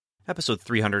episode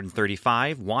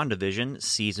 335, WandaVision,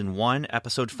 Season 1,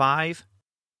 Episode 5,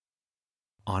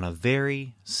 on a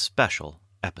very special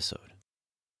episode.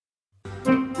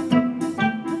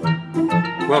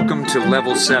 Welcome to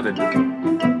Level 7,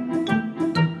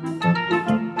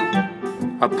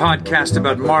 a podcast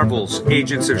about Marvel's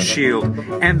Agents of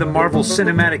S.H.I.E.L.D. and the Marvel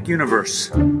Cinematic Universe.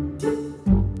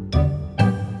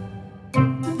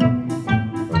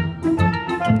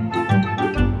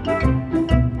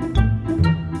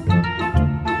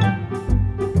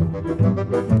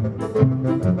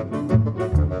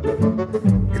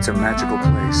 It's a magical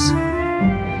place.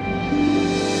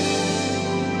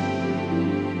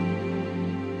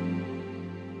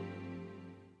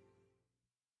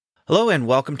 Hello and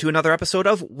welcome to another episode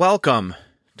of Welcome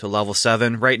to Level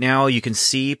 7. Right now you can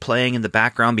see playing in the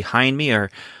background behind me are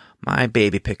my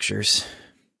baby pictures.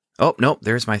 Oh, nope,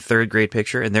 there's my third grade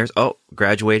picture, and there's,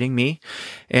 graduating me.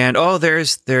 And,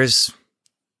 there's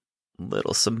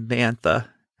little Samantha.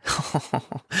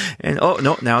 And,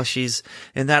 no, now she's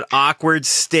in that awkward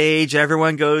stage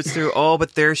everyone goes through.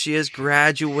 But there she is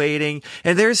graduating.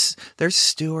 And there's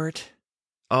Stuart.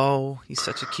 Oh, he's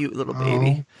such a cute little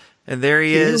baby. And there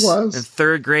he is in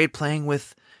third grade playing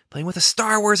with the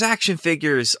Star Wars action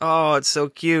figures. Oh, it's so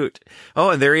cute.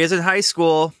 Oh, and there he is in high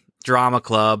school. Drama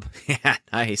club. Yeah,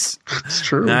 nice. That's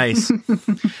true. Nice.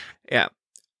 Yeah.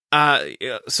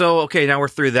 So, okay, now we're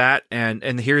through that.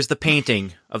 And here's the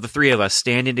painting of the three of us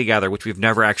standing together, which we've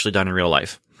never actually done in real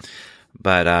life.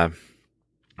 But,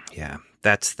 yeah.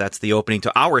 That's the opening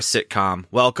to our sitcom.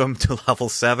 Welcome to Level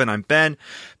 7. I'm Ben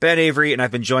Avery, and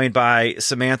I've been joined by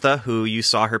Samantha, who you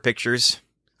saw her pictures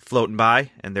floating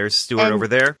by, and there's Stuart over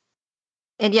there.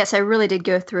 And yes, I really did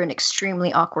go through an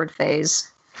extremely awkward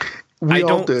phase. I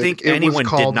don't think anyone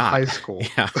did not. High school.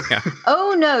 Yeah.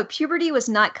 Oh no, puberty was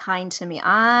not kind to me.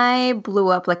 I blew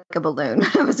up like a balloon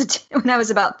when I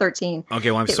was about 13. Okay,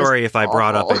 well, I'm sorry if I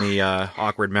brought up any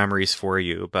awkward memories for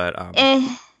you, but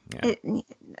yeah.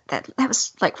 That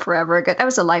was like forever ago. That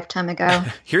was a lifetime ago.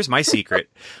 Here's my secret.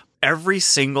 Every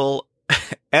single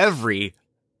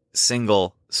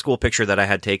school picture that I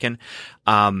had taken,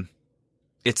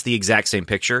 it's the exact same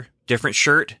picture. Different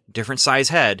shirt, different size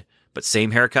head, but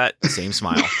same haircut, same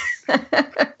smile.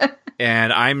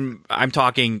 And I'm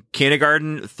talking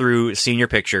kindergarten through senior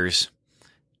pictures.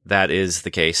 That is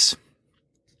the case.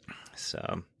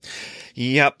 So,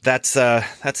 yep, that's the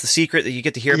secret that you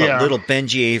get to hear about little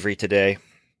Benji Avery today.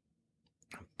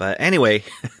 But anyway.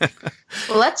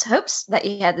 Well, let's hope that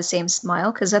you had the same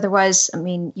smile, because otherwise, I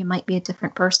mean, you might be a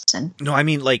different person. No, I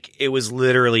mean, like, it was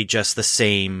literally just the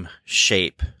same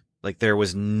shape. Like, there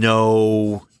was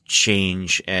no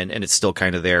change, and it's still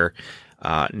kind of there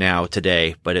now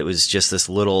today. But it was just this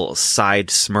little side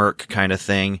smirk kind of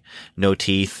thing. No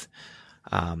teeth.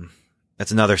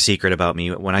 That's another secret about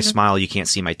me. When I smile, you can't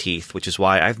see my teeth, which is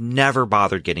why I've never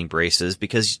bothered getting braces,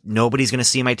 because nobody's going to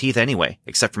see my teeth anyway,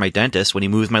 except for my dentist when he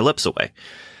moves my lips away.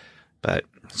 But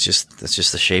that's just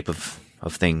the shape of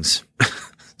things.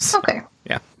 So, okay.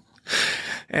 Yeah.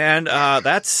 And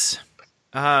that's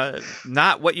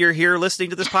not what you're here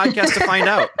listening to this podcast to find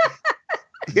out.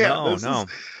 Yeah, no.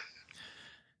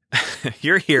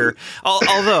 You're here.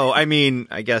 Although, I mean,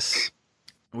 I guess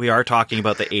we are talking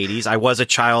about the 80s. I was a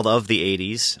child of the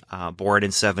 80s, born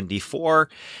in 74.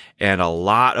 And a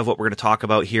lot of what we're going to talk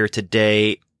about here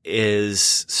today is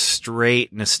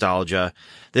straight nostalgia.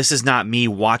 This is not me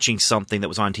watching something that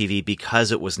was on TV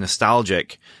because it was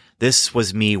nostalgic. This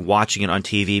was me watching it on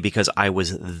TV because I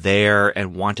was there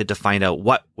and wanted to find out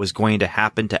what was going to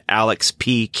happen to Alex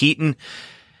P. Keaton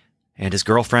and his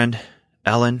girlfriend,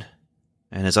 Ellen,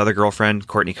 and his other girlfriend,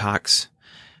 Courtney Cox.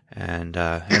 And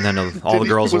then all the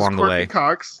girls along the way.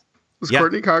 Was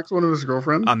Courtney Cox one of his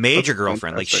girlfriends? A major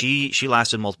girlfriend. Fantastic. Like she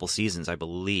lasted multiple seasons, I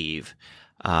believe.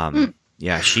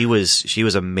 Yeah, she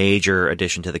was a major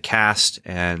addition to the cast,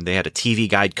 and they had a TV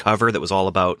Guide cover that was all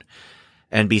about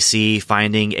NBC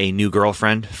finding a new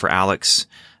girlfriend for Alex,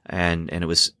 and it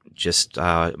was just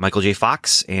Michael J.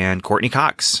 Fox and Courtney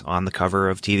Cox on the cover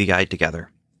of TV Guide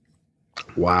together.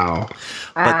 Wow.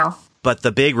 But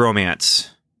the big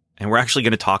romance. And we're actually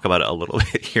going to talk about it a little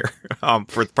bit here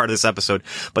for part of this episode.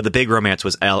 But the big romance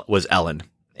was Ellen.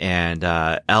 And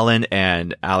Ellen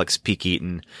and Alex P.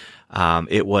 Keaton.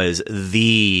 It was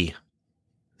the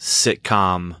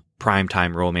sitcom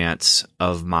primetime romance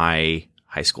of my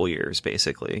high school years,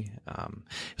 basically.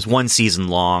 It was one season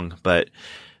long, but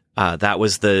that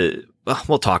was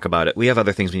we'll talk about it. We have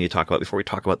other things we need to talk about before we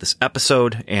talk about this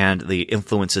episode and the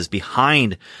influences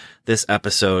behind this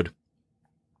episode.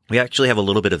 We actually have a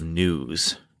little bit of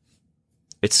news.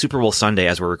 It's Super Bowl Sunday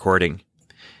as we're recording,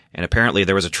 and apparently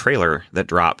there was a trailer that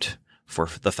dropped for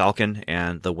the Falcon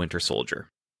and the Winter Soldier.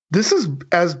 This is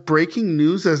as breaking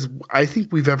news as I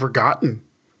think we've ever gotten.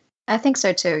 I think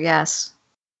so too, yes.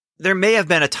 There may have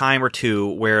been a time or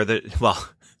two where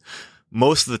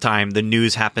most of the time the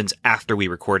news happens after we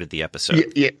recorded the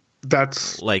episode. Yeah,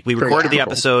 that's like we recorded the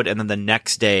episode and then the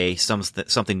next day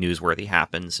something newsworthy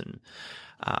happens. And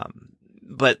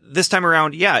but this time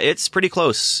around, yeah, it's pretty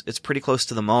close. It's pretty close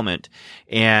to the moment.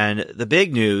 And the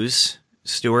big news,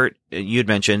 Stuart, you had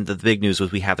mentioned that the big news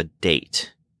was we have a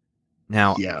date.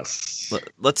 Now, yes.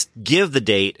 Let's give the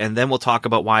date, and then we'll talk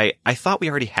about why I thought we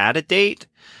already had a date,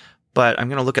 but I'm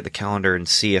going to look at the calendar and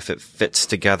see if it fits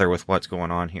together with what's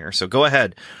going on here. So go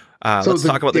ahead. Let's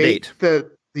talk about the date.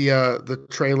 The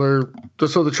trailer.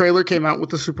 So the trailer came out with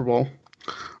the Super Bowl,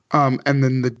 and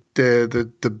then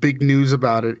the big news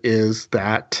about it is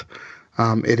that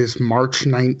it is March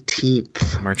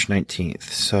 19th. March 19th.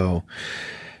 So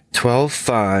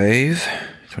 12/5.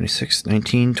 26,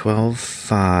 19, 12,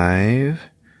 5.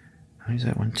 How is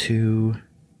that? 1, 2,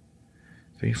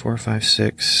 3, 4, 5,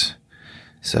 6,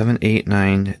 7, 8,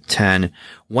 9, 10.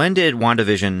 When did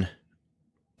WandaVision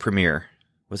premiere?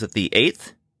 Was it the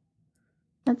 8th?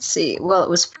 Let's see. Well, it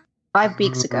was 5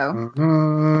 weeks ago.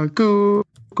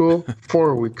 Google.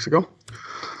 4 weeks ago.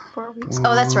 4 weeks.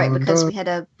 Oh, that's right, because we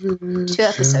had 2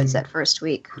 episodes that first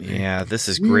week. Yeah, this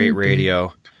is great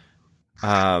radio.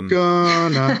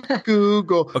 Gonna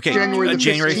Google. Okay, January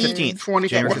 15th.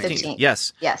 January 15th.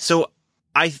 Yes. So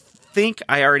I think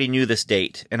I already knew this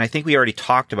date, and I think we already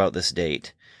talked about this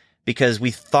date because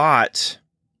we thought,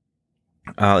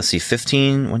 let's see,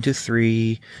 15, 1, 2,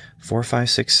 3, 4, 5,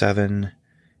 6, 7,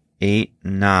 8,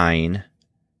 9.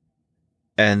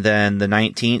 And then the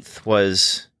 19th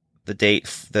was the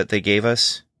date that they gave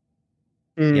us.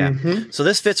 Mm-hmm. Yeah. So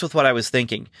this fits with what I was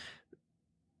thinking.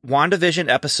 WandaVision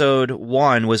episode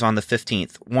 1 was on the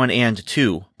 15th. 1 and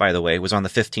 2, by the way, was on the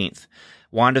 15th.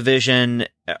 WandaVision,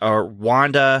 or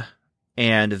Wanda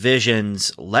and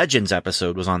Vision's Legends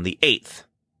episode was on the 8th.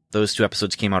 Those 2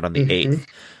 episodes came out on the 8th.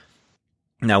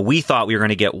 Now, we thought we were going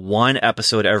to get 1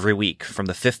 episode every week from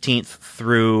the 15th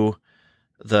through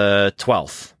the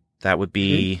 12th. That would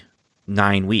be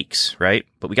 9 weeks, right?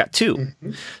 But we got 2.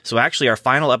 So actually, our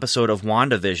final episode of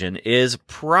WandaVision is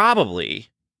probably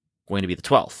going to be the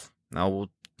 12th. Now we'll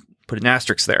put an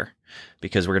asterisk there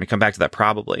because we're going to come back to that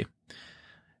probably.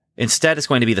 Instead, it's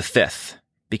going to be the 5th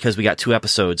because we got 2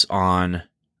 episodes on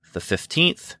the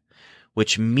 15th,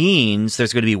 which means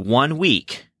there's going to be 1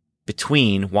 week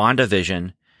between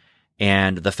WandaVision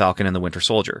and the Falcon and the Winter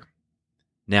Soldier.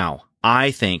 Now,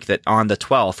 I think that on the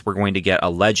 12th, we're going to get a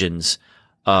Legends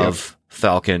of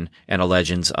Falcon and a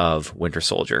Legends of Winter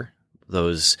Soldier.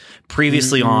 Those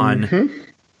previously on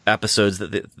episodes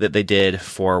that they did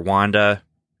for Wanda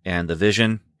and the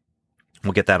Vision.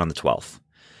 We'll get that on the 12th.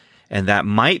 And that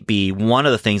might be one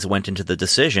of the things that went into the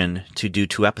decision to do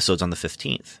 2 episodes on the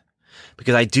 15th.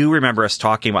 Because I do remember us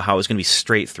talking about how it was going to be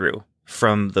straight through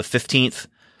from the 15th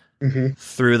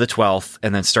through the 12th.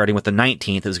 And then starting with the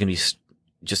 19th, it was going to be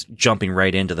just jumping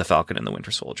right into the Falcon and the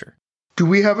Winter Soldier. Do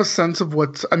we have a sense of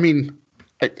what's,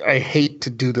 I hate to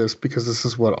do this because this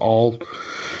is what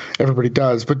everybody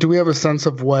does, but do we have a sense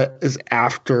of what is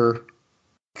after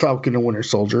Falcon and Winter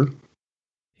Soldier?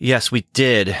 Yes, we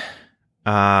did.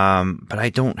 But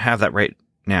I don't have that right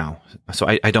now. So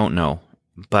I don't know.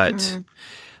 But,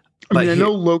 I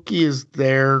know Loki is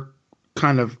there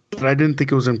kind of, but I didn't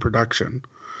think it was in production,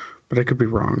 but I could be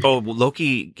wrong. Oh,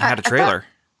 Loki had a trailer.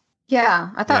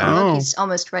 I thought Loki's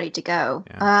almost ready to go.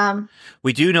 Yeah.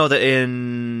 We do know that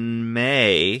in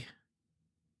May,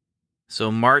 so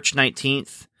March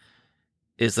 19th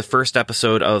is the first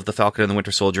episode of The Falcon and the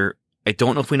Winter Soldier. I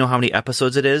don't know if we know how many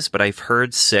episodes it is, but I've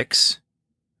heard 6,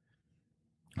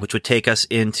 which would take us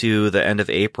into the end of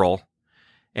April.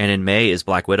 And in May is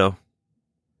Black Widow.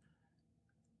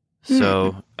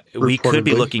 So we could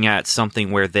be looking at something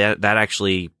where that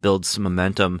actually builds some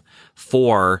momentum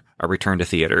for a return to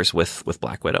theaters with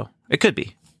Black Widow. It could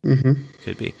be.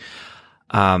 Could be.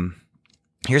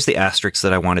 Here's the asterisk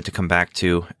that I wanted to come back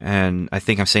to, and I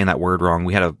think I'm saying that word wrong.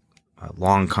 We had a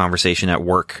long conversation at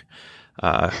work.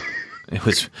 It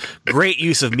was great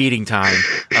use of meeting time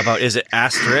about is it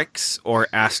asterisk or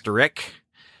asterisk?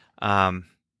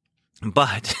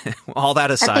 But all that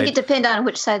aside, I think it depends on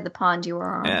which side of the pond you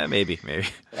were on. Yeah, maybe.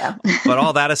 Yeah. But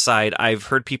all that aside, I've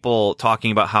heard people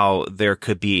talking about how there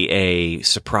could be a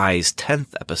surprise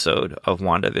 10th episode of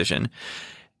WandaVision.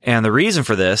 And the reason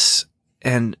for this,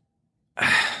 and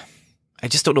I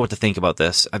just don't know what to think about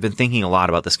this. I've been thinking a lot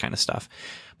about this kind of stuff.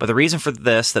 But the reason for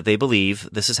this, that they believe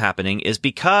this is happening, is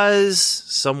because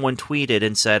someone tweeted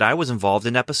and said, I was involved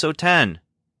in episode 10.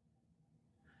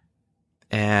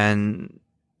 And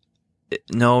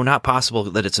no, not possible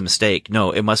that it's a mistake.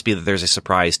 No, it must be that there's a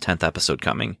surprise 10th episode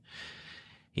coming,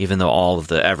 even though all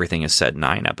of everything is said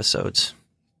 9 episodes.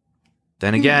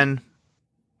 Then again,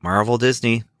 Marvel,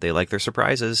 Disney, they like their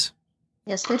surprises.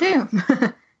 Yes, they do.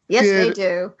 Yes, they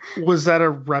do. Was that a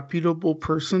reputable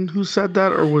person who said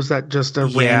that, or was that just a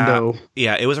rando?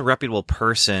 Yeah, it was a reputable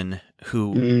person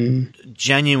who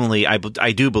genuinely, I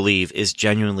do believe, is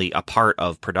genuinely a part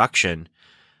of production.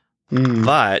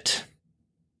 But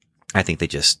I think they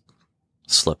just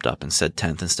slipped up and said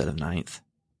 10th instead of 9th.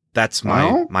 That's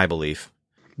my belief.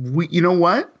 You know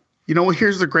what?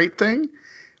 Here's the great thing.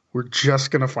 We're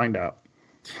just going to find out.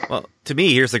 Well, to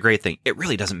me, here's the great thing. It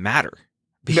really doesn't matter.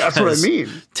 That's what I mean.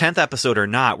 10th episode or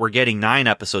not, we're getting 9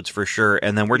 episodes for sure.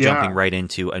 And then we're jumping right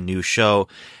into a new show.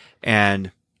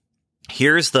 And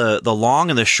here's the long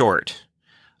and the short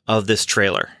of this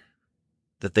trailer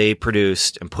that they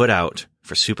produced and put out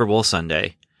for Super Bowl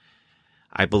Sunday.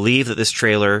 I believe that this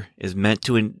trailer is meant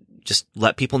to just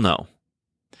let people know,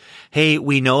 hey,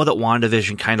 we know that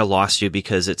WandaVision kind of lost you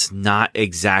because it's not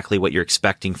exactly what you're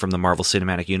expecting from the Marvel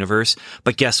Cinematic Universe.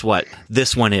 But guess what?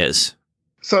 This one is.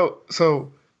 So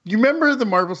you remember the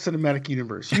Marvel Cinematic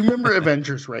Universe? You remember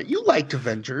Avengers, right? You liked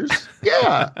Avengers.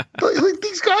 Yeah. Like,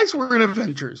 these guys were in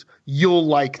Avengers. You'll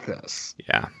like this.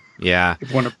 Yeah. If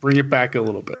you want to bring it back a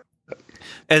little bit.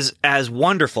 As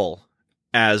wonderful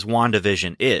as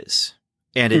WandaVision is,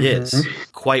 and it is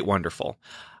quite wonderful,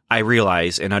 I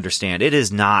realize and understand it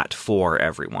is not for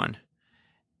everyone.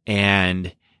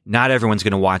 And not everyone's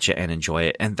going to watch it and enjoy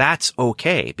it. And that's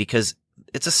okay, because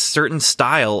it's a certain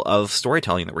style of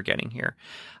storytelling that we're getting here.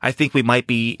 I think we might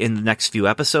be in the next few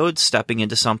episodes stepping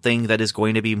into something that is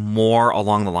going to be more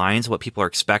along the lines of what people are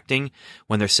expecting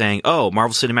when they're saying, oh,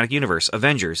 Marvel Cinematic Universe,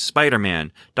 Avengers,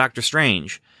 Spider-Man, Doctor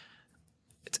Strange.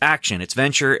 It's action, it's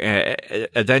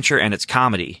adventure, and it's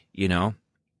comedy,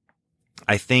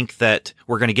 I think that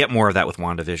we're going to get more of that with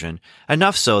WandaVision.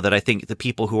 Enough so that I think the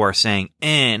people who are saying,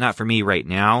 not for me right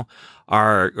now,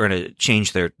 are going to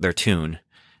change their tune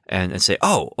and say,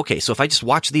 oh, okay, so if I just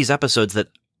watch these episodes that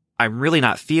I'm really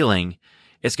not feeling,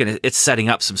 it's setting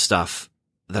up some stuff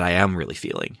that I am really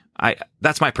feeling.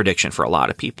 That's my prediction for a lot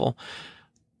of people.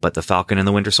 But the Falcon and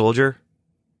the Winter Soldier,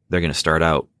 they're going to start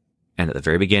out, and at the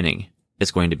very beginning,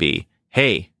 it's going to be,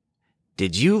 hey,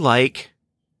 did you like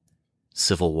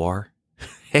Civil War?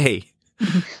 Hey,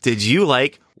 did you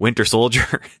like Winter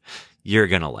Soldier? You're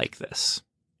going to like this.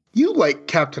 You like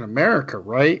Captain America,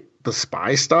 right? The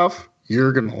spy stuff?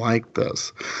 You're going to like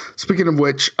this. Speaking of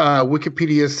which,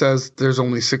 Wikipedia says there's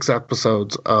only 6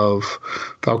 episodes of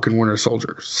Falcon Winter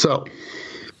Soldier. So.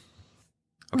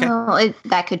 Okay. Well,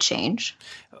 that could change.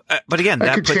 But again,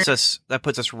 that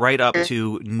puts us right up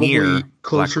to near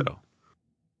closer. Black Widow.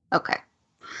 Okay.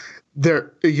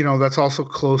 There, that's also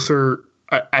closer.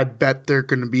 I bet they're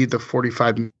going to be the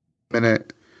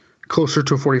 45-minute, closer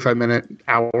to a 45-minute,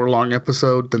 hour-long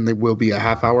episode than they will be a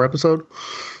half-hour episode.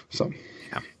 So,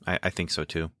 yeah, I think so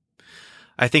too.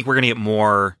 I think we're going to get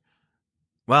more.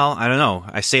 Well, I don't know.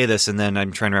 I say this and then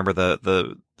I'm trying to remember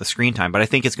the screen time, but I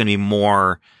think it's going to be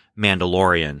more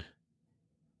Mandalorian.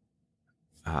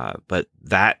 But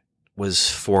that was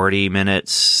 40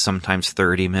 minutes, sometimes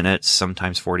 30 minutes,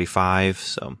 sometimes 45.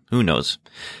 So who knows?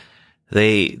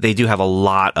 They do have a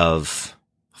lot of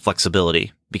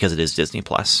flexibility because it is Disney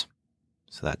Plus.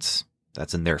 So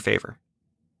that's in their favor.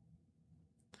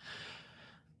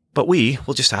 But we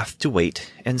will just have to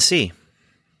wait and see.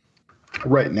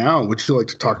 Right now, would you like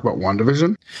to talk about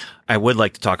WandaVision? I would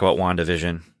like to talk about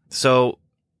WandaVision. So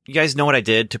you guys know what I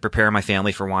did to prepare my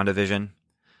family for WandaVision?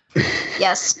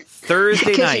 Yes.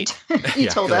 Thursday night. You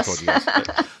told us.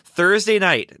 Thursday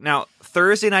night. Now,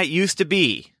 Thursday night used to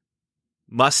be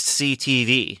must-see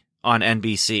TV on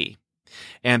NBC.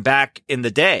 And back in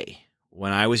the day,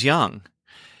 when I was young,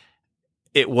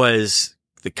 it was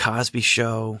The Cosby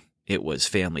Show, it was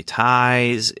Family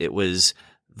Ties, it was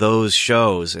those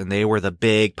shows, and they were the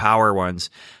big power ones.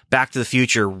 Back to the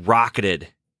Future rocketed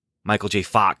Michael J.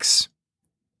 Fox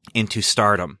into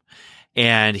stardom.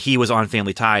 And he was on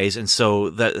Family Ties. And so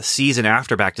the season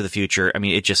after Back to the Future, I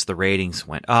mean, the ratings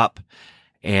went up,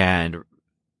 and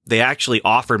they actually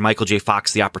offered Michael J.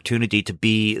 Fox the opportunity to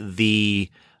be the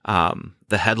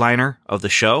headliner of the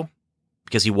show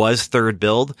because he was third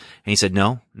billed. And he said,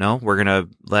 no, we're going to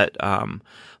let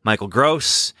Michael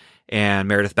Gross and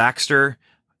Meredith Baxter,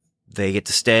 they get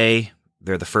to stay.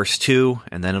 They're the first 2,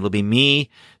 and then it'll be me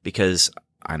because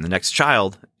I'm the next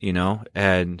child,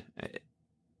 and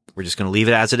we're just going to leave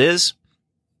it as it is.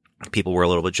 People were a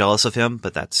little bit jealous of him,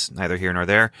 but that's neither here nor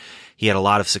there. He had a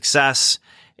lot of success,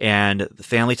 and the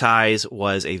Family Ties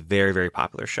was a very, very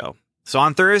popular show. So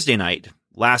on Thursday night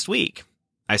last week,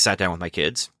 I sat down with my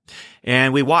kids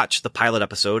and we watched the pilot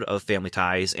episode of Family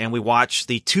Ties, and we watched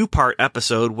the 2-part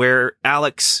episode where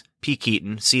Alex P.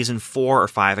 Keaton, season 4 or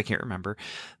 5, I can't remember,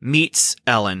 meets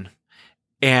Ellen.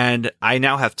 And I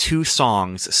now have 2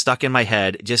 songs stuck in my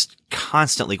head, just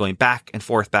constantly going back and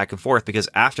forth, because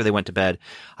after they went to bed,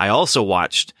 I also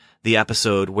watched the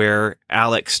episode where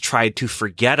Alex tried to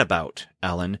forget about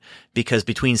Ellen because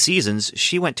between seasons,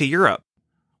 she went to Europe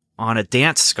on a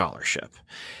dance scholarship.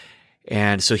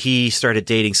 And so he started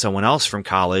dating someone else from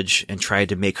college and tried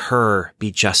to make her be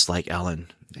just like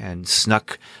Ellen, and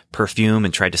snuck perfume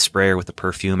and tried to spray her with the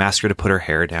perfume, asked her to put her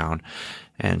hair down.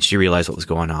 And she realized what was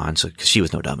going on. So, cause she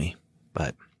was no dummy,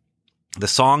 but the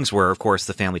songs were, of course,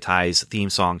 the Family Ties theme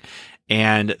song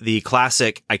and the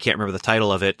classic, I can't remember the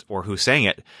title of it or who sang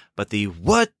it, but the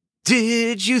 "What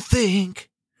did you think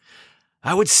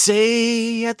I would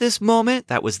say at this moment?"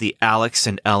 That was the Alex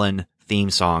and Ellen theme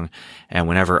song. And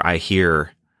whenever I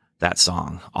hear that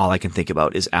song, all I can think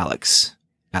about is Alex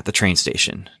at the train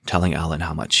station telling Ellen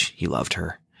how much he loved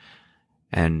her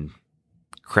and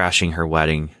crashing her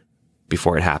wedding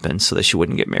before it happened so that she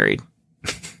wouldn't get married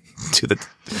to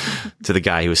the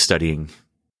guy who was studying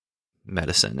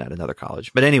medicine at another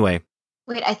college. But anyway.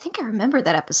 Wait, I think I remember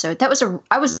that episode. I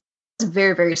was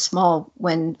very, very small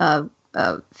when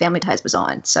Family Ties was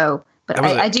on. So, but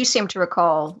I do seem to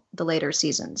recall the later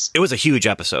seasons. It was a huge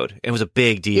episode. It was a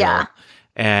big deal. Yeah.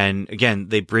 And again,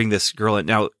 they bring this girl in.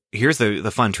 Now, here's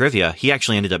the fun trivia. He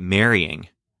actually ended up marrying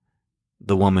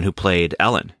the woman who played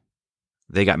Ellen.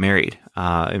 They got married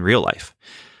in real life.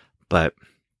 But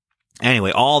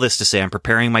anyway, all this to say, I'm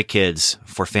preparing my kids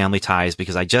for Family Ties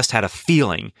because I just had a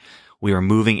feeling we were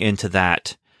moving into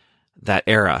that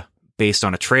era based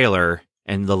on a trailer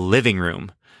and the living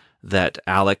room that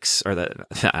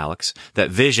that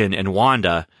Vision and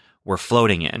Wanda were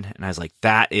floating in. And I was like,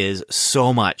 that is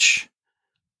so much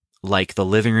like the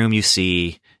living room you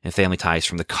see in Family Ties,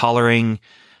 from the coloring,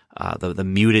 the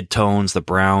muted tones, the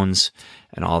browns,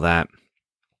 and all that.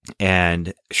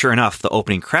 And sure enough, the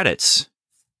opening credits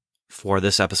for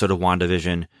this episode of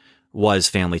WandaVision was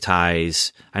Family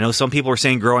Ties. I know some people were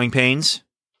saying Growing Pains,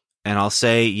 and I'll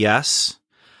say yes,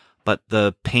 but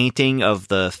the painting of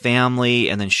the family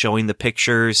and then showing the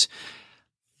pictures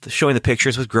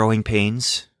was Growing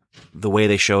Pains, the way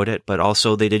they showed it, but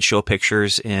also they did show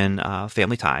pictures in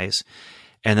Family Ties.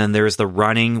 And then there's the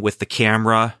running with the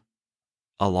camera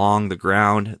along the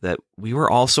ground that we were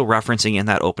also referencing in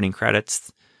that opening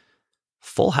credits.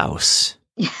 Full House.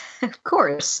 Yeah, of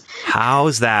course.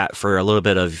 How's that for a little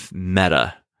bit of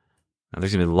meta? Now,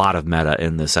 there's going to be a lot of meta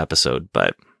in this episode,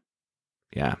 but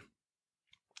yeah.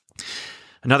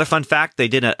 Another fun fact, they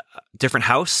did a different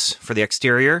house for the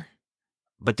exterior,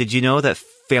 but did you know that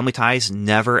Family Ties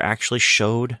never actually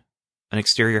showed an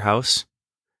exterior house?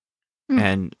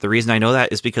 And the reason I know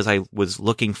that is because I was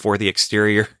looking for the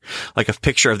exterior, like a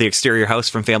picture of the exterior house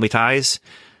from Family Ties,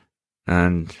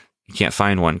 and you can't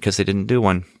find one because they didn't do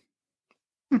one,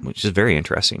 which is very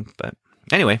interesting. But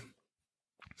anyway,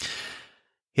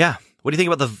 yeah. What do you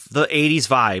think about the 80s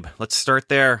vibe? Let's start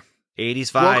there.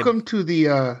 80s vibe. Welcome to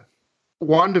the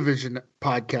WandaVision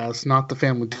podcast, not the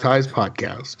Family Ties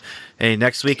podcast. Hey,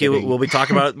 next week we'll be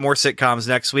talking about more sitcoms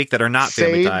next week that are not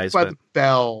Family Ties. Saved by the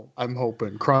Bell, I'm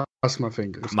hoping. Cross my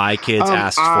fingers. My kids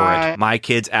asked for it. My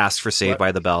kids asked for Saved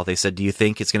by the Bell. They said, "Do you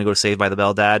think it's going to go to Saved by the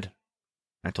Bell, Dad?"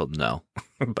 I told them no,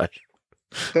 but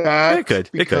it could.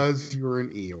 Because you're an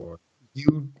Eeyore.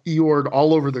 You Eeyored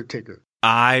all over their ticket.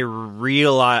 I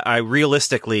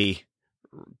realistically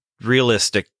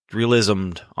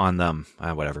realismed on them.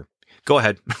 Whatever. Go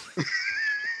ahead.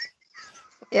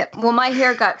 Yeah. Well, my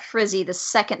hair got frizzy the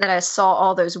second that I saw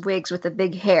all those wigs with the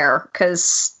big hair,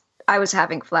 because I was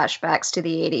having flashbacks to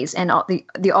the 80s and all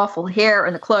the awful hair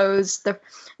and the clothes, the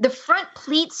front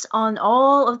pleats on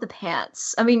all of the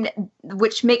pants. I mean,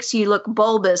 which makes you look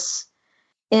bulbous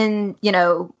in,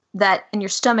 that in your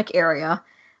stomach area.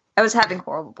 I was having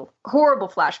horrible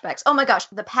flashbacks. Oh my gosh,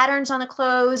 the patterns on the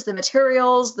clothes, the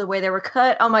materials, the way they were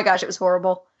cut. Oh my gosh, it was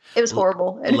horrible. It was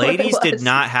horrible. Ladies did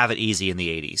not have it easy in the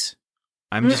 80s.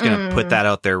 I'm just going to put that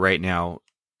out there right now.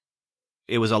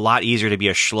 It was a lot easier to be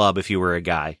a schlub if you were a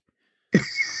guy.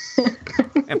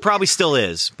 And probably still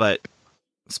is, but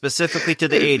specifically to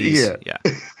the 80s. Yeah.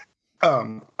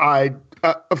 I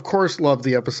of course love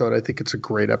the episode. I think it's a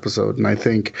great episode, and I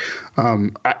think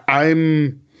I'm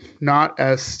not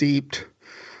as steeped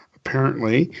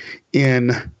apparently in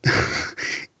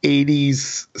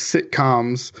 80s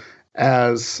sitcoms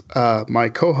as my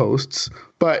co-hosts,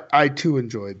 but I too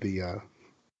enjoyed the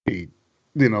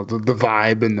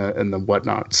vibe and the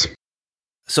whatnots.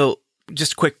 So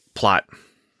just quick plot.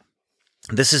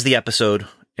 This is the episode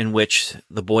in which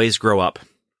the boys grow up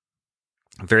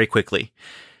very quickly.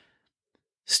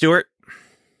 Stuart,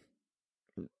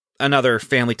 another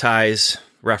Family Ties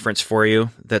reference for you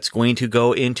that's going to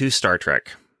go into Star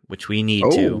Trek, which we need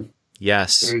to.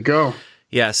 Yes. There you go.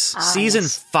 Yes. Season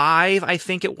 5, I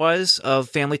think it was, of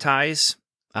Family Ties.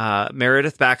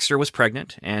 Meredith Baxter was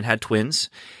pregnant and had twins,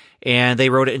 and they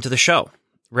wrote it into the show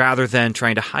rather than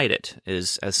trying to hide it,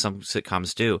 as some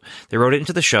sitcoms do. They wrote it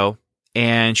into the show,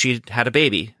 and she had a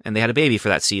baby, and they had a baby for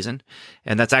that season.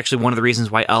 And that's actually one of the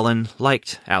reasons why Ellen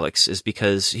liked Alex, is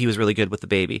because he was really good with the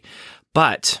baby.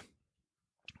 But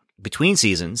between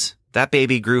seasons, that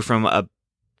baby grew from a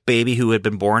baby who had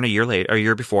been born a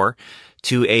year before,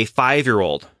 to a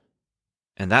 5-year-old.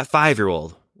 And that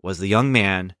 5-year-old was the young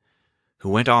man who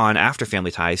went on after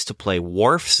Family Ties to play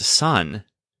Worf's son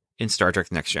in Star Trek: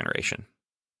 The Next Generation.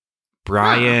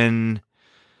 Brian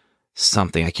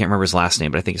something. I can't remember his last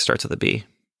name, but I think it starts with a B.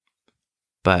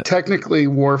 But technically,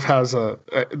 Worf has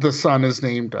the son is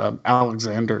named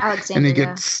Alexander, and he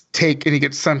gets he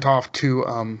gets sent off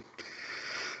to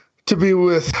be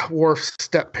with Worf's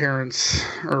step parents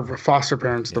or foster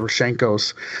parents, the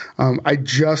Rashenkos. I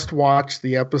just watched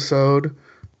the episode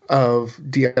of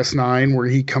DS9 where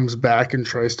he comes back and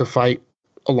tries to fight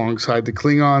alongside the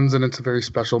Klingons, and it's a very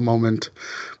special moment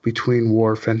between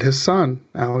Worf and his son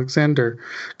Alexander.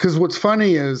 Because what's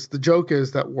funny is the joke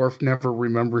is that Worf never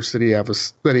remembers that he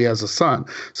has a son,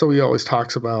 so he always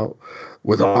talks about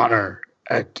with honor,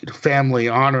 family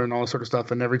honor, and all sort of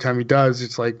stuff. And every time he does,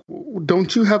 it's like,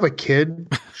 don't you have a kid?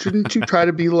 Shouldn't you try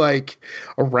to be like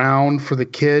around for the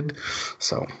kid?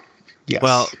 So, yes.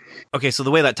 Well, okay. So the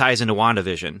way that ties into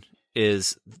WandaVision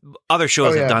is other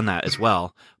shows have done that as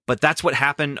well. But that's what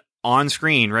happened on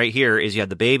screen right here is you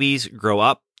had the babies grow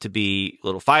up to be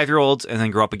little 5-year-olds and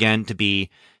then grow up again to be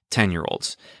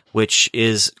 10-year-olds, which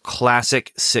is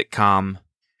classic sitcom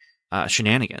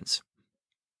shenanigans.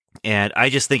 And I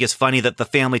just think it's funny that the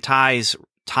Family Ties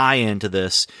tie into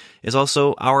this is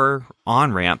also our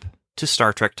on-ramp to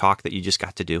Star Trek talk that you just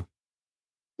got to do.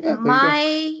 Yeah,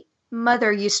 my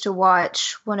mother used to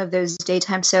watch one of those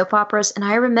daytime soap operas, and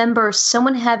I remember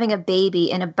someone having a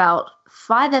baby, and about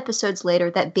 5 episodes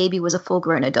later, that baby was a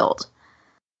full-grown adult.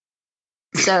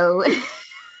 So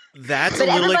that's a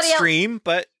little extreme,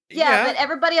 but yeah, but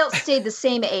everybody else stayed the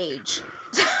same age.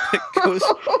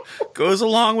 It goes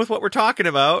along with what we're talking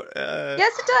about.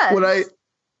 Yes, it does.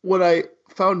 What I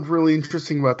found really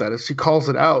interesting about that is she calls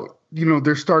it out. You know,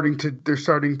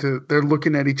 they're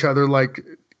looking at each other like,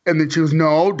 and then she goes,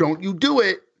 "No, don't you do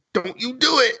it. Don't you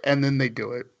do it." And then they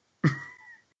do it.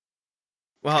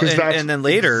 Well, and then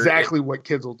later, exactly what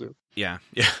kids will do. Yeah.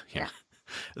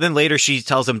 Then later she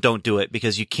tells them don't do it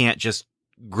because you can't just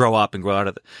grow up and grow out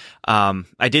of it.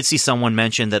 I did see someone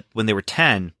mention that when they were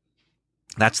 10,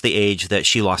 that's the age that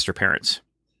she lost her parents.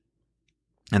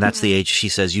 And that's the age she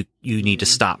says you need to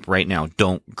stop right now.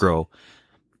 Don't grow.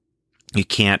 You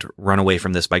can't run away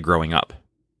from this by growing up.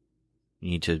 You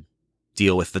need to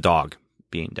deal with the dog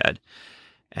being dead.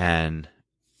 And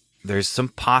there's some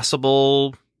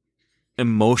possible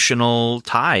emotional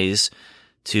ties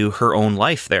to her own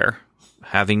life there,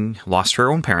 having lost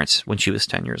her own parents when she was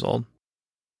 10 years old.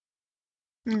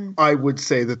 I would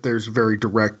say that there's very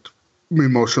direct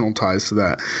emotional ties to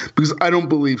that, because I don't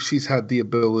believe she's had the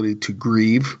ability to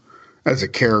grieve as a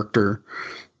character.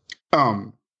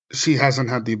 She hasn't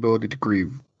had the ability to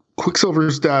grieve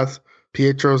Quicksilver's death,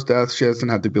 Pietro's death. She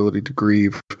hasn't had the ability to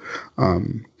grieve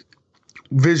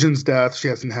Vision's death. She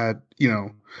hasn't had,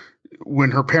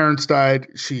 when her parents died,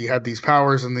 she had these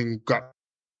powers and then got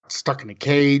stuck in a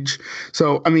cage.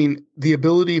 So, I mean, the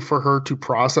ability for her to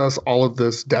process all of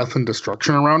this death and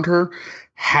destruction around her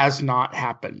has not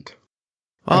happened.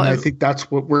 Well, and I think that's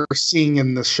what we're seeing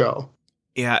in this show.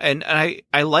 Yeah, and I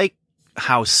like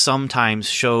how sometimes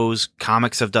shows,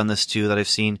 comics have done this too that I've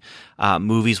seen,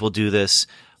 movies will do this,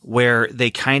 where they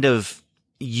kind of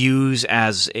use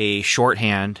as a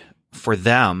shorthand for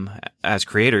them as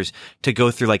creators to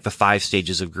go through like the 5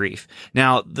 stages of grief.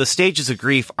 Now, the stages of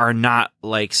grief are not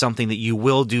like something that you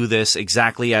will do this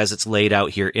exactly as it's laid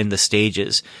out here in the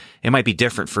stages. It might be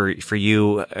different for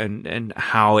you and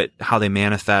how they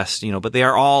manifest, but they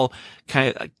are all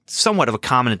kind of somewhat of a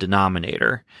common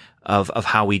denominator of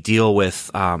how we deal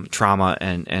with trauma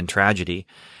and tragedy.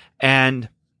 And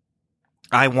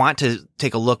I want to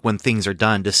take a look when things are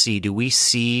done to see, do we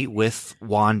see with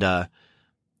Wanda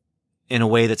in a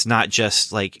way that's not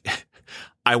just like,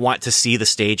 I want to see the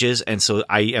stages, and so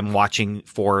I am watching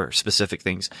for specific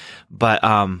things, but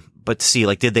see,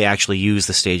 like, did they actually use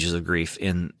the stages of grief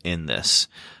in this?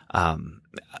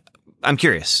 I'm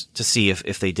curious to see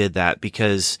if they did that,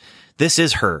 because this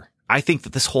is her. I think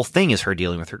that this whole thing is her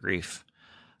dealing with her grief.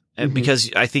 Because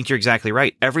I think you're exactly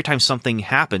right. Every time something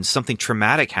happens, something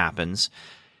traumatic happens,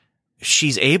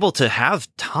 she's able to have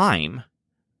time,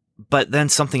 but then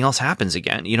something else happens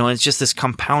again. It's just this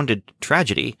compounded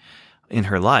tragedy in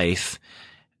her life.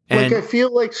 And I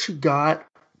feel like she got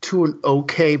to an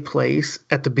okay place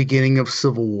at the beginning of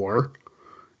Civil War,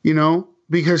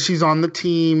 because she's on the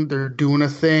team, they're doing a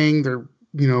thing, they're,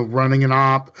 running an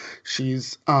op.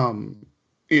 She's,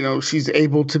 she's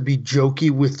able to be jokey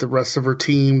with the rest of her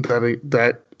team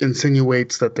that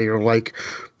insinuates that they are like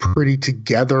pretty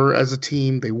together as a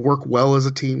team. They work well as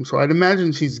a team. So I'd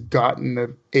imagine she's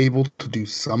gotten able to do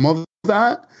some of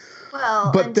that.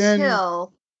 Well, but then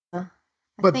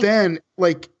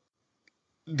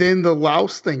the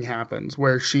louse thing happens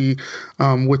where she,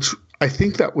 which I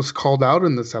think that was called out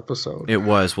in this episode. It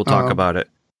was. We'll talk about it.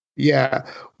 Yeah.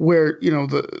 Where,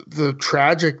 the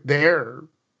tragic there,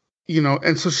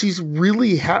 and so she's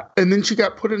really and then she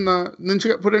got put in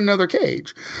another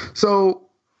cage. So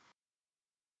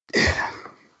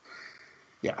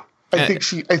yeah, I think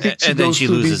she goes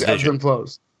through these ebbs and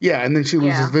flows. Yeah. And then she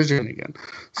loses vision again.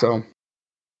 So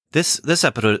this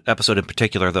episode in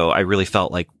particular, though, I really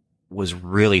felt like was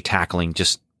really tackling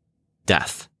just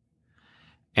death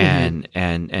and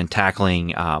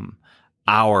tackling,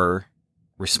 our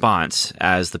response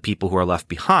as the people who are left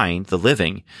behind, the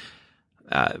living,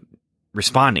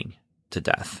 responding to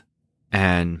death.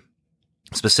 And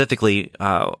specifically,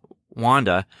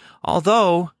 Wanda,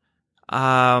 although,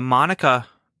 Monica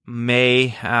may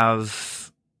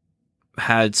have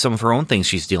had some of her own things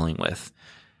she's dealing with.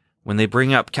 When they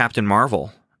bring up Captain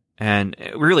Marvel, and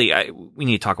really, we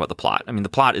need to talk about the plot. I mean, the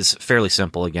plot is fairly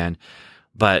simple again,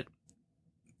 but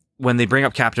when they bring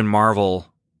up Captain Marvel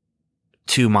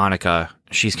to Monica,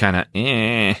 she's kind of,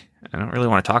 I don't really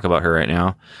want to talk about her right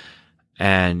now.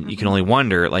 And you can only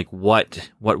wonder, like, what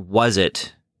was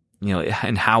it,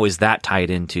 and how is that tied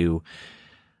into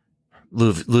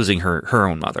losing her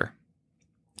own mother,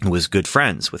 who was good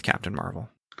friends with Captain Marvel.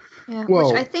 Yeah,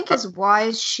 which I think is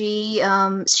why she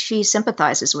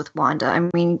sympathizes with Wanda. I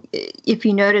mean, if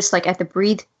you notice, like at the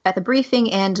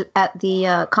briefing and at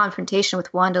the confrontation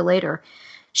with Wanda later,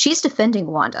 she's defending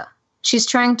Wanda. She's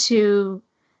trying to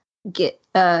get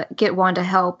Wanda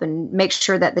help and make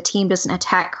sure that the team doesn't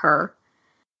attack her,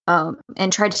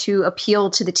 and try to appeal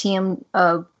to the team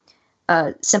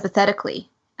sympathetically,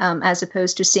 as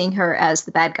opposed to seeing her as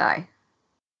the bad guy.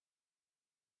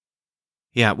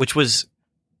 Yeah, which was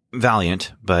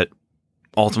valiant, but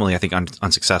ultimately I think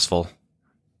unsuccessful,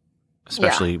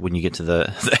 especially when you get to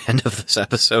the end of this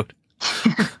episode.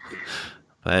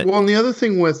 But well, and the other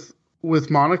thing with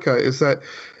Monica is that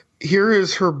here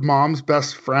is her mom's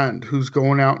best friend who's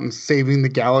going out and saving the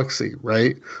galaxy,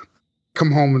 right?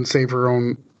 Come home and save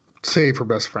her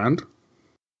best friend.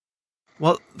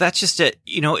 Well, that's just it.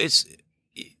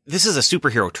 This is a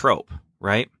superhero trope,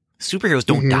 right? Superheroes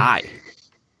don't die.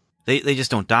 They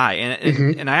just don't die.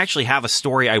 And I actually have a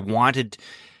story I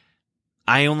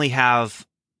only have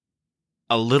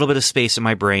a little bit of space in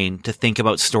my brain to think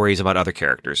about stories about other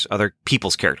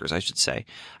people's characters, I should say.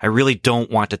 I really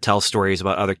don't want to tell stories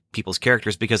about other people's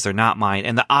characters because they're not mine.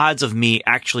 And the odds of me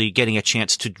actually getting a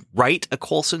chance to write a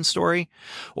Coulson story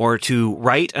or to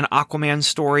write an Aquaman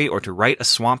story or to write a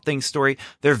Swamp Thing story,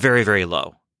 they're very, very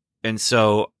low. And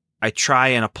so I try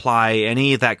and apply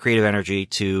any of that creative energy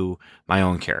to my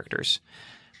own characters,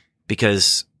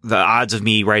 because the odds of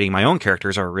me writing my own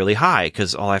characters are really high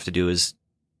because all I have to do is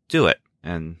do it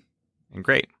and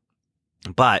great.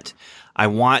 But I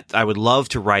would love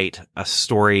to write a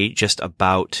story just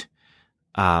about,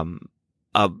 an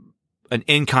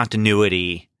in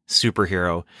continuity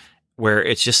superhero where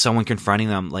it's just someone confronting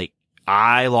them. Like,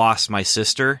 I lost my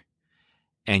sister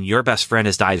and your best friend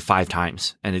has died 5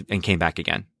 times and came back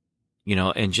again.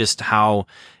 And just how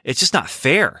it's just not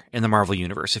fair in the Marvel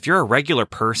universe. If you're a regular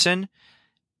person,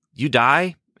 you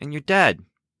die and you're dead.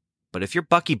 But if you're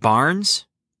Bucky Barnes,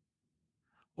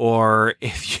 or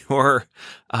if you're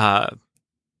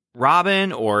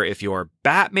Robin, or if you're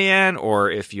Batman, or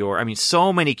if you're,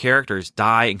 so many characters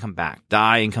die and come back,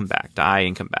 die and come back, die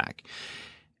and come back.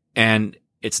 And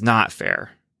it's not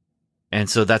fair. And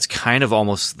so that's kind of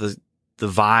almost the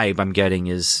vibe I'm getting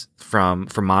is from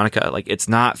Monica. Like, it's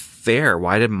not fair.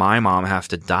 Why did my mom have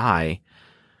to die?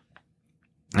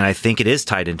 And I think it is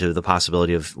tied into the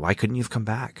possibility of, why couldn't you have come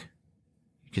back?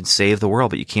 You can save the world,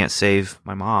 but you can't save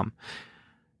my mom.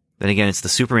 Then again, it's the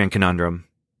Superman conundrum.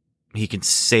 He can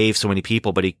save so many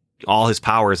people, but all his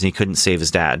powers, and he couldn't save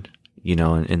his dad,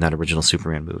 in that original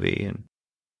Superman movie. And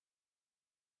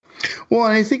Well,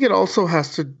 and I think it also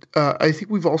has to. I think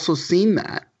we've also seen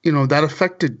that. That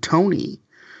affected Tony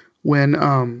when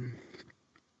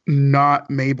not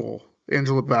Mabel,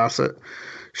 Angela Bassett,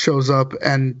 shows up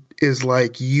and is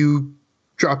like, "You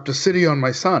dropped a city on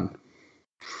my son."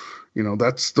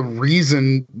 That's the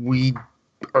reason we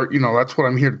are. That's what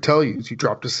I'm here to tell you. Is you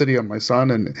dropped a city on my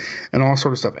son and all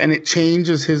sort of stuff, and it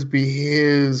changes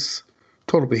his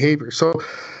total behavior. So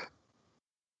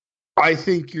I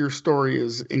think your story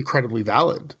is incredibly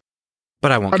valid.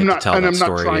 But I won't get to tell that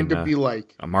story. I'm not trying to be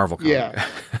like a Marvel comic. Yeah,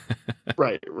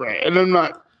 right. And I'm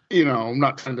not, I'm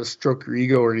not trying to stroke your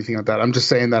ego or anything like that. I'm just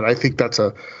saying that I think that's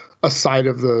a side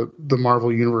of the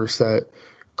Marvel universe that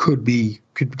could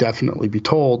definitely be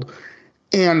told.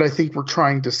 And I think we're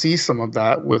trying to see some of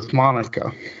that with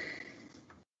Monica.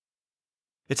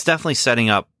 It's definitely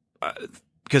setting up,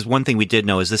 because one thing we did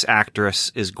know is this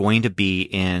actress is going to be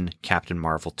in Captain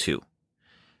Marvel 2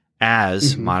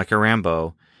 as Monica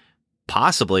Rambeau,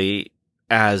 possibly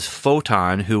as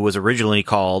Photon, who was originally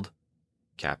called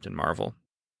Captain Marvel.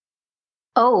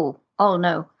 Oh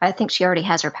no. I think she already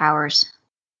has her powers.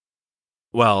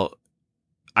 Well,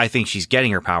 I think she's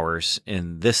getting her powers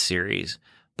in this series,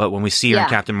 but when we see her in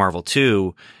Captain Marvel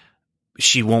 2,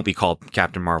 she won't be called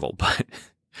Captain Marvel, but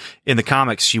in the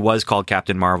comics, she was called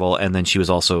Captain Marvel, and then she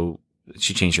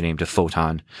changed her name to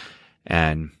Photon,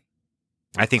 and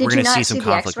I think we're going to see some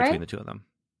conflict between the two of them.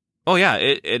 Oh yeah,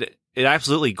 it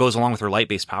absolutely goes along with her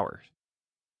light-based powers.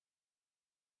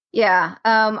 Yeah,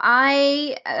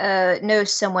 I know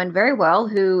someone very well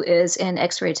who is in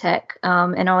X-ray tech,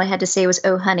 and all I had to say was,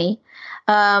 "Oh, honey,"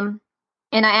 and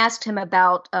I asked him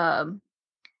about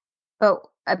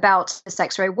this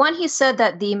X-ray. One, he said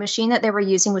that the machine that they were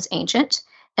using was ancient,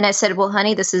 and I said, "Well,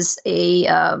 honey, this is a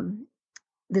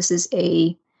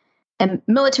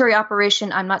military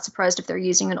operation. I'm not surprised if they're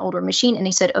using an older machine." And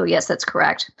he said, "Oh, yes, that's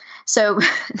correct." So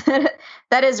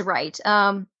that is right.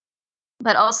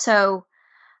 But also,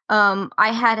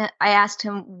 I asked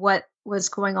him what was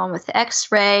going on with the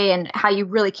X-ray and how you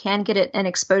really can get an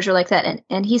exposure like that.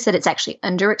 And he said it's actually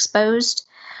underexposed,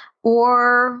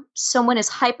 or someone is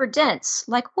hyperdense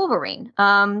like Wolverine.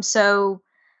 So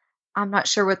I'm not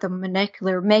sure what the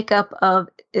molecular makeup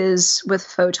is with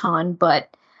Photon,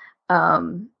 but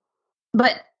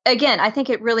again, I think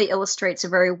it really illustrates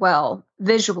very well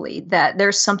visually that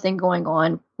there's something going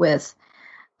on with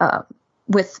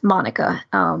Monica.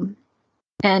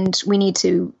 And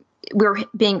we're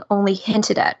being only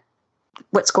hinted at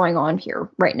what's going on here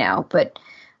right now. But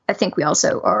I think we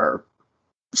also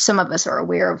some of us are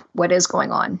aware of what is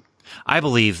going on. I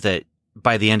believe that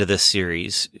by the end of this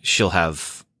series, she'll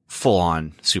have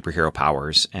full-on superhero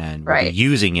powers and will be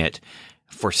using it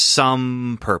for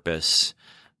some purpose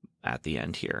at the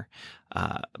end here.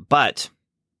 But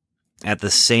at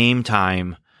the same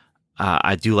time,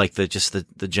 I do like the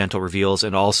gentle reveals.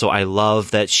 And also I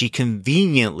love that she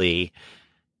conveniently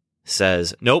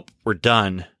says, "Nope, we're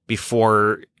done,"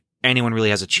 before anyone really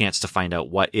has a chance to find out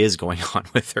what is going on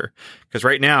with her. Because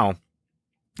right now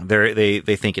they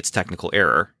think it's technical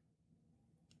error.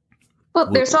 Well,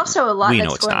 there's also a lot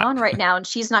that's going on right now, and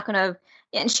she's not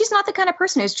the kind of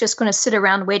person who's just going to sit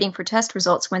around waiting for test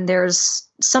results when there's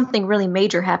something really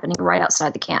major happening right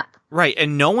outside the camp. Right.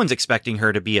 And no one's expecting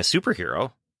her to be a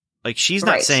superhero. Like, she's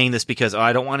not saying this because,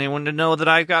 I don't want anyone to know that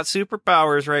I've got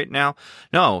superpowers right now.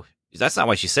 No, that's not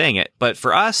why she's saying it. But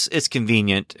for us, it's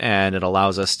convenient, and it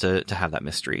allows us to have that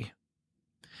mystery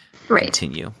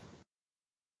continue.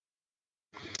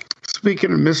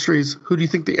 Speaking of mysteries, who do you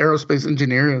think the aerospace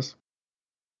engineer is?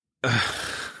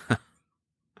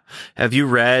 Have you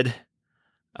read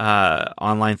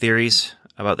online theories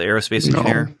about the aerospace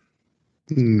engineer?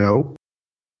 No.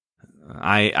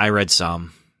 I read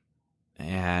some.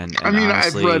 And I mean,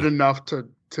 honestly, I've read enough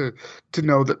to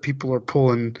know that people are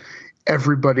pulling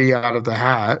everybody out of the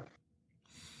hat.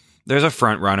 There's a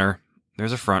front runner.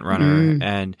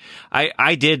 And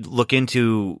I did look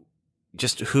into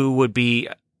just who would be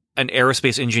an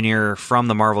aerospace engineer from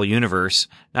the Marvel universe,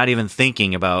 not even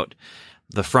thinking about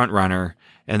the front runner.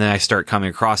 And then I start coming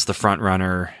across the front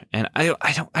runner, and I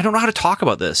don't know how to talk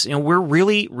about this. We're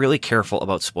really, really careful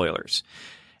about spoilers,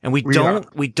 and we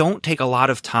don't take a lot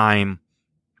of time,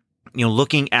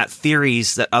 looking at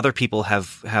theories that other people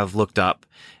have looked up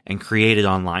and created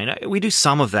online. We do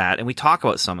some of that, and we talk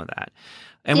about some of that,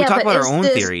 and we talk about our own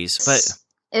theories. But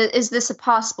is this a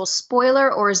possible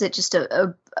spoiler, or is it just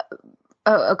a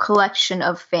collection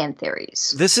of fan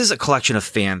theories? This is a collection of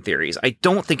fan theories. I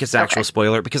don't think it's an actual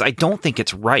spoiler because I don't think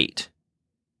it's right.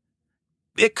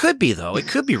 It could be, though. It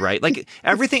could be right. Like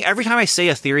every time I say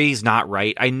a theory is not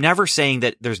right, I'm never saying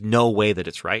that there's no way that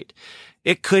it's right.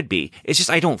 It could be. It's just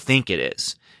I don't think it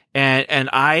is. And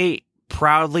I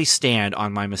proudly stand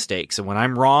on my mistakes. And when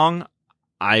I'm wrong,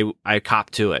 I cop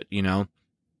to it, you know?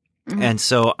 Mm-hmm. And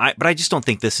so but I just don't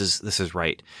think this is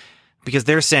right, because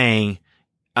they're saying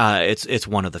it's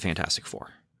one of the Fantastic Four.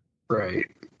 Right.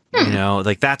 You know,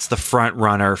 like that's the front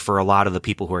runner for a lot of the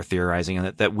people who are theorizing,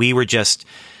 and that we were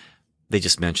they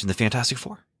just mentioned the Fantastic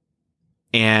Four.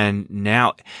 And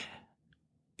now,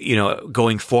 you know,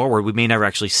 going forward, we may never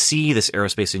actually see this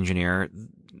aerospace engineer.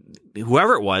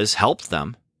 Whoever it was helped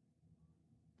them.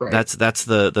 Right. That's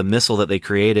the missile that they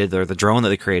created, or the drone that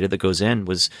they created that goes in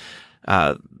was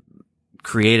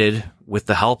created with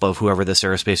the help of whoever this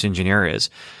aerospace engineer is.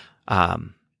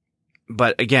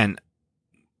 But again,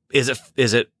 is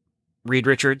it Reed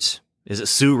Richards? Is it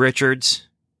Sue Richards?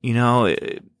 You know,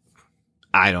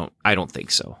 I don't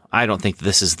think so. I don't think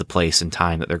this is the place and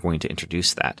time that they're going to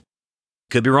introduce that.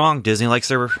 Could be wrong. Disney likes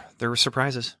their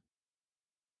surprises.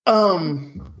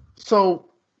 So,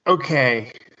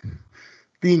 okay.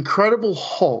 The Incredible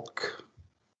Hulk,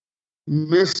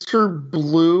 Mr.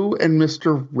 Blue and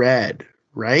Mr. Red,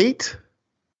 right?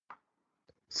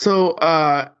 So,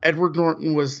 Edward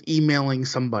Norton was emailing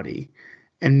somebody,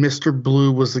 and Mr.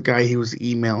 Blue was the guy he was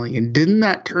emailing. And didn't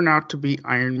that turn out to be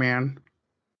Iron Man?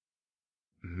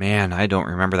 Man, I don't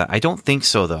remember that. I don't think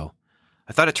so, though.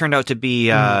 I thought it turned out to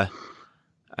be, I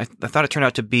thought it turned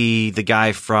out to be the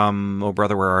guy from Oh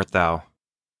Brother, Where Art Thou?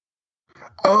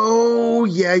 Oh,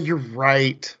 yeah, you're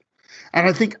right. And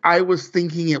I think I was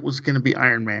thinking it was going to be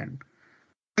Iron Man.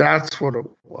 That's what it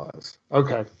was.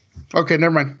 Okay, never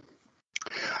mind.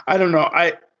 I don't know.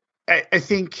 I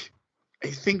think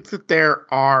that there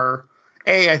are,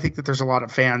 I think that there's a lot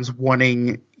of fans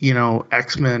wanting, you know,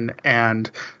 X-Men and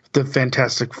the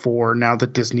Fantastic Four. Now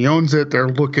that Disney owns it, they're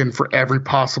looking for every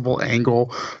possible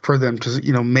angle for them to,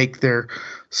 you know, make their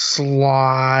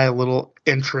sly little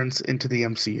entrance into the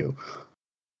MCU.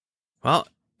 Well,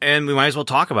 and we might as well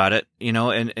talk about it, you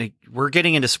know, and we're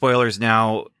getting into spoilers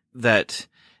now. That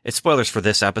it's spoilers for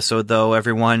this episode, though,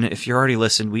 everyone. If you already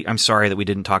listened, I'm sorry that we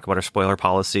didn't talk about our spoiler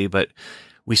policy, but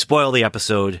we spoil the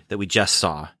episode that we just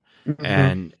saw,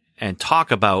 mm-hmm. and talk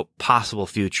about possible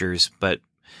futures, but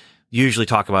usually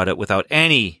talk about it without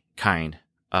any kind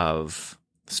of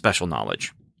special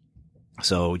knowledge.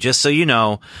 So just so you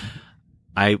know,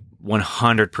 I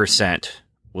 100%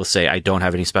 will say I don't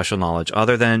have any special knowledge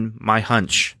other than my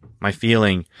hunch, my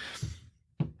feeling.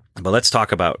 But let's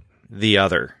talk about the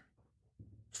other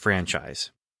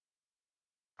franchise.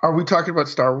 Are we talking about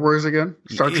Star Wars again?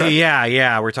 Star Trek?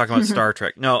 Yeah. We're talking about Star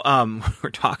Trek. No, we're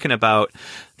talking about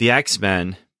the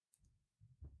X-Men.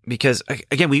 Because,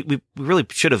 again, we really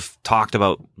should have talked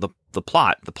about the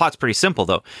plot. The plot's pretty simple,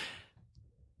 though.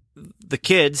 The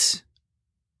kids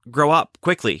grow up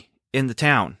quickly in the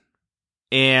town,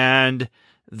 and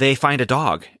they find a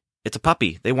dog. It's a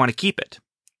puppy. They want to keep it.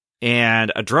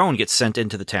 And a drone gets sent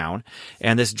into the town,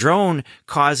 and this drone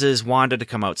causes Wanda to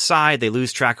come outside. They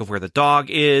lose track of where the dog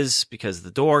is because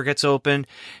the door gets open,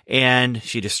 and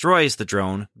she destroys the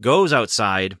drone, goes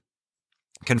outside,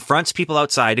 confronts people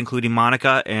outside, including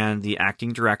Monica and the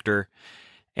acting director,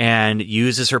 and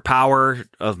uses her power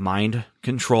of mind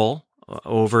control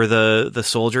over the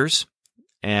soldiers,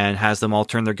 and has them all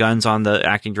turn their guns on the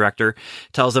acting director,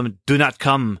 tells them, "Do not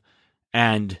come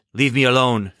and leave me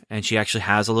alone." And she actually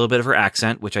has a little bit of her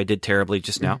accent, which I did terribly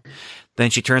just now. Then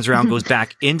she turns around, goes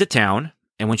back into town.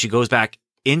 And when she goes back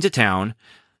into town,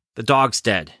 the dog's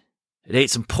dead. It ate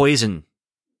some poison.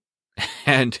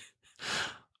 And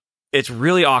it's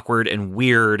really awkward and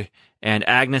weird. And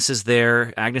Agnes is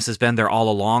there. Agnes has been there all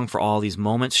along for all these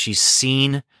moments. She's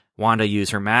seen Wanda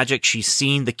use her magic. She's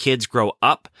seen the kids grow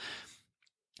up.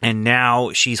 And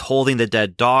now she's holding the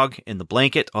dead dog in the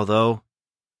blanket, although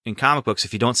in comic books,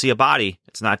 if you don't see a body,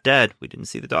 it's not dead. We didn't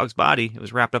see the dog's body. It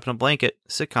was wrapped up in a blanket,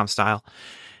 sitcom style.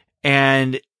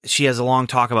 And she has a long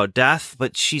talk about death,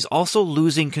 but she's also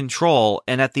losing control.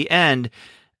 And at the end,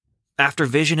 after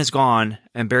Vision is gone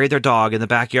and buried their dog in the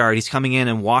backyard, he's coming in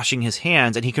and washing his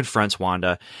hands, and he confronts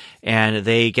Wanda, and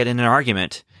they get in an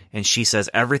argument. And she says,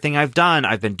 "Everything I've done,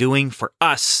 I've been doing for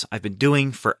us. I've been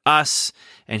doing for us."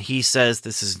 And he says,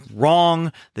 "This is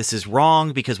wrong. This is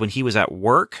wrong," because when he was at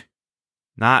work,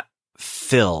 not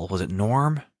Phil. Was it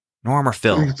Norm? Norm or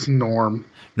Phil? It's Norm.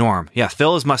 Norm. Yeah,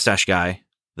 Phil is mustache guy,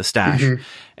 the stash. Mm-hmm.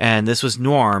 And this was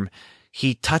Norm.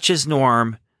 He touches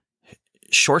Norm,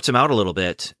 shorts him out a little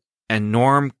bit, and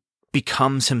Norm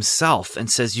becomes himself and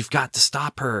says, "You've got to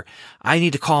stop her. I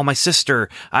need to call my sister."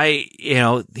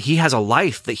 He has a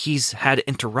life that he's had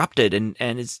interrupted, and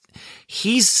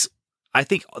I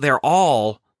think they're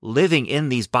all living in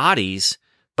these bodies,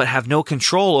 but have no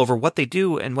control over what they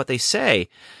do and what they say.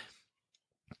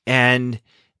 And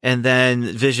then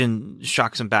Vision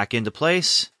shocks him back into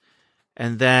place,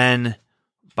 and then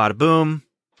bada boom,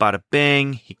 bada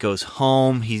bing, he goes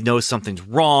home. He knows something's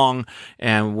wrong,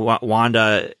 and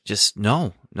Wanda just,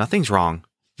 no, nothing's wrong.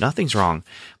 Nothing's wrong.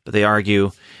 But they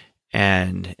argue,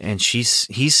 and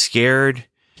he's scared,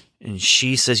 and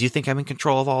she says, "You think I'm in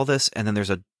control of all this?" And then there's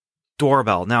a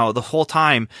doorbell. Now, the whole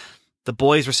time, the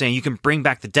boys were saying, "You can bring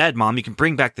back the dead, Mom. You can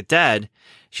bring back the dead."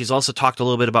 She's also talked a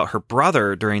little bit about her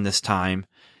brother during this time.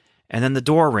 And then the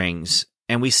door rings,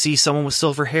 and we see someone with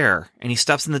silver hair, and he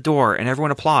steps in the door, and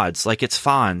everyone applauds like it's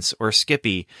Fonz or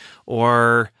Skippy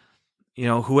or,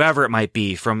 whoever it might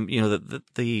be from,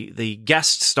 the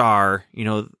guest star,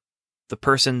 the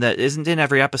person that isn't in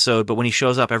every episode, but when he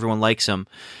shows up, everyone likes him.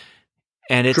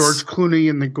 And it's George Clooney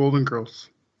in the Golden Girls.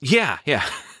 Yeah.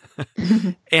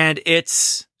 And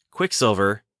it's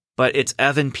Quicksilver, but it's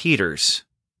Evan Peters,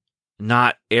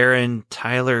 not Aaron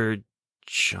Tyler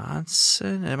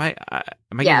Johnson. Am I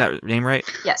getting that name right?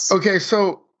 Yes. Okay,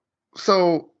 so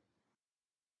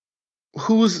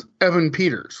who's Evan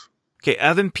Peters? Okay,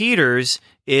 Evan Peters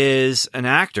is an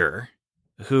actor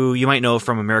who you might know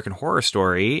from American Horror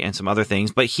Story and some other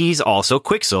things, but he's also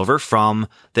Quicksilver from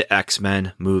the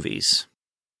X-Men movies.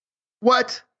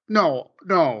 What? No,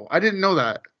 I didn't know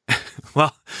that.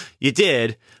 Well, you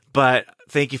did, but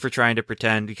thank you for trying to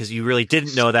pretend, because you really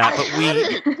didn't know that. I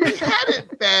had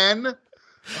it, Ben.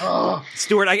 Oh.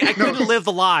 Stuart, I couldn't live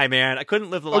the lie, man. I couldn't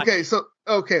live the lie. Okay, so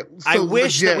I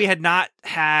wish legit, that we had not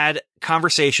had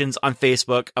conversations on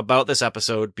Facebook about this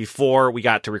episode before we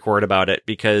got to record about it,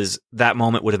 because that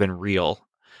moment would have been real.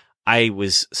 I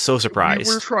was so surprised.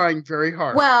 We were trying very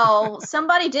hard. Well,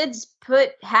 somebody did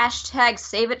put hashtag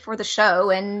save it for the show,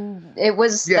 and it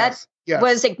was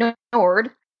was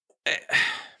ignored.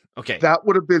 Okay. That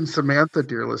would have been Samantha,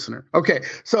 dear listener. Okay.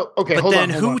 So, but hold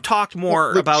then on, who talked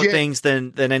more about things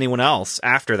than anyone else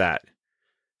after that?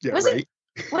 Yeah, was right?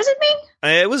 Was it me?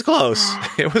 It was close.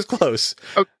 It was close.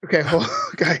 Okay, hold on,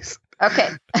 guys. Okay.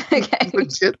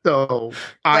 Legit, though,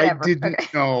 I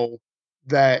didn't know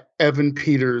that Evan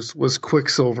Peters was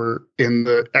Quicksilver in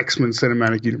the X-Men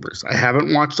cinematic universe. I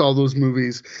haven't watched all those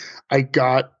movies. I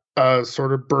got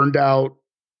sort of burned out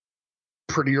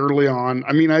pretty early on.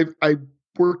 I mean, I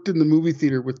worked in the movie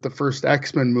theater with the first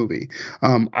X-Men movie.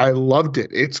 I loved it.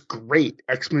 It's great.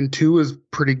 X-Men 2 is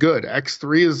pretty good.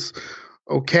 X3 is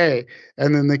okay.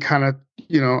 And then they kind of,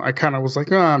 I kind of was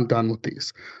like, oh, I'm done with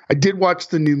these. I did watch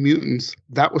the New Mutants.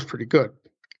 That was pretty good,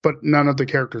 but none of the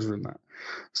characters were in that.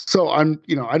 So I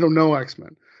don't know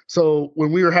X-Men. So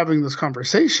when we were having this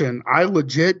conversation, I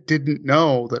legit didn't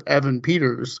know that Evan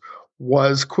Peters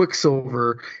was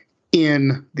Quicksilver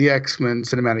in the X-Men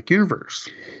cinematic universe.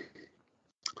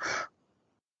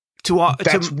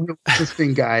 That's real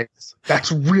interesting, guys.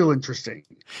 That's real interesting.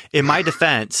 In my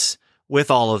defense, with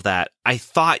all of that, I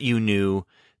thought you knew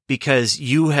because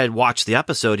you had watched the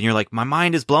episode and you're like, my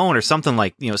mind is blown, or something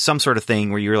like, some sort of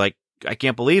thing where you're like, I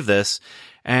can't believe this.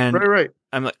 And right.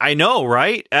 I'm like, I know,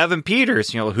 right? Evan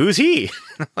Peters, who's he?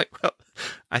 I'm like, well,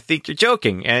 I think you're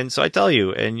joking. And so I tell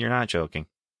you, and you're not joking.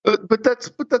 But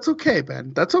that's okay,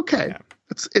 Ben. That's okay. Yeah.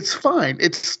 It's fine.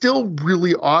 It's still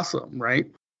really awesome, right?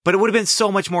 But it would have been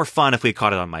so much more fun if we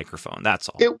caught it on microphone. That's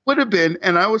all. It would have been,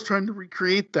 and I was trying to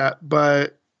recreate that,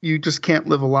 but you just can't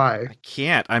live a lie. I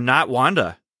can't. I'm not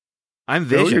Wanda. I'm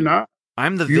Vision. No, you're not.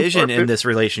 I'm the Vision in this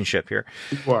relationship here.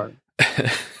 You are.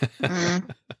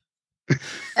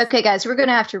 Okay, guys, we're going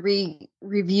to have to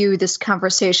review this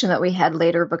conversation that we had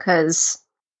later, because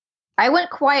I went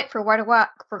quiet for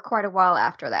quite a while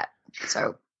after that.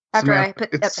 So after I put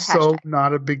up the hashtag. It's so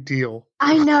not a big deal.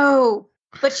 I know.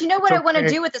 But you know what I want to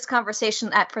do with this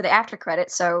conversation for the after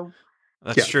credits, so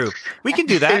that's true. We can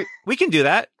do that. We can do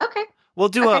that. Okay. We'll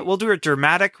do a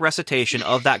dramatic recitation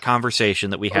of that conversation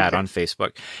that we had on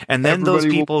Facebook. And then those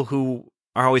people who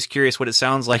are always curious what it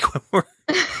sounds like when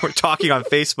we're talking on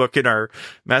Facebook in our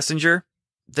messenger,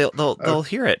 they'll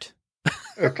hear it.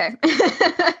 Okay.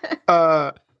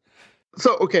 The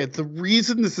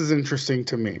reason this is interesting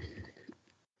to me,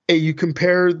 you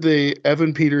compare the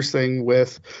Evan Peters thing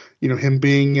with, him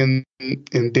being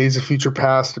in Days of Future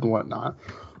Past and whatnot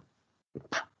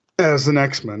as an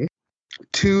X-Men,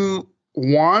 to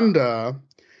Wanda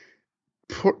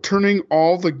turning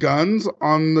all the guns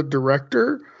on the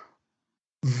director,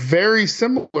 very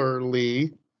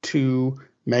similarly to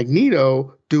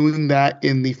Magneto doing that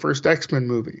in the first X-Men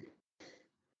movie.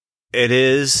 It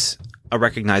is a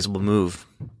recognizable move.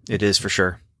 It is for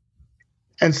sure.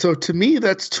 And so to me,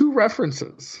 that's two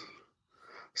references.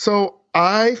 So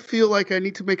I feel like I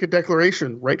need to make a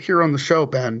declaration right here on the show,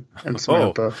 Ben and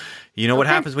Samantha. You know what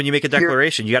happens when you make a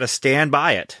declaration? You got to stand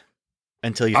by it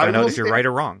until you find out if you're right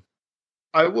or wrong.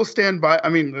 I will stand by. I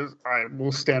mean, I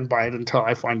will stand by it until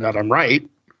I find out I'm right.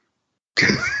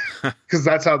 Because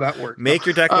that's how that works. Make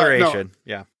your declaration.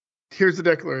 Yeah. Here's the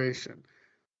declaration.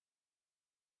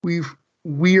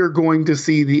 We are going to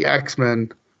see the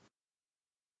X-Men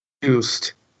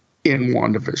used in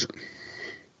WandaVision.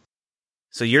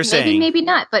 So you're saying maybe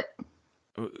not, but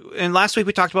and last week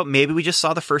we talked about maybe we just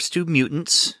saw the first two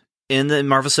mutants in the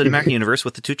Marvel Cinematic Universe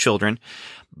with the two children.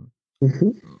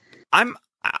 Mm-hmm.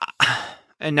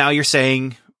 And now you're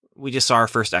saying we just saw our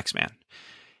first X-Man.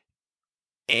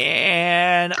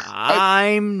 And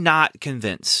I'm not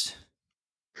convinced.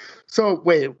 So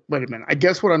wait a minute. I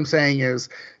guess what I'm saying is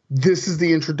this is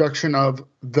the introduction of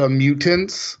the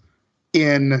mutants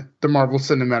in the Marvel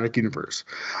Cinematic Universe.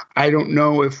 I don't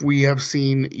know if we have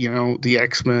seen, the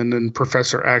X-Men and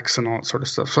Professor X and all that sort of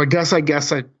stuff. So I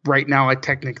guess right now I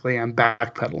technically am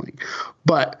backpedaling,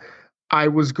 but I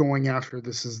was going after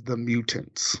this is the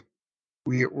mutants.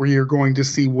 We are going to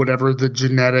see whatever the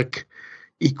genetic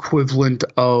equivalent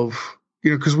of,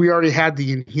 because we already had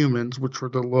the Inhumans, which were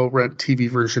the low-rent TV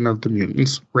version of the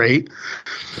mutants, right?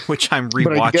 Which I'm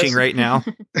rewatching right now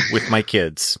with my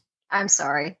kids. I'm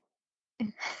sorry.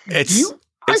 It's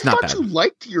I not thought bad. You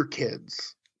liked your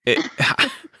kids.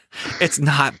 It's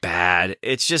not bad.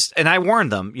 It's just, and I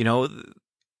warned them,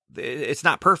 it's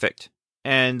not perfect.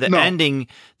 And the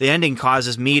ending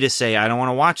causes me to say, I don't want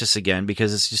to watch this again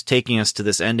because it's just taking us to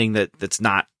this ending that's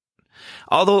not,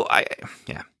 although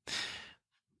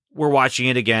we're watching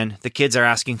it again. The kids are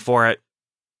asking for it.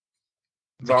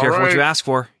 Be careful what you ask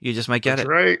for. You just might get it.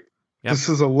 Right. Yep. This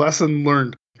is a lesson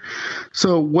learned.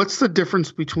 So what's the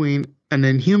difference between an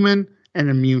Inhuman and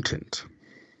a mutant?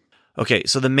 Okay.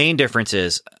 So the main difference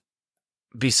is,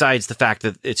 besides the fact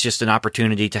that it's just an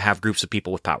opportunity to have groups of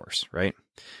people with powers, right?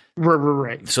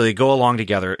 Right. So they go along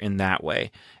together in that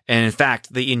way. And in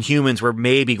fact, the Inhumans were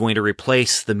maybe going to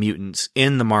replace the mutants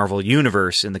in the Marvel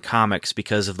universe in the comics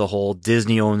because of the whole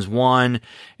Disney owns one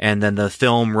and then the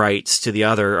film rights to the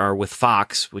other are with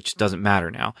Fox, which doesn't matter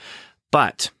now.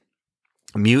 But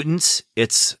mutants,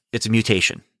 it's a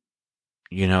mutation,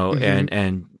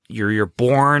 and you're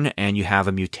born and you have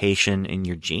a mutation in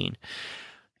your gene.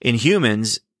 In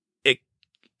humans,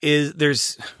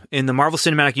 there's in the Marvel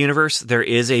Cinematic Universe, there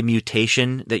is a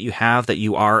mutation that you have that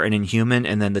you are an Inhuman,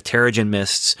 and then the Terrigen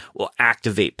Mists will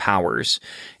activate powers,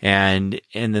 and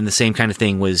then the same kind of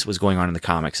thing was going on in the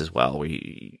comics as well. Where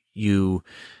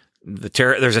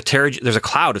there's a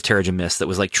cloud of Terrigen Mist that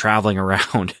was like traveling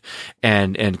around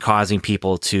and causing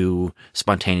people to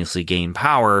spontaneously gain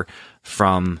power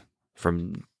from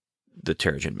the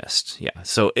Terrigen Mist. Yeah,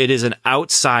 so it is an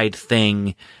outside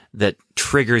thing that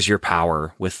triggers your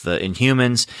power with the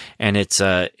Inhumans, and it's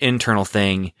a internal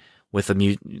thing with the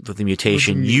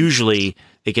mutation. Usually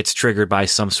it gets triggered by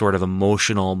some sort of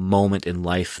emotional moment in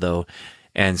life, though.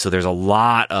 And so there's a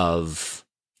lot of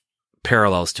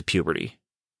parallels to puberty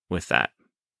with that.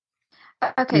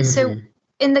 Okay, so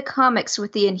in the comics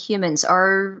with the Inhumans,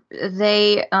 are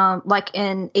they, like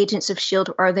in Agents of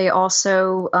S.H.I.E.L.D., are they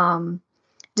also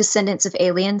descendants of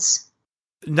aliens?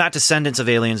 Not descendants of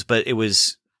aliens, but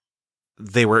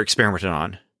they were experimented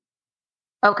on.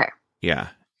 Okay. Yeah.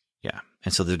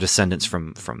 And so they're descendants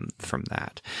from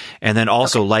that. And then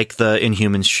also, like the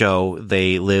Inhumans show,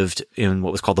 they lived in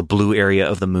what was called the blue area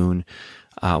of the moon,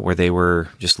 where they were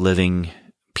just living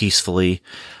peacefully.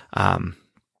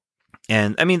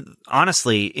 And I mean,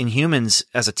 honestly, Inhumans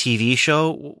as a TV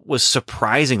show was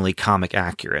surprisingly comic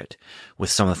accurate with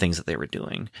some of the things that they were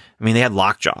doing. I mean, they had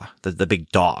Lockjaw, the big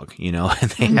dog,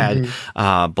 and they had,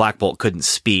 Black Bolt couldn't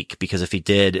speak because if he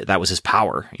did, that was his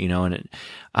power, and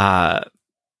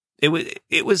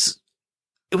it was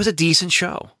a decent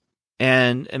show.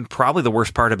 And probably the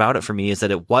worst part about it for me is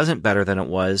that it wasn't better than it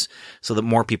was so that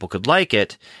more people could like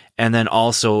it, and then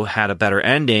also had a better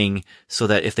ending so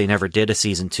that if they never did a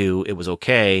season 2, it was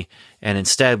okay. And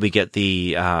instead we get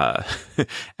the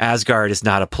Asgard is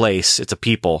not a place, it's a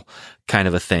people kind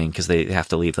of a thing because they have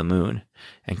to leave the moon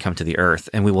and come to the Earth.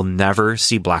 And we will never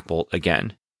see Black Bolt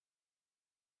again.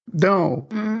 No,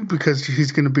 because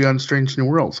he's going to be on Strange New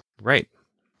Worlds. Right.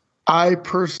 I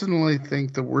personally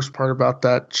think the worst part about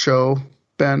that show,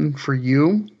 Ben, for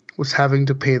you, was having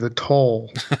to pay the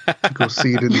toll to go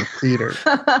see it in the theater.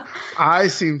 I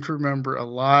seem to remember a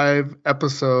live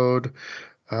episode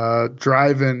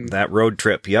driving. That road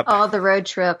trip. Yep. Oh, the road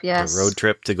trip. Yes. The road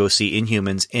trip to go see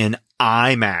Inhumans in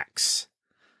IMAX.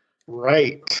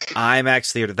 Right.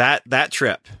 IMAX theater. That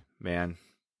trip, man.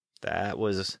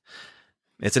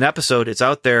 It's an episode. It's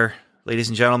out there, ladies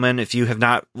and gentlemen. If you have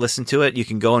not listened to it, you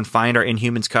can go and find our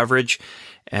Inhumans coverage.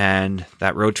 And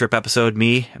that road trip episode,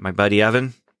 me and my buddy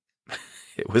Evan,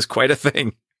 it was quite a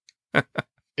thing. And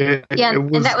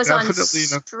that was on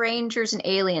Strangers and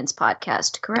Aliens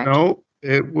podcast, correct? No,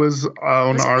 it was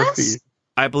on our feed.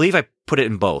 I believe I put it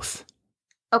in both.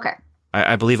 Okay.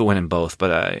 I believe it went in both,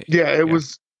 but it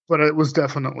was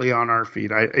definitely on our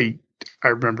feed. I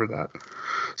remember that.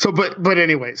 So, but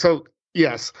anyway, so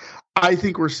yes, I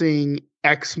think we're seeing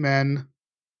X-Men.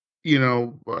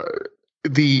 The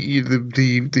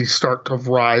start of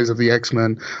rise of the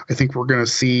X-Men. I think we're going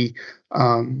to see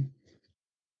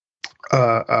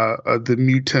the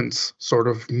mutants sort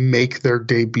of make their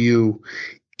debut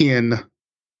in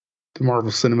the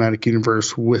Marvel Cinematic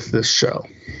Universe with this show.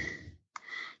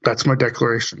 That's my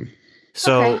declaration.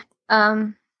 So, okay.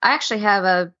 I actually have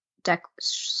a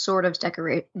declaration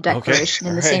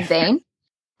in the same vein.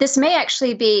 This may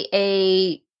actually be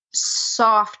a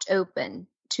soft open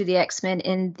to the X-Men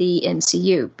in the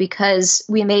MCU, because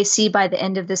we may see by the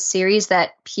end of this series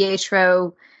that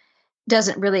Pietro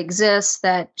doesn't really exist,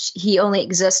 that he only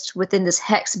exists within this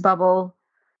hex bubble,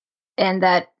 and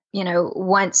that,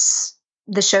 once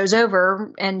the show's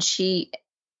over and she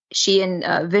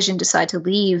and Vision decide to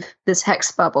leave this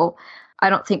hex bubble, I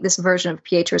don't think this version of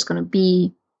Pietro is going to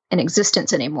be in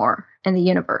existence anymore in the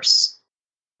universe.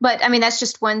 But I mean, that's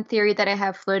just one theory that I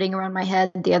have floating around my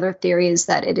head. The other theory is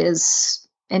that it is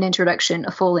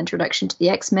a full introduction to the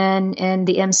X-Men and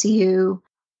the MCU.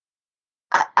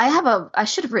 I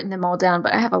should have written them all down,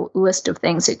 but I have a list of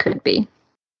things it could be.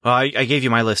 Well, I gave you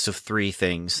my list of 3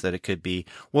 things that it could be.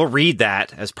 We'll read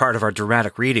that as part of our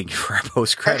dramatic reading for our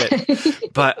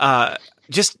post-credit. But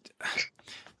just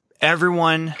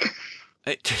everyone,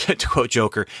 to quote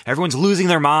Joker, everyone's losing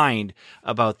their mind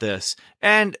about this.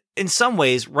 And in some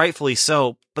ways, rightfully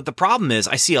so. But the problem is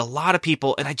I see a lot of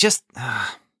people, and I just...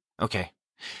 okay.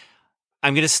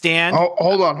 I'm going to stand. Oh,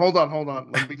 hold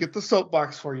on. Let me get the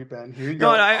soapbox for you, Ben. Here you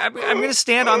go. No, I'm going to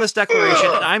stand on this declaration,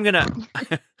 and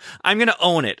I'm going to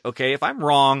own it. Okay. If I'm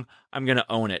wrong, I'm going to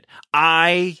own it.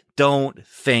 I don't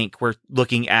think we're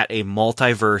looking at a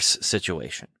multiverse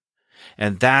situation.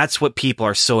 And that's what people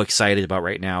are so excited about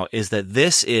right now, is that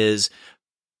this is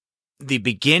the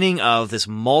beginning of this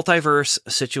multiverse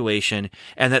situation,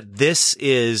 and that this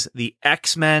is the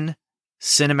X-Men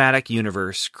Cinematic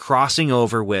Universe crossing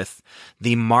over with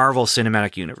the Marvel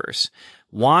Cinematic Universe.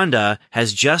 Wanda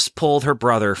has just pulled her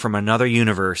brother from another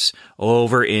universe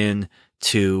over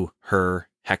into her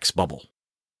hex bubble.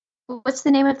 What's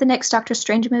the name of the next Doctor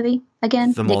Strange movie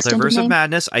again? The Multiverse of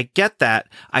Madness. I get that.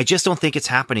 I just don't think it's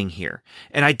happening here.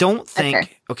 And I don't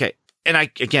think, okay. And I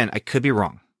could be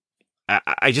wrong.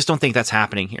 I just don't think that's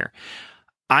happening here.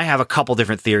 I have a couple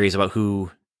different theories about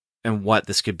who and what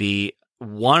this could be.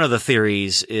 One of the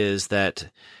theories is that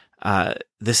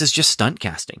this is just stunt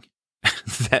casting.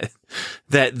 that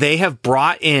they have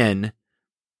brought in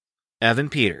Evan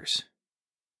Peters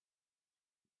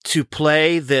to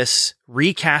play this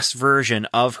recast version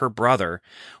of her brother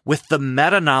with the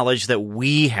meta knowledge that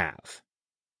we have,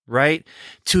 right?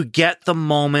 To get the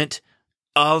moment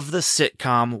of the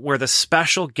sitcom where the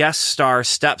special guest star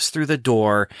steps through the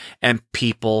door and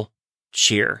people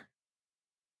cheer.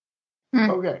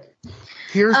 Okay.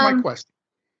 Here's my question.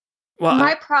 Well,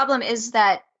 my problem is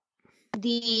that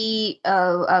the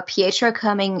Pietro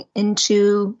coming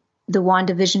into the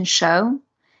WandaVision show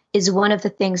is one of the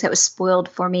things that was spoiled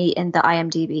for me in the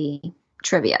IMDb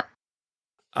trivia.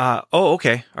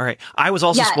 Okay. All right. I was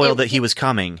also spoiled that he was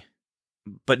coming,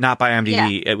 but not by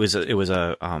IMDb. Yeah. It was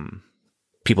a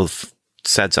people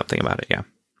said something about it. Yeah.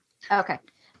 Okay.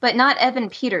 But not Evan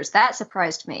Peters. That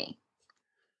surprised me.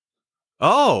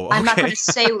 Oh, okay. I'm not going to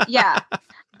say,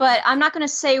 but I'm not going to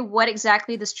say what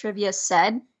exactly this trivia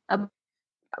said.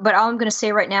 But all I'm going to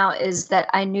say right now is that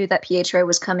I knew that Pietro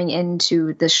was coming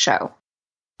into this show.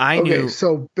 I knew. Okay,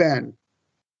 so Ben.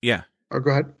 Yeah. Oh, go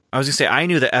ahead. I was going to say, I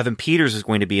knew that Evan Peters was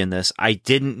going to be in this. I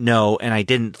didn't know, and I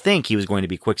didn't think he was going to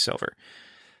be Quicksilver.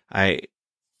 I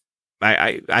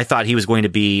thought he was going to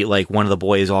be like one of the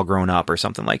boys all grown up or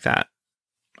something like that.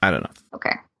 I don't know.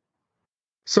 Okay.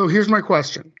 So here's my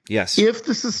question. Yes. If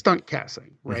this is stunt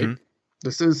casting, right? Mm-hmm.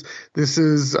 This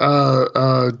is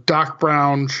Doc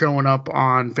Brown showing up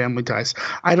on Family Ties.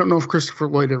 I don't know if Christopher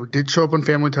Lloyd ever did show up on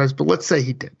Family Ties, but let's say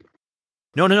he did.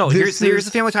 No. Here's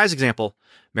the Family Ties example.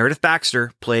 Meredith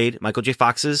Baxter played Michael J.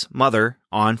 Fox's mother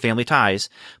on Family Ties.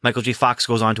 Michael J. Fox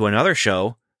goes on to another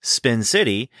show Spin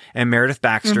City, and Meredith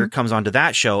Baxter comes onto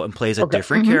that show and plays a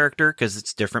different character because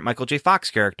it's different Michael J. Fox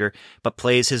character, but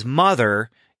plays his mother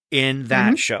in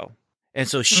that show. And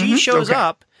so she shows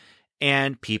up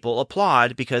and people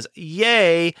applaud because,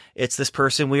 yay, it's this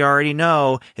person we already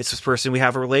know. It's this person we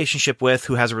have a relationship with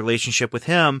who has a relationship with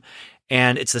him.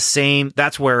 And it's the same.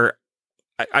 That's where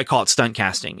I call it stunt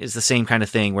casting, is the same kind of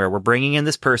thing where we're bringing in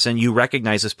this person, you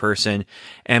recognize this person,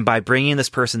 and by bringing this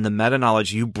person, the meta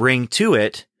knowledge you bring to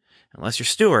it, unless you're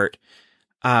Stewart,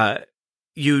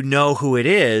 you know who it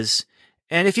is.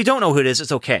 And if you don't know who it is,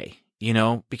 it's okay,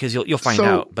 because you'll find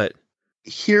out. But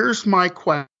here's my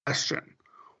question.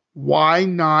 Why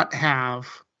not have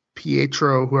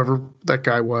Pietro, whoever that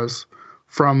guy was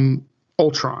from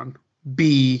Ultron,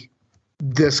 be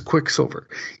this Quicksilver?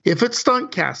 If it's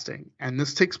stunt casting and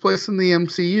this takes place in the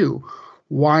MCU,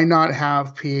 why not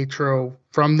have Pietro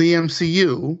from the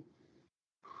MCU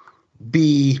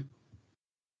be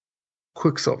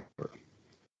Quicksilver?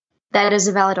 That is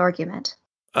a valid argument.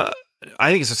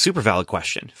 I think it's a super valid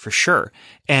question for sure.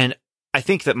 And I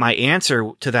think that my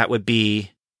answer to that would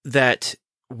be that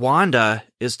Wanda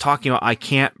is talking about, I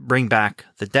can't bring back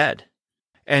the dead.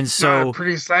 And so not a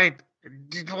pretty sight.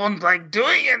 You don't like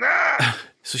doing it.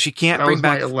 So she can't bring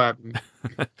back Aladdin.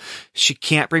 She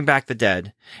can't bring back the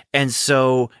dead. And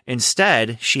so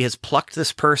instead she has plucked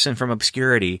this person from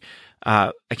obscurity.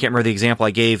 I can't remember the example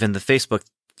I gave in the Facebook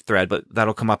thread, but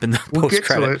that'll come up in the post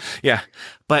credit. Yeah.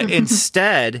 But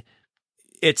instead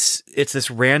it's this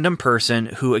random person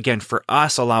who, again, for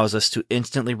us allows us to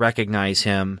instantly recognize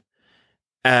him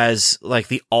as like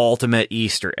the ultimate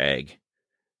Easter egg,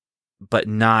 but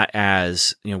not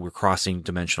as, we're crossing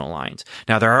dimensional lines.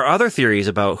 Now, there are other theories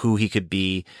about who he could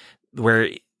be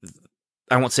where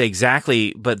I won't say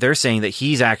exactly, but they're saying that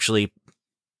he's actually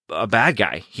a bad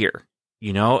guy here,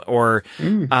 or,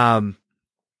 so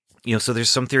there's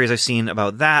some theories I've seen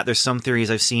about that. There's some theories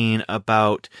I've seen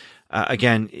about,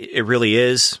 again, it really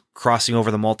is crossing over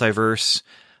the multiverse.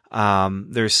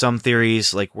 There's some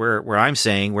theories like where I'm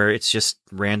saying where it's just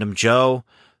random Joe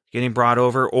getting brought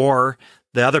over, or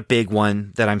the other big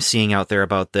one that I'm seeing out there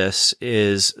about this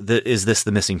is this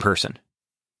the missing person?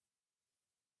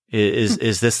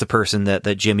 Is this the person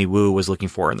that Jimmy Woo was looking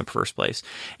for in the first place?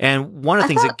 And one of the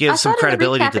things that gives some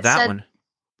credibility to that one.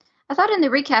 I thought in the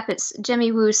recap, it's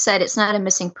Jimmy Woo said it's not a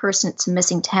missing person, it's a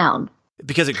missing town.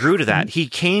 Because it grew to that. He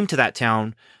came to that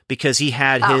town because he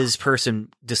had his person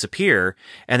disappear,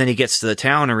 and then he gets to the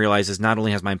town and realizes not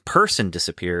only has my person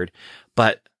disappeared,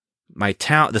 but my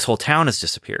town, this whole town has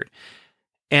disappeared.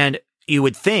 And you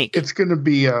would think it's going to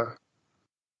be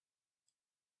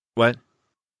what?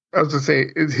 I was going to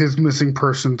say his missing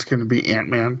person's going to be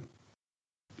Ant-Man.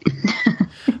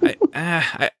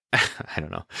 I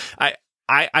don't know.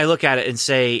 I look at it and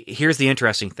say, here's the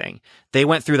interesting thing. They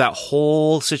went through that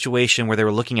whole situation where they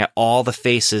were looking at all the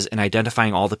faces and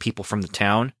identifying all the people from the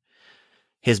town.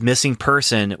 His missing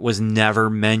person was never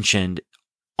mentioned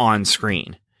on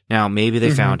screen. Now, maybe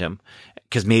they found him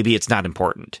because maybe it's not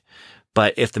important.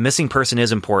 But if the missing person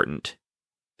is important,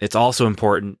 it's also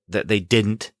important that they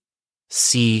didn't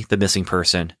see the missing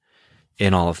person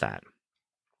in all of that.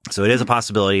 So it is a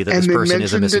possibility that this person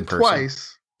is a missing person.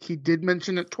 Twice. He did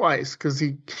mention it twice because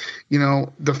he,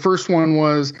 the first one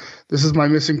was, this is my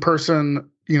missing person.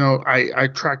 I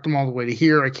tracked them all the way to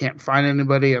here. I can't find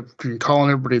anybody. I've been calling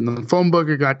everybody in the phone book.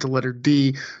 I got to letter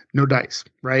D, no dice,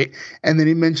 right? And then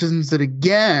he mentions it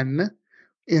again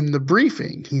in the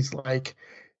briefing. He's like,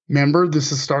 remember,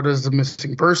 this has started as a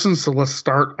missing person, so let's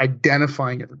start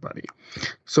identifying everybody.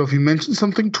 So if you mention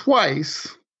something twice.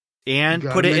 And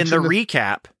put it in the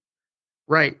recap.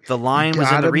 Right. The line was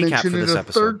in the recap for this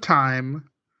episode. Third time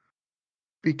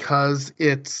because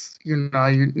it's now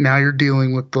you're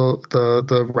dealing with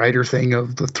the writer thing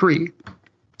of the three,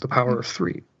 the power of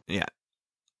three. Yeah.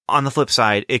 On the flip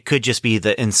side, it could just be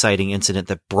the inciting incident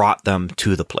that brought them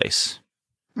to the place.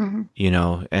 And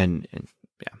yeah.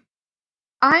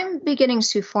 I'm beginning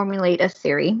to formulate a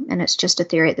theory, and it's just a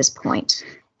theory at this point,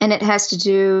 and it has to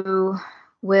do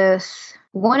with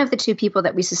one of the two people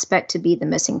that we suspect to be the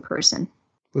missing person.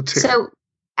 So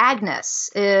Agnes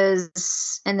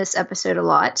is in this episode a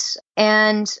lot,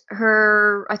 and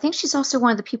I think she's also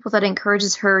one of the people that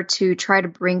encourages her to try to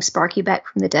bring Sparky back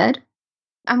from the dead.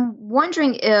 I'm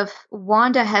wondering if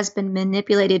Wanda has been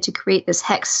manipulated to create this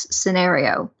Hex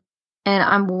scenario, and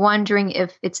I'm wondering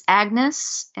if it's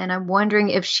Agnes, and I'm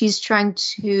wondering if she's trying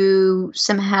to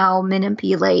somehow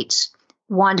manipulate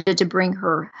Wanda to bring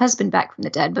her husband back from the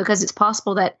dead, because it's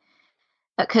possible that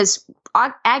because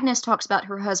Agnes talks about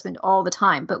her husband all the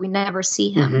time, but we never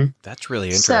see him. That's really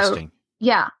interesting. So,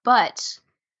 yeah, but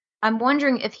I'm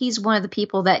wondering if he's one of the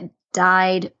people that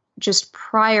died just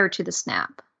prior to the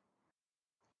snap.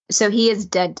 So he is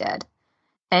dead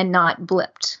and not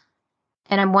blipped.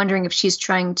 And I'm wondering if she's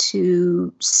trying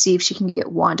to see if she can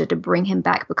get Wanda to bring him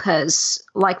back because,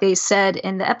 like they said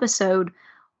in the episode,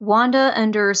 Wanda,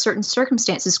 under certain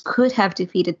circumstances, could have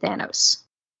defeated Thanos.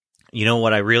 You know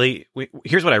what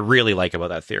here's what I really like about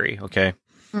that theory, okay?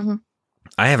 Mm-hmm.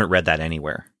 I haven't read that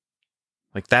anywhere.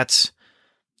 Like, that's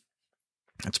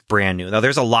brand new. Now,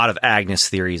 there's a lot of Agnes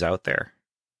theories out there.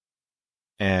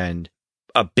 And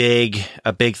a big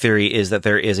theory is that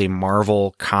there is a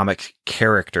Marvel comic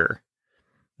character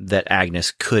that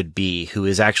Agnes could be, who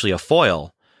is actually a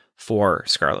foil for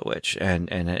Scarlet Witch. And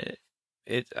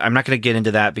I'm not going to get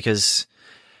into that because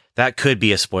that could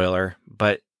be a spoiler,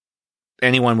 but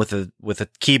anyone with a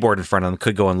keyboard in front of them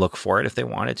could go and look for it if they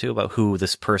wanted to, about who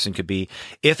this person could be.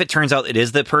 If it turns out it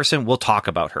is that person, we'll talk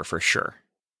about her for sure.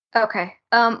 Okay.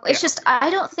 It's just, I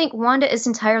don't think Wanda is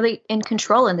entirely in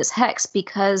control in this hex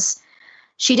because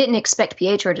she didn't expect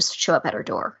Pietro to show up at her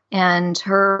door. And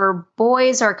her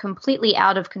boys are completely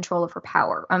out of control of her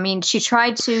power. I mean, she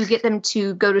tried to get them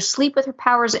to go to sleep with her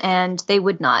powers, and they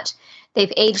would not.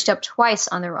 They've aged up twice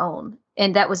on their own.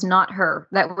 And that was not her.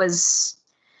 That was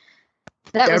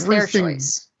their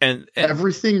choice. And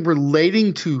everything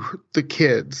relating to the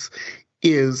kids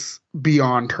is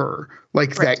beyond her.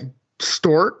 Like Right. that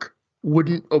stork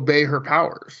wouldn't obey her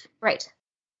powers. Right.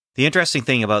 the interesting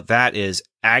thing about that is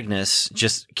Agnes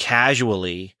just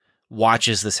casually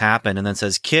watches this happen and then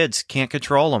says, kids can't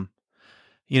control them.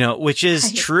 You know, which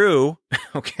is true.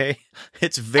 Okay.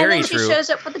 It's very and then true. She shows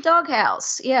up with the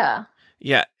doghouse. Yeah.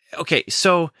 Yeah. Okay.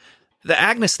 So the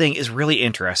Agnes thing is really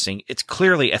interesting. It's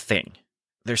clearly a thing.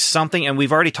 There's something, and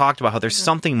we've already talked about how there's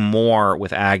something more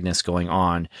with Agnes going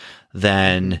on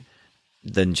than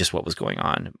just what was going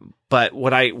on. But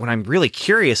what I'm really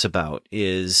curious about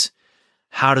is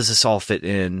how does this all fit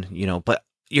in, you know, but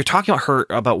you're talking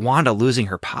about Wanda losing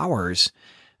her powers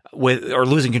or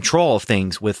losing control of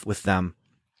things with them.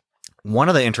 One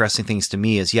of the interesting things to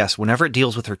me is, yes, whenever it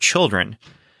deals with her children,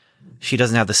 she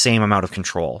doesn't have the same amount of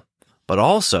control, but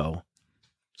also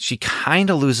she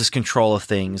kind of loses control of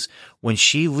things when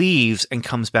she leaves and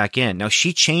comes back in. Now,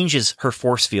 she changes her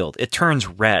force field. It turns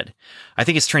red. I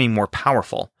think it's turning more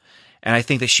powerful. And I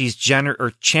think that she's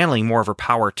channeling more of her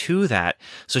power to that.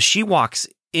 So she walks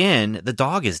in, the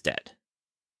dog is dead.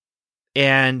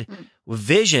 And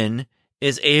Vision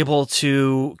is able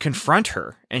to confront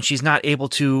her, and she's not able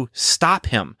to stop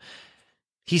him.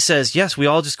 He says, yes, we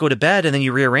all just go to bed, and then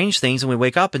you rearrange things, and we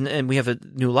wake up, and we have a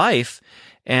new life.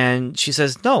 And she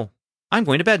says, no, I'm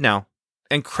going to bed now.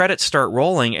 And credits start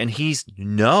rolling, and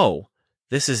no,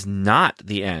 this is not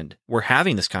the end. We're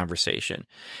having this conversation.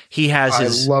 He has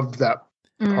I loved that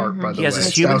part, by the way. He has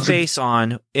his human face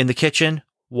on in the kitchen,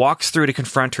 walks through to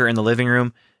confront her in the living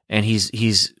room, and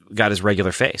he's got his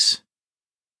regular face.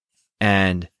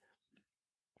 And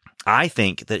I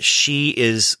think that she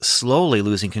is slowly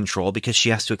losing control because she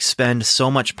has to expend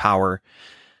so much power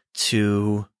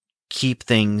to keep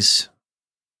things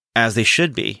as they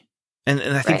should be. And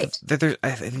I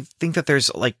think that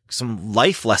there's like some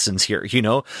life lessons here, you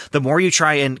know, the more you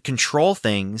try and control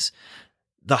things,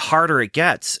 the harder it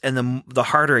gets. And the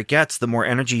harder it gets, the more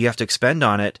energy you have to expend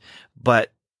on it.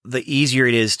 But the easier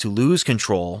it is to lose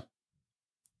control.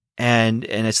 And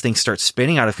as things start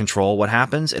spinning out of control, what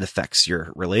happens? It affects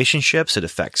your relationships. It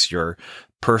affects your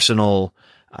personal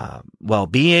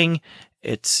well-being.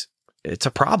 It's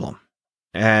a problem.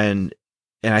 And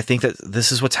I think that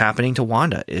this is what's happening to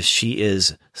Wanda, is she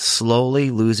is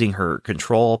slowly losing her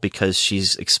control because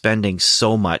she's expending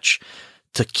so much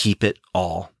to keep it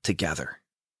all together.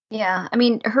 Yeah, I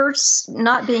mean, her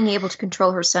not being able to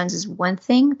control her sons is one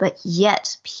thing, but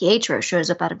yet Pietro shows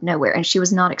up out of nowhere, and she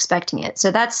was not expecting it.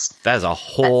 So that is a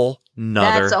whole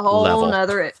nother That's a whole level.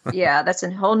 nother, yeah, that's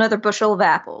a whole nother bushel of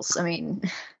apples. I mean,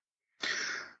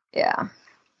 yeah.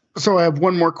 So I have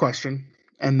one more question,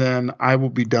 and then I will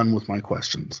be done with my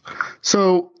questions.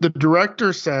 So the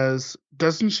director says,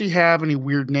 doesn't she have any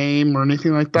weird name or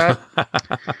anything like that?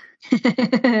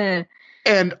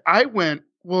 And I went,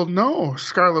 well, no,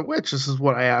 Scarlet Witch. This is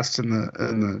what I asked in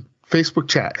the Facebook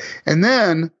chat. And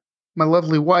then my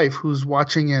lovely wife, who's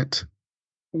watching it,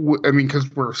 because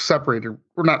we're separated.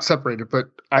 We're not separated, but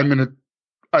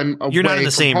You're not in the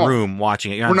same room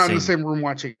watching it. We're not in the same room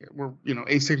watching it. We're,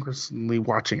 asynchronously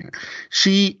watching it.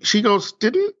 She goes,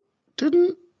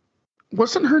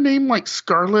 wasn't her name like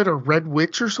Scarlet or Red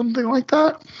Witch or something like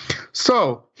that?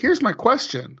 So here's my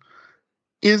question.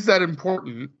 Is that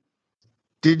important?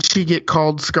 Did she get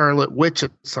called Scarlet Witch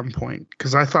at some point?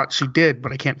 Because I thought she did,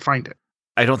 but I can't find it.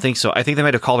 I don't think so. I think they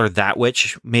might have called her that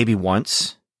witch maybe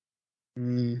once,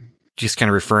 just kind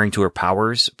of referring to her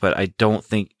powers. But I don't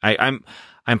think I'm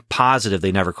positive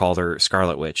they never called her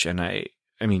Scarlet Witch. And I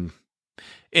mean,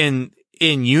 in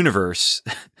universe,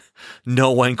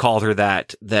 no one called her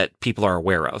that people are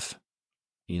aware of.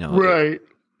 Right.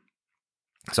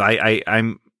 So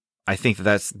I think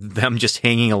that's them just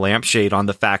hanging a lampshade on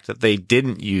the fact that they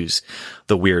didn't use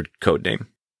the weird code name.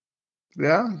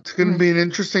 Yeah, it's going to be an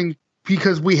interesting,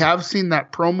 because we have seen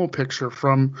that promo picture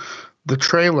from the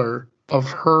trailer of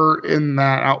her in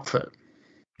that outfit.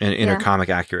 In her comic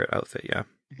accurate outfit, yeah.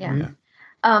 Yeah.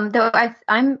 Though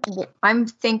I'm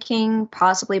thinking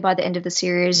possibly by the end of the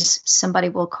series, somebody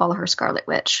will call her Scarlet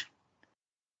Witch.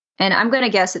 And I'm going to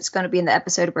guess it's going to be in the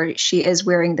episode where she is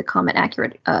wearing the comic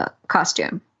accurate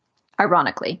costume,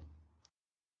 ironically.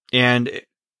 And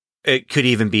it could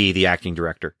even be the acting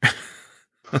director.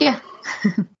 Yeah.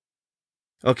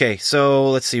 Okay, so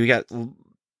let's see.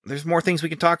 There's more things we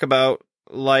can talk about,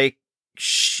 like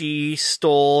she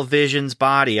stole Vision's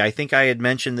body. I think I had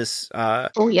mentioned this.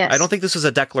 Oh, yes. I don't think this was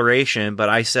a declaration, but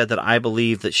I said that I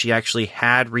believe that she actually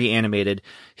had reanimated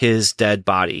his dead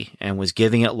body and was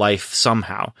giving it life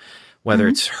somehow, whether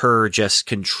it's her just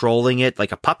controlling it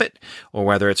like a puppet or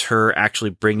whether it's her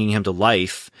actually bringing him to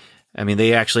life. I mean,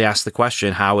 they actually asked the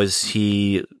question, how does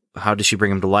she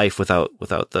bring him to life without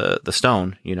the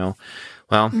stone,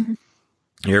 Well,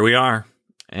 here we are.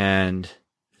 And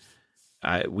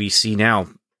we see now,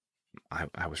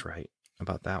 I was right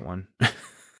about that one.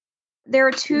 There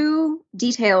are two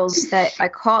details that I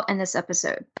caught in this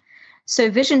episode. So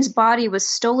Vision's body was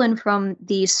stolen from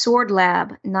the Sword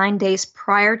Lab 9 days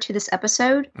prior to this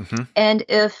episode. And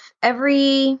if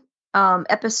every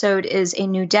episode is a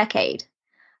new decade,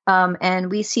 and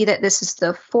we see that this is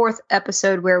the fourth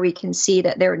episode where we can see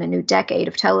that they're in a new decade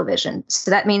of television.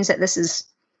 So that means that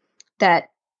that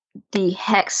the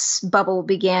Hex bubble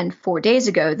began 4 days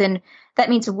ago. Then that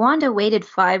means Wanda waited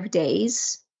 5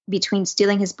 days between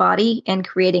stealing his body and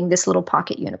creating this little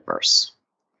pocket universe.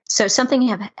 So something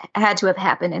had to have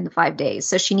happened in the 5 days.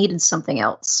 So she needed something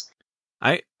else.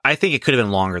 I think it could have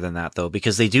been longer than that, though,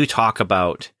 because they do talk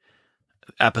about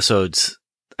episodes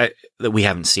that we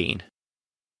haven't seen.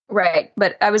 Right.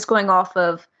 But I was going off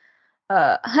of,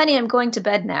 honey, I'm going to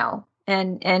bed now.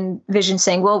 And Vision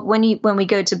saying, well, when we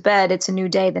go to bed, it's a new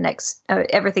day.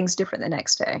 Everything's different the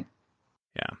next day.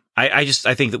 Yeah. I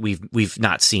think that we've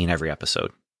not seen every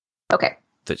episode. Okay.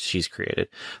 That she's created.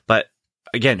 But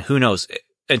again, who knows?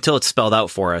 Until it's spelled out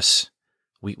for us,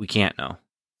 we can't know.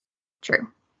 True.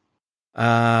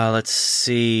 Let's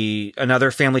see.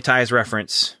 Another Family Ties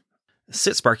reference.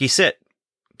 Sit, Sparky, sit.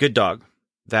 Good dog.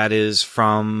 That is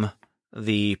from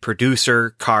the producer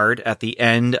card at the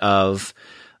end of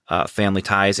Family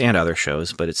Ties and other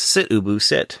shows, but it's sit, Ubu,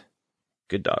 sit.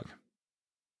 Good dog.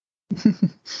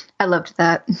 I loved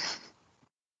that.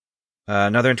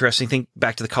 Another interesting thing,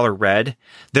 back to the color red.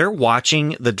 They're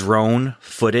watching the drone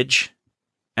footage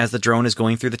as the drone is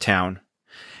going through the town.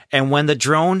 And when the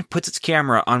drone puts its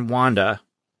camera on Wanda,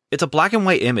 it's a black and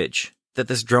white image that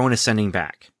this drone is sending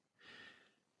back.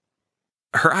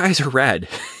 Her eyes are red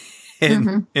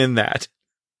in that,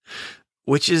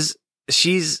 which is,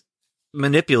 she's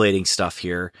manipulating stuff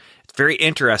here. It's very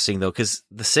interesting though, because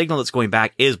the signal that's going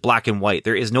back is black and white.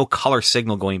 There is no color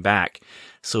signal going back.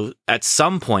 So at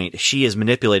some point she is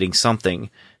manipulating something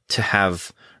to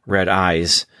have red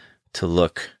eyes to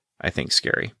look, I think,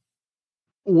 scary.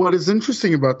 What is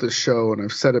interesting about this show, and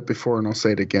I've said it before and I'll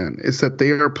say it again, is that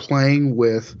they are playing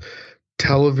with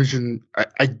television.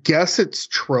 I guess it's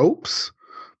tropes,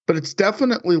 but it's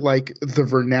definitely like the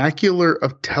vernacular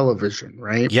of television,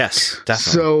 right? Yes,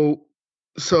 definitely.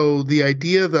 So the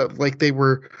idea that like they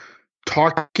were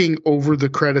talking over the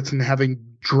credits and having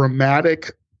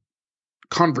dramatic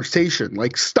conversation,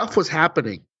 like stuff was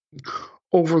happening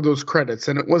over those credits,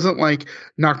 and it wasn't like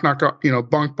knock knock,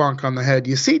 bonk bonk on the head.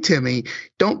 You see, Timmy,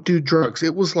 don't do drugs.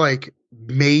 It was like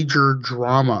major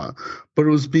drama, but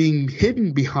it was being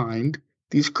hidden behind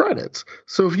these credits.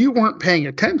 So if you weren't paying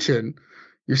attention,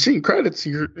 you're seeing credits,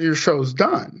 your show's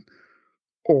done,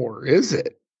 or is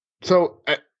it? So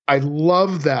I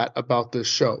love that about this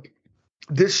show.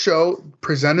 This show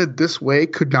presented this way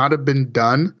could not have been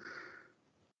done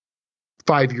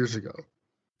 5 years ago.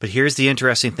 But here's the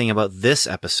interesting thing about this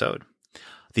episode.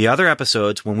 The other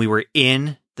episodes, when we were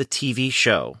in the TV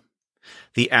show,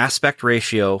 the aspect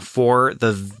ratio for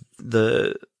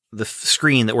the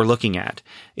screen that we're looking at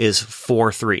is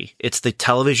 4:3. It's the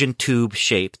television tube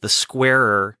shape, the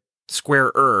squarer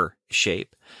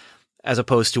shape, as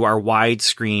opposed to our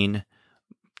widescreen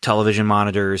television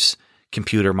monitors,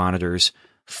 computer monitors,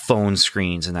 phone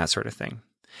screens, and that sort of thing.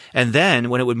 And then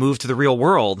when it would move to the real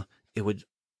world, it would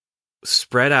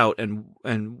spread out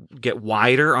and get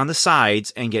wider on the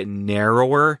sides and get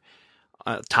narrower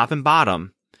top and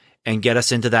bottom, and get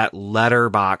us into that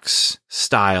letterbox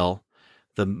style,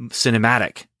 the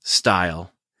cinematic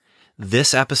style.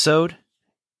 This episode,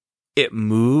 it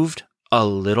moved a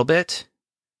little bit,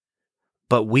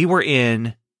 but we were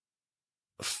in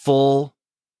full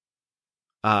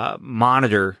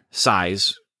monitor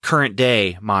size, current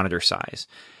day monitor size.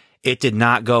 It did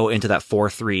not go into that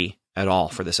 4:3 at all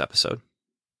for this episode.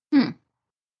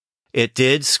 It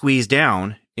did squeeze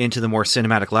down into the more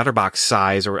cinematic letterbox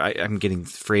size, or I'm getting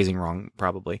phrasing wrong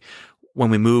probably, when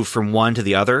we moved from one to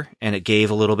the other, and it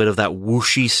gave a little bit of that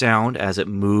whooshy sound as it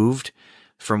moved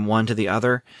from one to the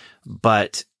other.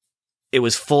 But it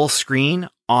was full screen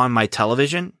on my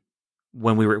television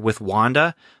when we were with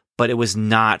Wanda, but it was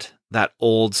not that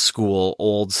old school,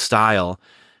 old style.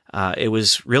 It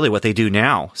was really what they do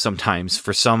now sometimes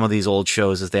for some of these old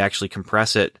shows, is they actually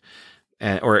compress it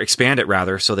or expand it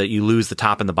rather, so that you lose the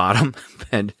top and the bottom.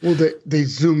 And well, they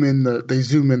zoom in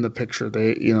the picture.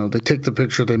 They take the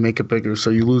picture, they make it bigger, so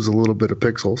you lose a little bit of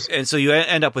pixels. And so you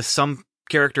end up with some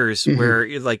characters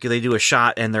where like they do a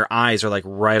shot and their eyes are like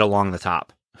right along the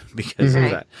top because of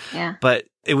that. Yeah. But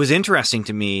it was interesting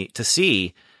to me to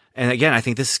see. And again, I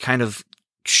think this is kind of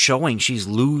showing she's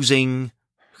losing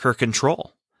her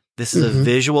control. This is a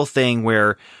visual thing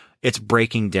where it's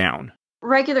breaking down.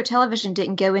 Regular television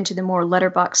didn't go into the more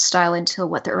letterbox style until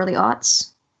the early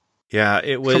aughts? Yeah,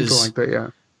 it was something like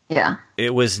that. Yeah. Yeah.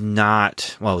 It was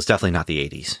not, well, it was definitely not the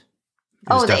 80s.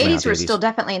 The 80s were still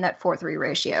definitely in that 4:3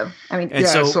 ratio. I mean, and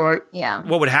yeah.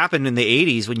 What would happen in the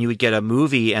 80s when you would get a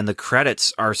movie and the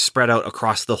credits are spread out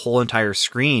across the whole entire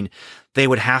screen, they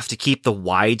would have to keep the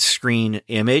widescreen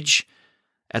image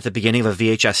at the beginning of a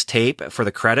VHS tape for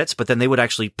the credits, but then they would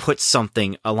actually put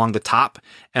something along the top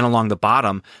and along the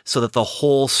bottom so that the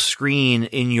whole screen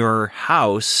in your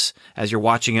house, as you're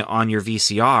watching it on your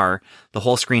VCR, the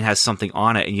whole screen has something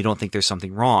on it and you don't think there's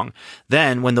something wrong.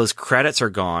 Then when those credits are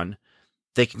gone,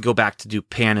 they can go back to do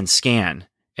pan and scan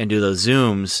and do those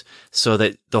zooms so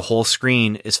that the whole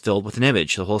screen is filled with an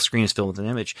image. The whole screen is filled with an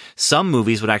image. Some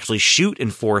movies would actually shoot in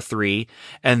 4:3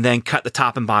 and then cut the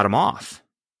top and bottom off.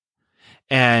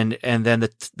 And then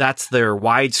that's their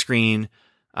widescreen.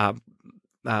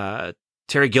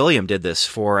 Terry Gilliam did this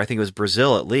for, I think it was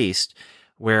Brazil at least,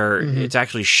 where it's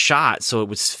actually shot so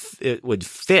it would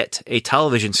fit a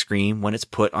television screen when it's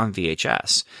put on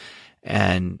VHS.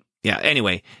 And yeah,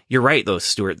 anyway, you're right though,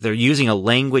 Stuart. They're using a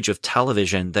language of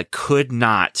television that could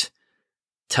not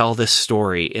tell this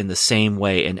story in the same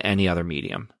way in any other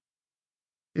medium.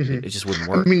 It just wouldn't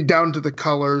work. I mean, down to the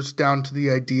colors, down to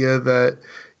the idea that,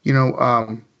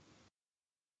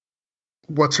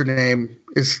 what's her name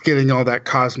is getting all that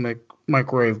cosmic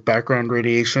microwave background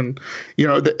radiation.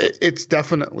 It's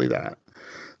definitely that.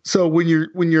 So when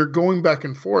you're going back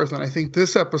and forth, and I think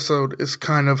this episode is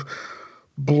kind of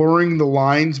blurring the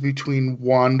lines between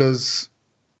Wanda's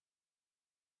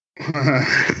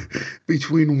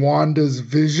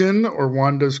vision or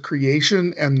Wanda's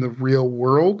creation and the real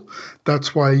world.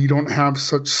 That's why you don't have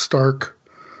such stark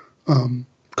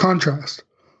contrast.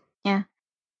 Yeah.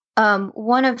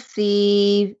 One of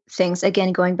the things,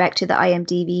 again, going back to the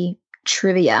IMDb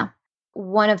trivia,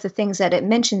 one of the things that it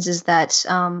mentions is that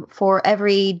for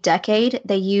every decade,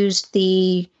 they used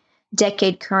the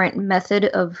decade current method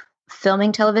of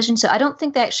filming television. So I don't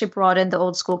think they actually brought in the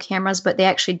old school cameras, but they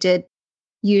actually did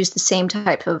use the same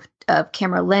type of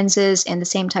camera lenses and the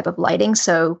same type of lighting.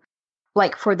 So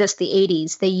like for the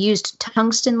 80s, they used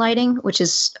tungsten lighting, which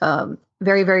is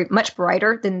very, very much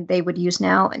brighter than they would use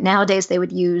now. Nowadays, they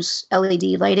would use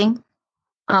LED lighting.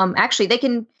 Actually, they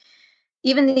can,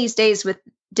 even these days with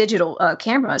digital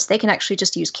cameras, they can actually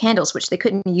just use candles, which they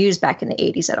couldn't use back in the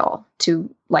 80s at all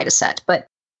to light a set. But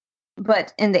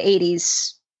in the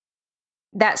 80s,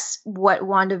 that's what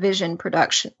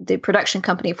WandaVision the production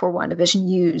company for WandaVision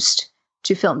used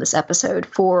to film this episode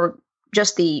for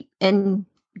just the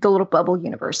little bubble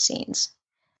universe scenes.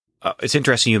 It's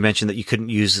interesting you mentioned that you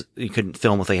couldn't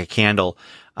film with like a candle.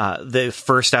 The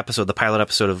first episode, the pilot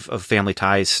episode of Family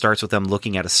Ties, starts with them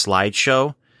looking at a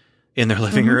slideshow in their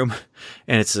living room,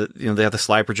 and it's they have the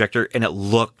slide projector, and it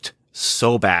looked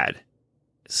so bad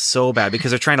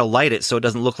because they're trying to light it so it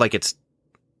doesn't look like it's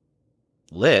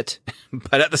lit,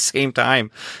 but at the same time,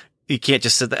 you can't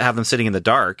just have them sitting in the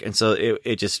dark, and so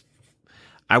it just.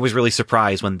 I was really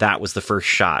surprised when that was the first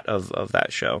shot of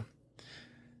that show.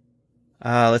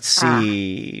 Let's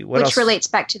see. What else? Which relates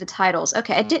back to the titles.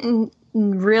 Okay, I didn't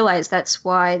realize that's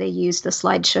why they used the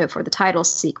slideshow for the title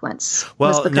sequence.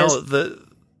 Well, no,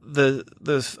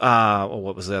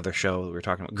 what was the other show we were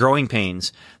talking about? Growing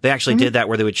Pains. They actually did that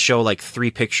where they would show like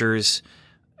 3 pictures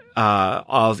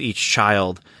of each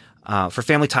child. For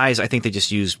Family Ties, I think they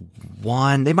just used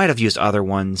one. They might have used other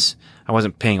ones. I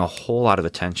wasn't paying a whole lot of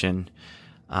attention.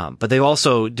 But they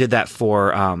also did that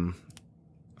for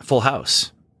Full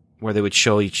House, where they would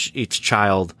show each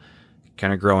child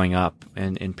kind of growing up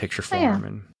in picture form. Yeah.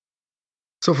 And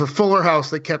So for Fuller House,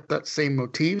 they kept that same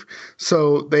motif.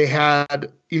 So they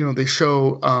had, they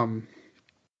show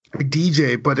a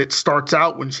DJ, but it starts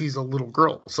out when she's a little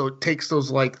girl. So it takes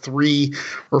those like 3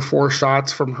 or 4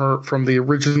 shots from the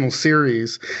original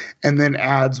series, and then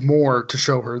adds more to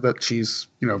show her that she's,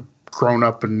 grown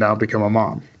up and now become a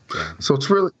mom. Yeah. So it's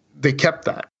really, they kept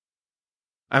that.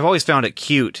 I've always found it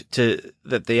cute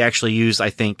that they actually use, I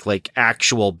think, like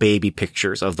actual baby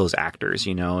pictures of those actors,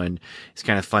 and it's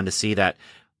kind of fun to see that.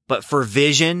 But for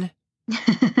Vision,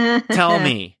 tell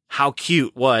me how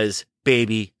cute was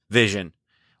baby Vision,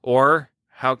 or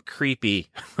how creepy?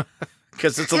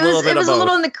 Because it's a little bit of both. It was a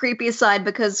little on the creepy side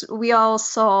because we all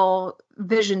saw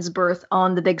Vision's birth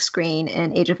on the big screen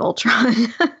in Age of Ultron.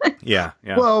 Yeah.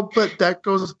 Well, but that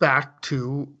goes back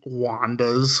to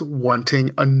Wanda's wanting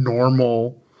a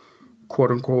normal, quote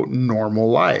unquote,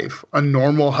 normal life. A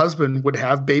normal husband would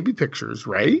have baby pictures,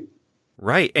 right?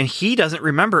 Right. And he doesn't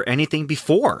remember anything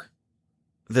before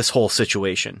this whole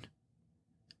situation.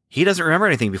 He doesn't remember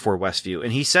anything before Westview.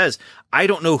 And he says, I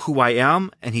don't know who I am.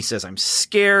 And he says, I'm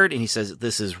scared. And he says,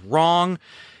 this is wrong.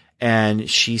 And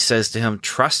she says to him,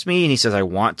 trust me. And he says, I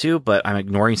want to, but I'm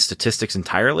ignoring statistics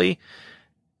entirely.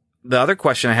 The other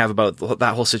question I have about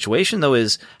that whole situation, though,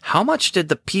 is how much did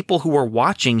the people who were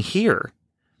watching hear?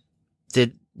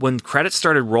 When credits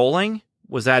started rolling,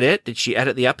 was that it? Did she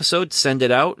edit the episode, send it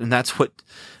out, and that's what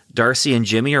Darcy and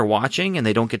Jimmy are watching, and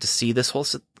they don't get to see this whole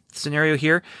scenario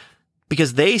here?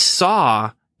 Because they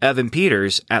saw Evan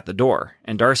Peters at the door,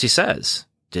 and Darcy says,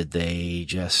 did they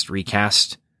just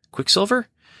recast Quicksilver?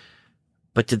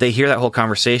 But did they hear that whole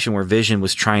conversation where Vision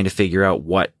was trying to figure out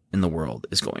what in the world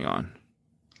is going on?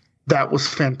 That was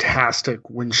fantastic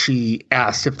when she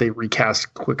asked if they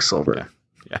recast Quicksilver.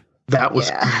 Yeah. That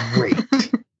was great.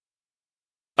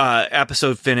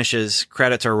 Episode finishes,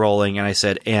 credits are rolling, and I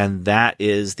said, and that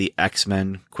is the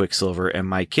X-Men Quicksilver, and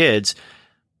my kids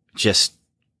just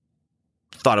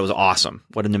thought it was awesome.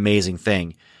 What an amazing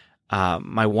thing.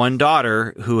 My one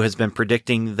daughter, who has been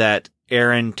predicting that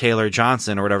Aaron Taylor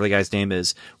Johnson, or whatever the guy's name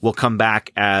is, will come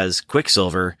back as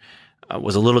Quicksilver,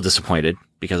 was a little disappointed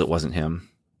because it wasn't him.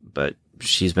 But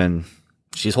she's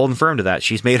holding firm to that.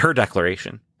 She's made her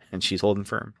declaration, and she's holding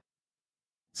firm.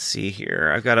 Let's see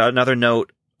here. I've got another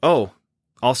note. Oh,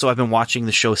 also, I've been watching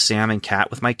the show Sam and Cat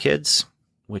with my kids,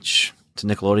 which it's a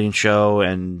Nickelodeon show,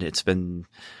 and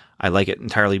I like it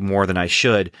entirely more than I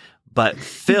should. But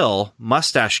Phil,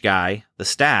 Mustache Guy, the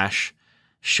Stash,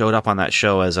 showed up on that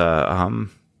show as a,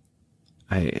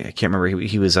 I can't remember,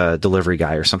 he was a delivery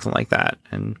guy or something like that.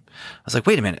 And I was like,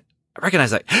 wait a minute, I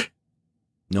recognize that.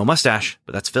 No mustache,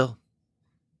 but that's Phil.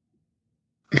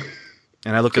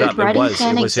 And I looked it up. Good writing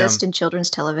can it was exist him. in children's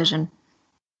television.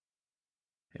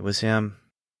 It was him.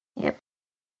 Yep.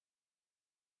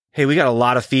 Hey, we got a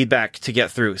lot of feedback to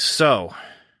get through. So,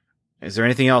 is there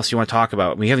anything else you want to talk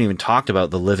about? We haven't even talked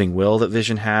about the living will that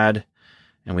Vision had,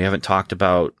 and we haven't talked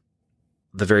about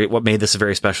what made this a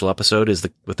very special episode is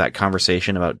with that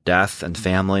conversation about death and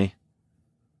family.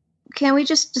 Can we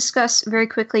just discuss very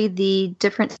quickly the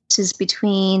differences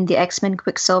between the X-Men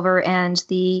Quicksilver and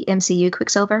the MCU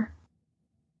Quicksilver?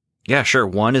 Yeah, sure.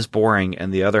 One is boring,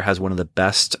 and the other has one of the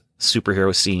best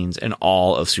superhero scenes in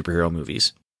all of superhero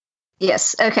movies.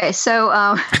 Yes. Okay.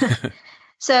 So,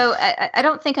 so I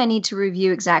don't think I need to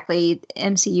review exactly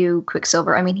MCU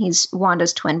Quicksilver. I mean, he's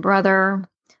Wanda's twin brother,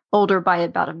 older by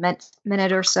about a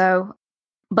minute or so.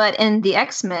 But in the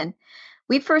X-Men,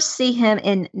 we first see him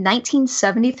in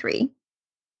 1973,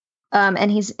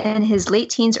 and he's in his late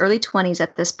teens, early 20s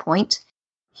at this point.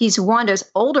 He's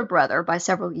Wanda's older brother by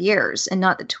several years and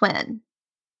not the twin.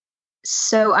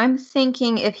 So I'm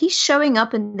thinking if he's showing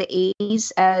up in the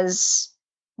 80s as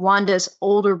Wanda's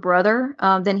older brother,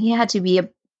 then he had to be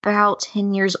about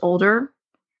 10 years older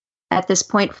at this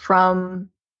point from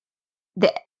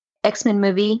the X-Men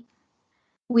movie.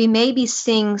 We may be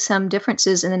seeing some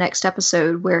differences in the next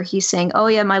episode where he's saying, oh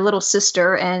yeah, my little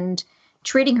sister, and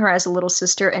treating her as a little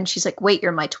sister. And she's like, wait,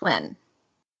 you're my twin.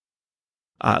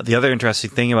 The other interesting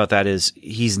thing about that is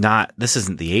this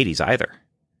isn't the 80s either.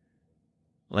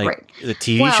 Like right. The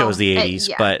TV show is the 80s,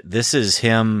 yeah. but this is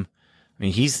him. I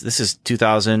mean, this is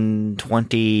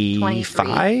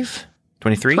 2025,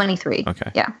 23. 23.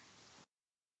 Okay. Yeah.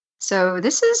 So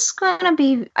this is going to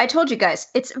be, I told you guys,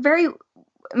 it's very,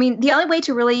 I mean, the only way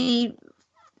to really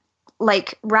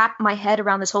like wrap my head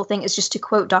around this whole thing is just to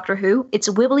quote Doctor Who. It's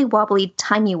wibbly wobbly,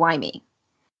 timey wimey.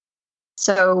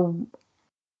 So.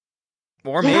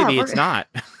 Or maybe it's not.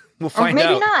 We'll find out. Or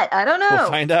maybe not. I don't know. We'll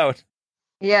find out.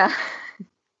 Yeah.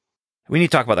 We need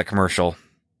to talk about that commercial.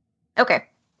 Okay.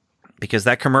 Because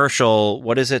that commercial,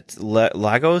 what is it?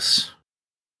 Lagos?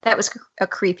 That was a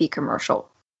creepy commercial.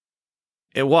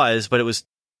 It was, but it was.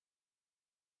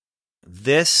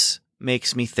 This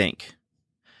makes me think.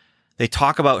 They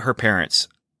talk about her parents.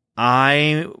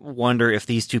 I wonder if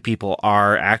these two people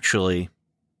are actually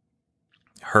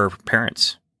her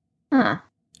parents. Huh.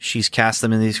 She's cast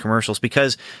them in these commercials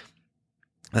because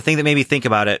the thing that made me think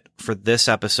about it for this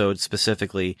episode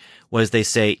specifically was they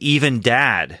say even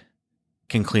dad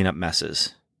can clean up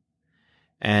messes.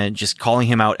 And just calling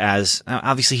him out as,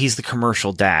 obviously he's the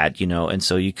commercial dad, you know, and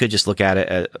so you could just look at it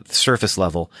at the surface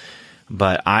level.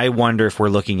 But I wonder if we're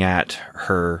looking at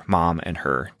her mom and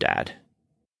her dad.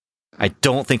 I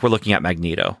don't think we're looking at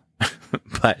Magneto,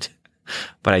 but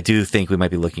I do think we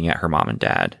might be looking at her mom and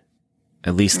dad,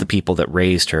 at least the people that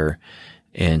raised her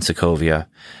in Sokovia.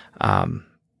 And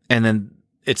then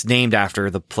it's named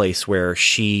after the place where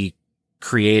she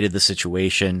created the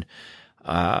situation,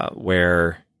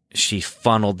 where she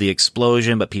funneled the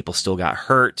explosion, but people still got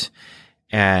hurt.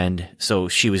 And so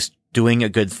she was doing a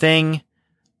good thing,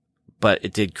 but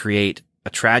it did create a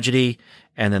tragedy.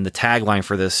 And then the tagline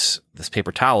for this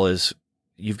paper towel is,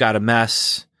 you've got a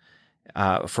mess,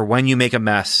 for when you make a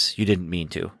mess, you didn't mean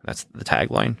to. That's the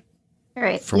tagline.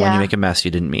 Right. For when you make a mess,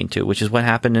 you didn't mean to, which is what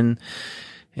happened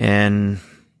in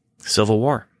Civil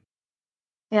War.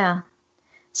 Yeah.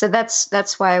 So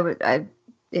that's why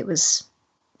it was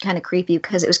kind of creepy,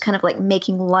 because it was kind of like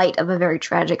making light of a very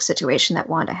tragic situation that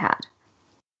Wanda had.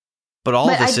 But all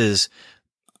of this is,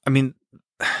 I mean,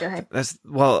 go ahead.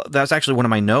 That's actually one of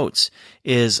my notes,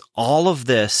 is all of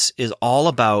this is all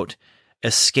about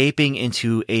escaping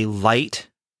into a light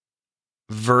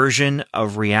version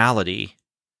of reality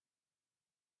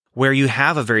where you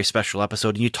have a very special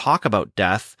episode and you talk about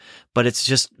death, but it's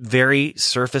just very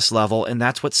surface level. And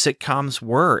that's what sitcoms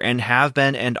were and have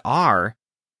been and are.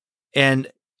 And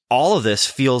all of this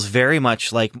feels very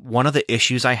much like one of the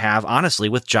issues I have, honestly,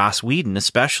 with Joss Whedon,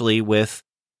 especially with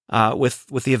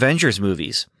the Avengers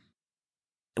movies,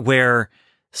 where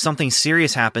something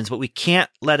serious happens, but we can't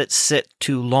let it sit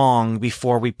too long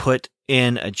before we put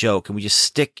in a joke, and we just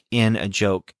stick in a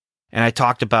joke. And I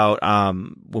talked about,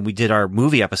 when we did our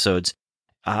movie episodes,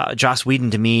 Joss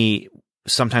Whedon to me,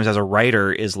 sometimes as a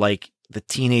writer, is like the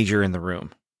teenager in the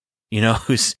room, you know,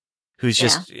 who's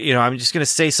just, you know, I'm just going to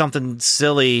say something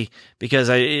silly because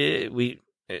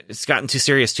it's gotten too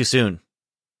serious too soon.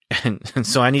 And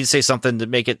so I need to say something to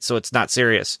make it so it's not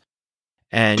serious.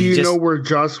 And do you know where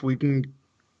Joss Whedon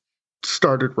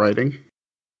started writing?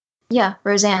 Yeah,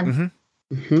 Roseanne.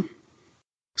 Mm-hmm. Mm-hmm.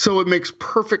 So it makes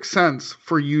perfect sense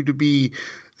for you to be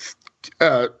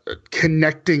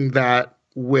connecting that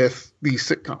with these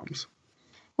sitcoms.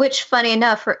 Which, funny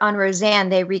enough, on Roseanne,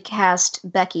 they recast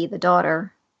Becky, the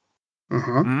daughter.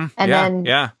 Uh-huh. And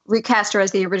then recast her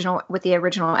as the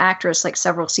original actress, like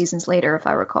several seasons later, if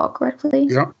I recall correctly.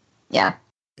 Yeah. Yeah.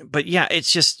 But yeah,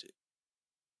 it's just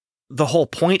the whole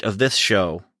point of this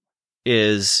show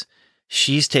is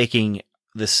she's taking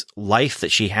this life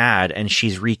that she had and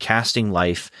she's recasting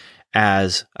life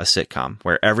as a sitcom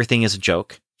where everything is a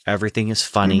joke. Everything is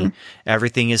funny.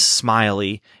 Everything is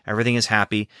smiley. Everything is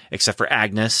happy, except for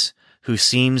Agnes, who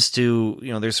seems to,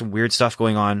 you know, there's some weird stuff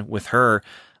going on with her.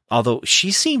 Although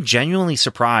she seemed genuinely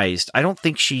surprised. I don't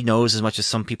think she knows as much as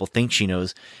some people think she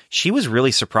knows. She was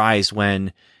really surprised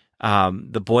when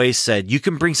the boys said, "You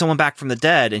can bring someone back from the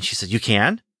dead." And she said, "You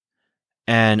can?"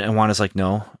 And Wanda's like,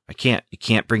 "No, I can't. You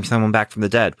can't bring someone back from the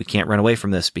dead. We can't run away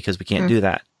from this because we can't do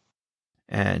that."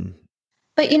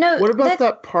 But you know, what about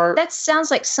that part? That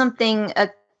sounds like something a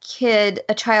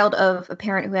child of a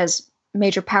parent who has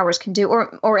major powers can do,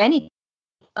 or any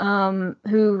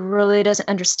who really doesn't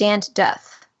understand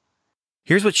death.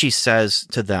 Here's what she says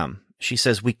to them. She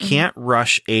says, "We can't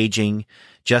rush aging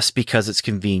just because it's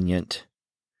convenient."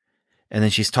 And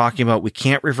then she's talking about we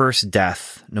can't reverse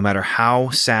death, no matter how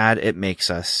sad it makes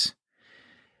us.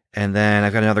 And then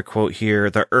I've got another quote here.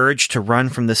 "The urge to run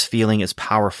from this feeling is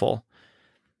powerful."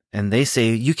 And they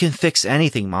say, "You can fix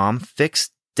anything, Mom. Fix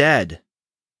dead."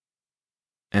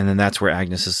 And then that's where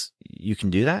Agnes is, "You can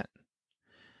do that?"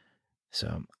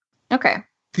 So. Okay.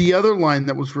 The other line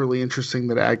that was really interesting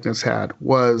that Agnes had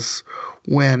was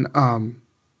when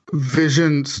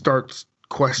Vision starts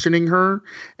questioning her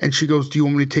and she goes, "Do you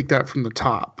want me to take that from the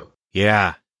top?"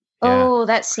 Yeah. Oh,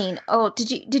 that scene. Oh,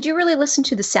 did you really listen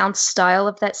to the sound style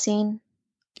of that scene?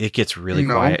 It gets really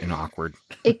No. quiet and awkward.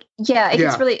 It Yeah.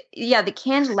 gets really the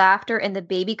canned laughter and the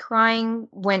baby crying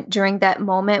went during that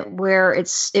moment where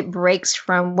it breaks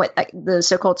from what the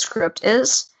so-called script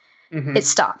is. Mhm. It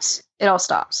stops. It all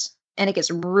stops. And it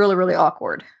gets really, really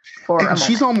awkward for a And moment.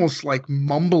 she's almost like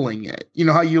mumbling it. You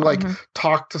know how you like Mhm.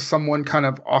 talk to someone kind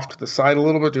of off to the side a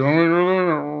little bit?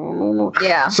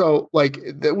 Yeah. So like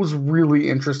that was really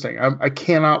interesting. I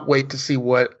cannot wait to see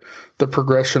what the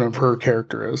progression of her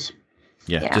character is.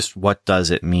 Yeah. Just what does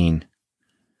it mean?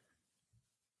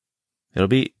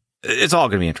 It's all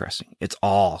going to be interesting. It's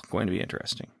all going to be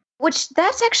interesting. Which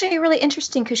that's actually really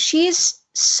interesting because she's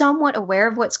somewhat aware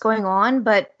of what's going on,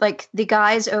 but like the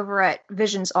guys over at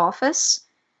Vision's office,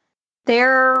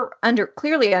 they're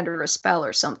clearly under a spell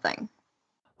or something.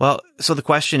 Well, so the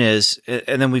question is,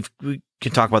 and then we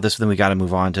can talk about this, but then we got to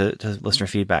move on to listener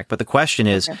feedback. But the question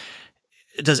is,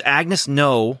 does Agnes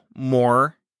know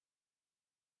more?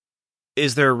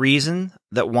 Is there a reason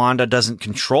that Wanda doesn't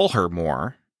control her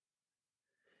more?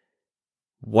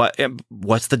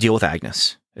 What's the deal with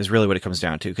Agnes is really what it comes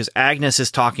down to. Because Agnes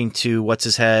is talking to what's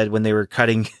his head when they were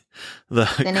cutting the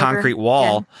concrete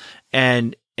wall,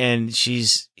 and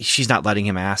she's not letting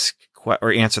him ask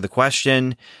or answer the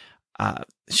question.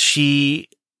 She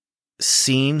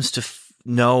seems to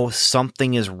know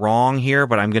something is wrong here,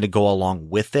 but I'm going to go along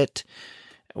with it.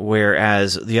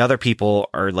 Whereas the other people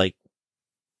are like,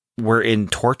 we're in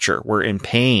torture. We're in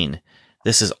pain.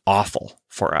 This is awful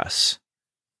for us.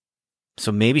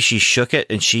 So maybe she shook it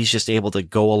and she's just able to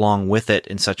go along with it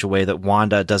in such a way that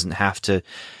Wanda doesn't have to,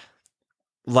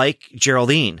 like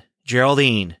Geraldine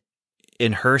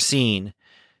in her scene,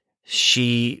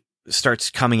 she starts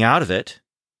coming out of it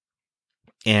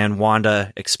and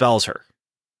Wanda expels her.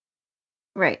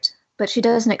 Right. But she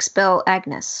doesn't expel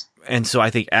Agnes. And so I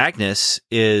think Agnes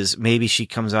is, maybe she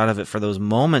comes out of it for those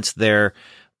moments there,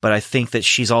 but I think that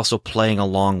she's also playing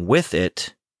along with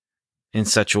it in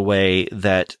such a way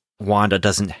that Wanda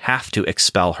doesn't have to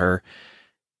expel her.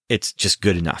 It's just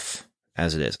good enough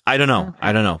as it is. I don't know. Okay.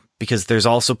 I don't know. Because there's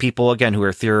also people, again, who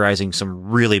are theorizing some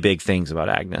really big things about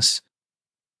Agnes.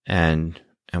 And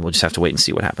we'll just have to wait and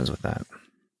see what happens with that.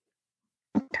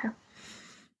 Okay.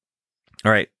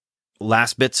 All right.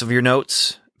 Last bits of your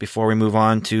notes before we move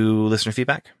on to listener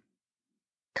feedback.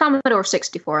 Commodore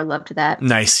 64, loved that.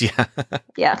 Nice. Yeah.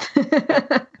 Yeah.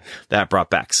 That brought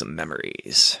back some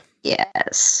memories.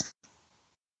 Yes.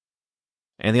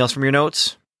 Anything else from your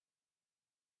notes?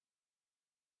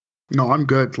 No, I'm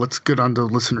good. Let's get on to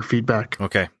listener feedback.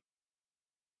 Okay.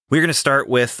 We're going to start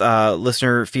with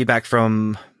listener feedback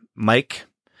from Mike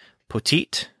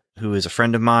Poteet, who is a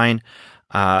friend of mine.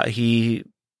 He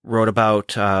wrote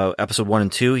about episode 1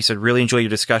 and 2. He said, really enjoy your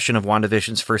discussion of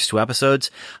WandaVision's first 2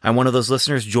 episodes. I'm one of those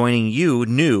listeners joining you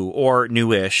new or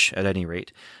newish at any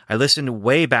rate. I listened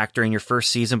way back during your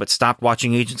first season, but stopped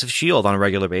watching Agents of S.H.I.E.L.D. on a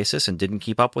regular basis and didn't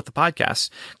keep up with the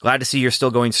podcast. Glad to see you're still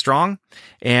going strong,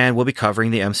 and we'll be covering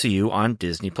the MCU on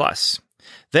Disney+.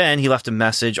 Then he left a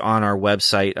message on our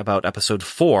website about episode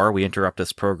 4. We interrupt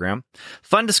this program.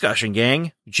 Fun discussion,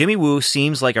 gang. Jimmy Woo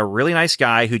seems like a really nice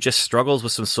guy who just struggles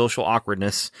with some social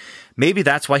awkwardness. Maybe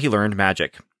that's why he learned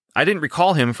magic. I didn't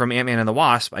recall him from Ant-Man and the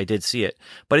Wasp. I did see it,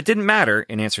 but it didn't matter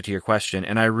in answer to your question,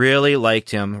 and I really liked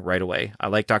him right away. I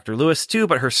like Dr. Lewis too,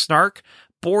 but her snark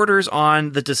borders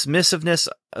on the dismissive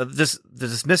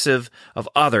of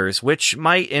others, which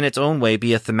might in its own way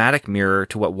be a thematic mirror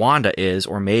to what Wanda is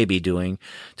or may be doing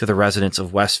to the residents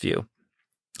of Westview.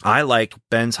 I liked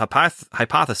Ben's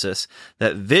hypothesis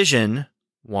that Vision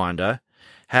Wanda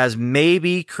has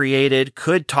maybe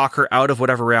could talk her out of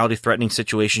whatever reality-threatening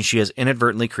situation she has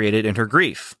inadvertently created in her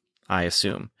grief, I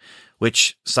assume,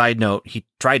 which, side note, he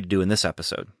tried to do in this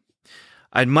episode.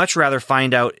 I'd much rather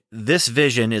find out this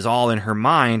Vision is all in her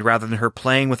mind rather than her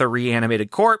playing with a reanimated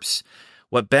corpse.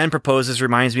 What Ben proposes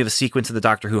reminds me of a sequence in the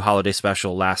Doctor Who holiday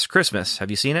special Last Christmas. Have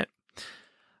you seen it?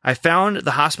 I found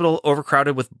the hospital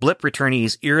overcrowded with blip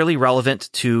returnees eerily relevant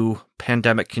to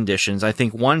pandemic conditions. I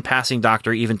think one passing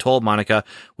doctor even told Monica,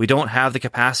 we don't have the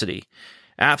capacity.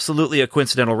 Absolutely a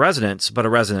coincidental resonance, but a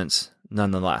resonance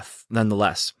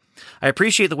nonetheless. I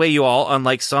appreciate the way you all,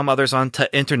 unlike some others on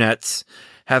internets,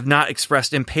 have not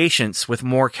expressed impatience with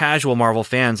more casual Marvel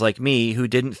fans like me who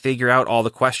didn't figure out all the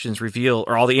questions revealed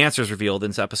or all the answers revealed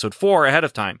in episode 4 ahead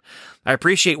of time. I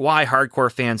appreciate why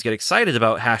hardcore fans get excited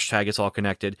about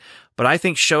 #It'sAllConnected, but I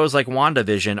think shows like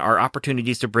WandaVision are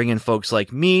opportunities to bring in folks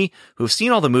like me who've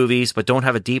seen all the movies but don't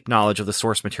have a deep knowledge of the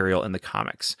source material in the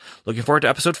comics. Looking forward to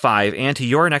episode 5 and to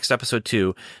your next episode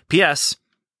too. P.S.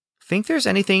 Think there's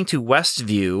anything to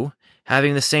Westview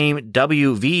having the same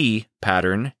WV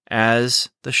pattern as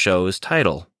the show's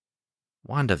title,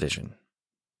 WandaVision.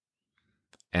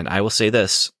 And I will say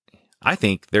this, I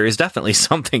think there is definitely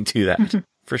something to that,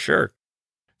 for sure.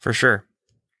 For sure.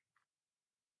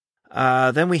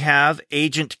 Then we have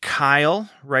Agent Kyle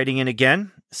writing in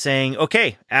again, saying,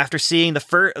 okay, after seeing the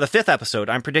fifth episode,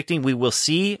 I'm predicting we will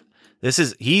see,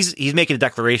 he's making a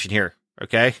declaration here,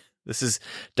 okay? This is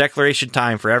declaration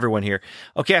time for everyone here.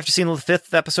 Okay, after seeing the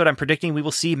fifth episode, I'm predicting we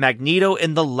will see Magneto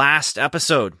in the last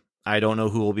episode. I don't know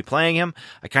who will be playing him.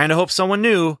 I kind of hope someone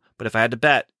new, but if I had to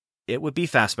bet, it would be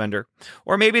Fassbender.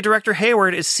 Or maybe Director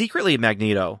Hayward is secretly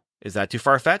Magneto. Is that too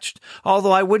far-fetched?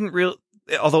 Although it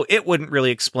wouldn't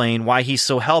really explain why he's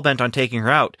so hell-bent on taking her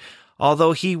out.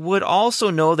 Although he would also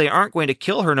know they aren't going to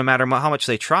kill her no matter how much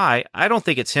they try. I don't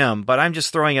think it's him, but I'm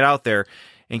just throwing it out there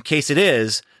in case it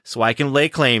is, so I can lay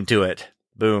claim to it.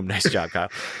 Boom. Nice job, Kyle.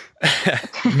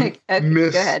 Okay, go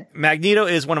ahead. Magneto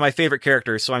is one of my favorite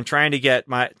characters, so I'm trying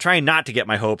not to get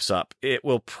my hopes up. It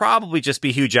will probably just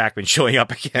be Hugh Jackman showing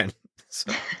up again.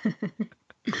 So.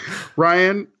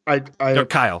 Ryan,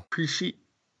 Kyle.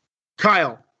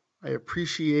 Kyle, I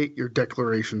appreciate your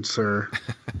declaration, sir.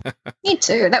 Me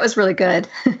too. That was really good.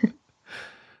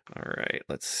 All right,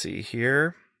 let's see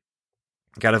here.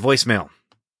 Got a voicemail.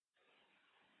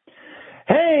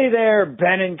 Hey there,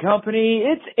 Ben and Company.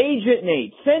 It's Agent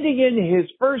Nate sending in his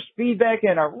first feedback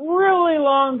in a really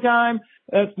long time.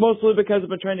 That's mostly because I've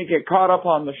been trying to get caught up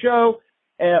on the show.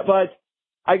 But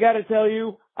I got to tell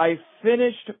you, I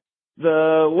finished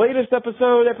the latest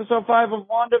episode 5 of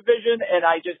WandaVision, and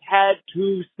I just had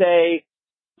to say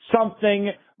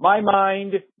something. My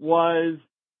mind was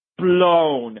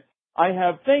blown. I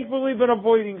have thankfully been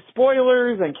avoiding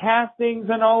spoilers and castings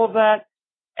and all of that,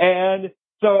 and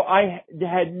so I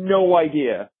had no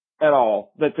idea at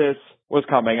all that this was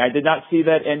coming. I did not see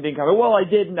that ending coming. Well, I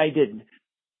did and I didn't.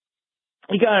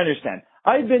 You gotta understand.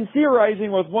 I've been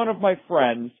theorizing with one of my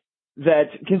friends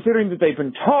that, considering that they've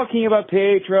been talking about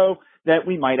Pietro, that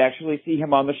we might actually see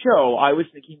him on the show. I was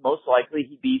thinking most likely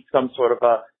he'd be some sort of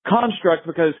a construct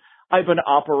because I've been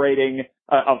operating,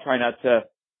 I'll try not to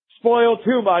spoil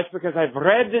too much because I've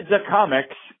read the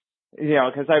comics,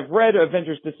 because I've read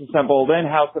Avengers Disassembled and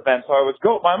House of M, so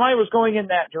my mind was going in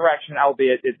that direction,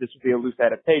 albeit this would be a loose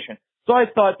adaptation. So I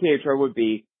thought Pietro would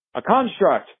be a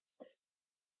construct.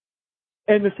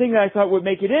 And the thing that I thought would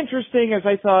make it interesting is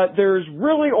I thought there's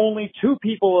really only two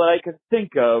people that I could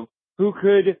think of who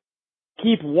could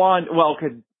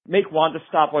could make Wanda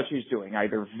stop what she's doing,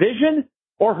 either Vision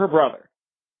or her brother.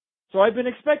 So I've been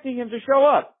expecting him to show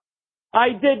up. I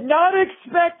did not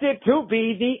expect it to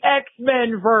be the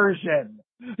X-Men version.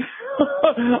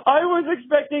 I was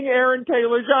expecting Aaron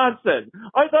Taylor Johnson.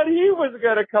 I thought he was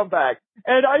going to come back.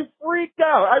 And I freaked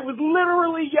out. I was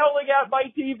literally yelling at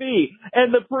my TV.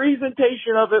 And the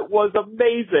presentation of it was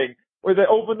amazing. Where they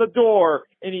open the door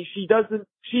and she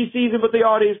sees him, but the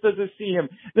audience doesn't see him.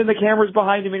 Then the camera's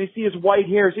behind him and you see his white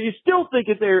hair. So you still think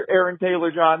it's Aaron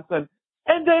Taylor Johnson.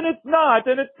 And then it's not.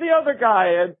 And it's the other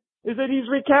guy. And is that he's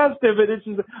recast him. And it's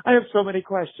just, I have so many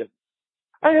questions.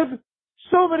 I have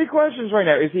so many questions right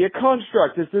now. Is he a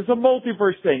construct? Is this a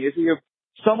multiverse thing? Is he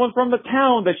someone from the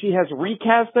town that she has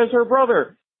recast as her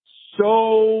brother?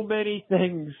 So many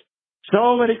things.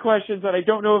 So many questions that I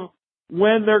don't know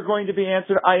when they're going to be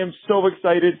answered. I am so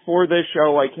excited for this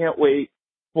show. I can't wait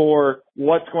for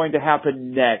what's going to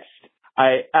happen next.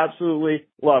 I absolutely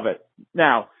love it.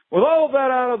 Now, with all of that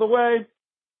out of the way,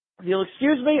 if you'll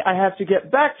excuse me, I have to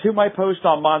get back to my post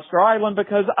on Monster Island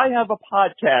because I have a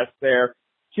podcast there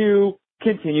to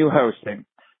continue hosting.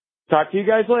 Talk to you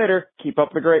guys later. Keep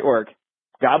up the great work.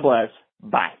 God bless.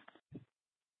 Bye.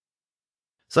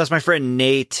 So that's my friend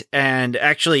Nate, and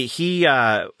actually he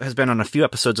has been on a few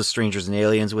episodes of Strangers and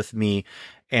Aliens with me,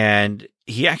 and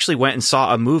he actually went and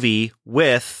saw a movie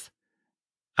with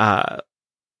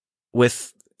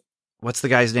what's the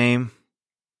guy's name?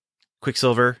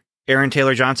 Quicksilver, Aaron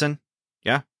Taylor Johnson.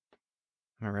 Yeah,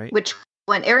 am I right? Which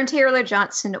one, Aaron Taylor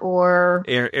Johnson or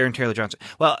Aaron Taylor Johnson?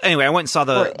 Well, anyway, I went and saw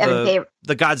the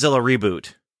Godzilla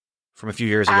reboot from a few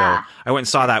years ago. I went and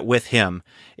saw that with him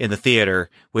in the theater,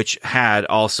 which had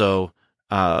also,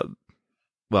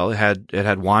 it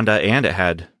had Wanda and it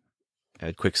had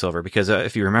Quicksilver, because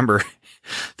if you remember,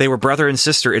 they were brother and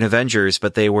sister in Avengers,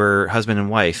 but they were husband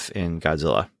and wife in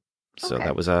Godzilla. So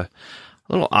that was a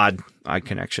little odd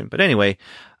connection. But anyway,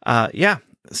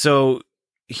 so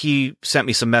he sent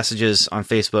me some messages on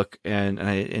Facebook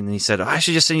and he said, I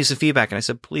should just send you some feedback. And I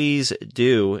said, please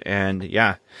do. And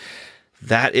yeah,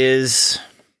 that is,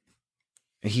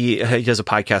 he does a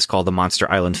podcast called the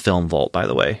Monster Island Film Vault, by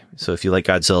the way. So if you like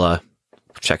Godzilla,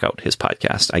 check out his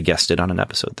podcast. I guested on an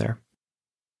episode there.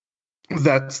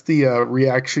 That's the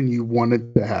reaction you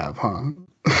wanted to have, huh?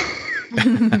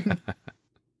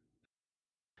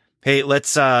 Hey,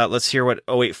 let's hear what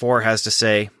 084 has to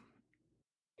say.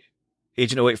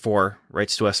 Agent 084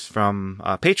 writes to us from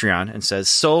Patreon and says,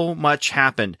 "So much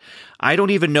happened. I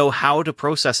don't even know how to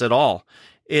process it all.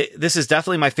 This is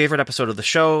definitely my favorite episode of the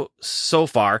show so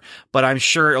far, but I'm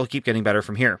sure it'll keep getting better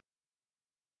from here.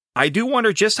 I do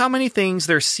wonder just how many things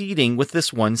they're seeding with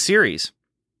this one series.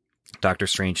 Doctor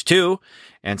Strange 2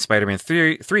 and Spider-Man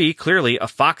 3, clearly a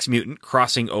Fox mutant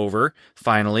crossing over,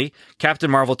 finally.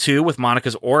 Captain Marvel 2 with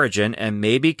Monica's origin, and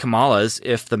maybe Kamala's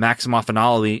if the Maximoff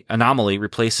anomaly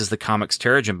replaces the comic's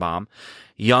Terrigen bomb.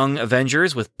 Young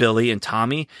Avengers with Billy and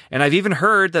Tommy, and I've even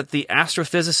heard that the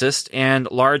astrophysicist and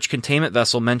large containment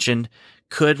vessel mentioned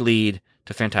could lead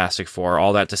to Fantastic Four.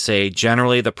 All that to say,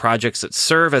 generally the projects that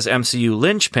serve as MCU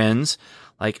linchpins,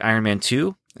 like Iron Man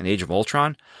 2 and Age of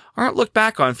Ultron, aren't looked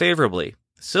back on favorably.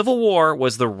 Civil War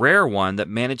was the rare one that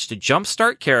managed to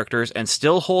jumpstart characters and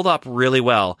still hold up really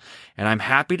well, and I'm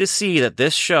happy to see that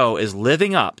this show is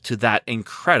living up to that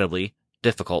incredibly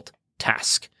difficult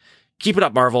task. Keep it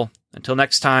up, Marvel. Until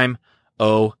next time,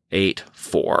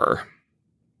 084.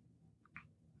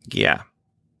 Yeah,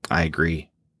 I agree.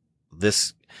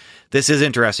 This is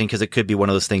interesting because it could be one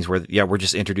of those things where, yeah, we're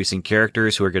just introducing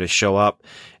characters who are going to show up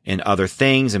in other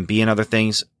things and be in other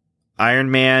things. Iron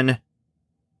Man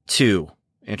 2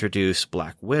 introduced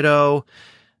Black Widow.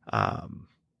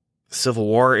 Civil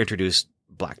War introduced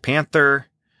Black Panther.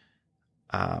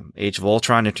 Age of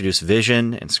Ultron introduced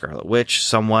Vision and Scarlet Witch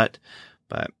somewhat.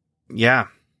 But yeah,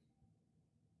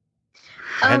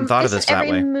 I hadn't thought of this that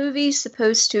way. Every movie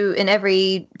supposed to, and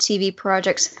every TV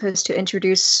project supposed to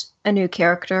introduce a new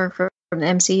character from the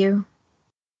MCU?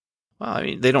 Well, I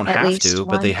mean, they don't have to,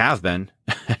 but they have been.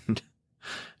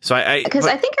 So I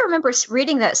think I remember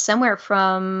reading that somewhere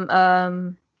from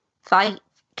Kev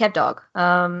Dog,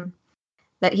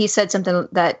 that he said something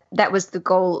that was the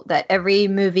goal, that every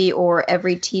movie or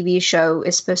every TV show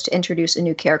is supposed to introduce a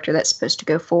new character that's supposed to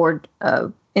go forward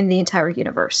in the entire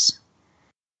universe.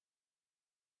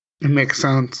 It makes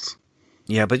sense.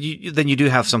 Yeah, but then you do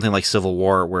have something like Civil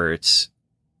War where it's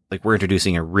like we're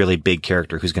introducing a really big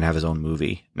character who's going to have his own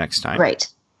movie next time. Right.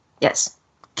 Yes.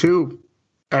 2,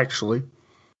 actually.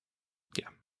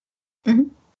 Yeah.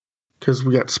 Because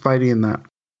we got Spidey in that.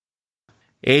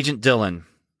 Agent Dylan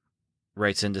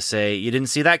writes in to say, "You didn't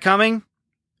see that coming?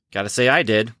 Gotta say I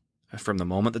did. From the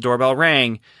moment the doorbell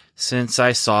rang, since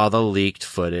I saw the leaked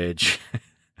footage."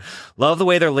 Love the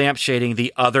way they're lampshading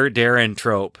the other Darren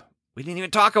trope. We didn't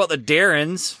even talk about the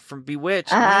Darrens from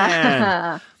Bewitched.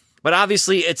 Man. But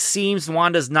obviously, it seems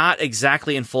Wanda's not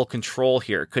exactly in full control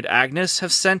here. Could Agnes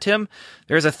have sent him?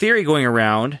 There's a theory going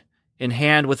around, in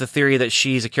hand with the theory that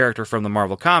she's a character from the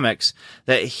Marvel Comics,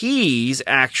 that he's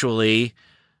actually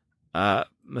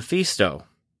Mephisto.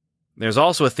 There's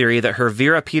also a theory that her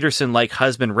Vera Peterson-like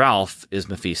husband Ralph is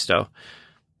Mephisto.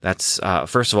 That's,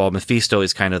 first of all, Mephisto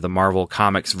is kind of the Marvel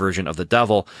Comics version of the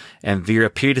devil, and Vera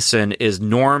Peterson is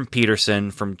Norm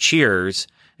Peterson from Cheers.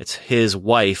 It's his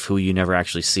wife, who you never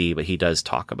actually see, but he does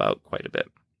talk about quite a bit.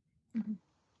 Mm-hmm.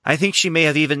 I think she may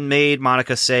have even made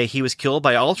Monica say he was killed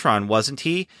by Ultron, wasn't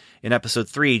he, in episode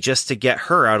 3, just to get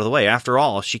her out of the way. After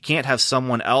all, she can't have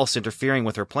someone else interfering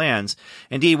with her plans.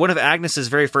 Indeed, one of Agnes's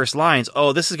very first lines,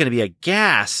 "Oh, this is going to be a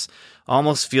gas,"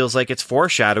 almost feels like it's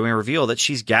foreshadowing a reveal that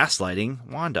she's gaslighting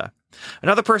Wanda.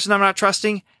 Another person I'm not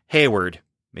trusting, Hayward.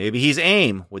 Maybe he's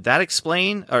AIM. Would that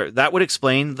explain, or that would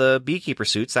explain the beekeeper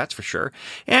suits, that's for sure.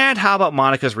 And how about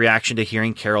Monica's reaction to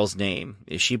hearing Carol's name?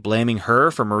 Is she blaming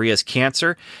her for Maria's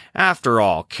cancer? After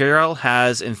all, Carol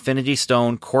has Infinity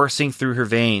Stone coursing through her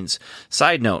veins.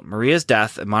 Side note, Maria's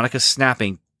death and Monica's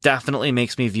snapping definitely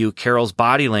makes me view Carol's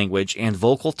body language and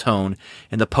vocal tone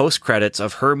in the post-credits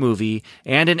of her movie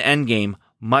and in Endgame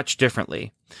much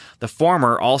differently. The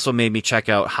former also made me check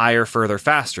out Higher, Further,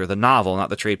 Faster, the novel, not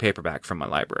the trade paperback from my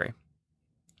library.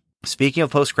 Speaking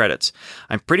of post-credits,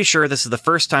 I'm pretty sure this is the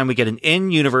first time we get an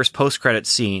in-universe post-credits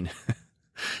scene.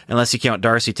 Unless you count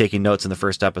Darcy taking notes in the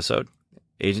first episode.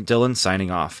 Agent Dylan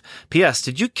signing off. P.S.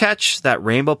 Did you catch that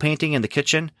rainbow painting in the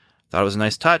kitchen? Thought it was a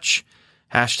nice touch.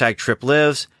 Hashtag Trip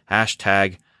Lives.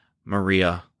 Hashtag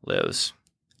Maria Lives.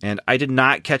 And I did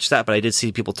not catch that, but I did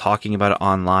see people talking about it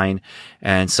online.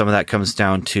 And some of that comes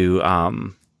down to,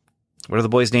 what are the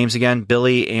boys' names again?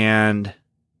 Billy and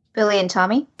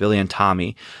Tommy. Billy and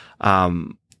Tommy.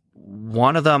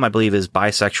 One of them, I believe, is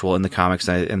bisexual in the comics,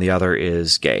 and the other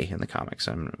is gay in the comics.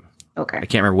 Okay. I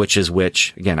can't remember which is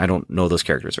which. Again, I don't know those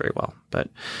characters very well, but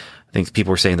I think people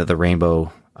were saying that the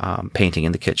rainbow painting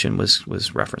in the kitchen was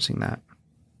referencing that.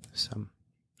 So,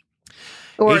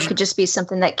 Or it could just be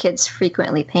something that kids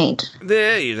frequently paint.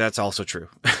 That's also true.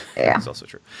 Yeah. That's also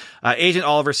true. Agent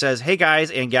Oliver says, "Hey guys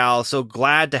and gals, so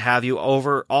glad to have you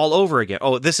all over again."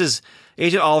 Oh, this is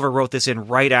Agent Oliver wrote this in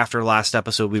right after last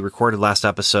episode. We recorded last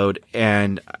episode,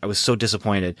 and I was so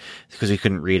disappointed because we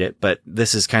couldn't read it. But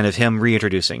this is kind of him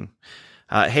reintroducing.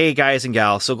 "Hey guys and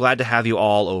gals, so glad to have you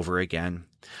all over again.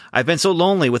 I've been so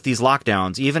lonely with these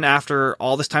lockdowns. Even after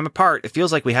all this time apart, it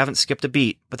feels like we haven't skipped a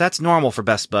beat. But that's normal for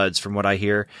best buds, from what I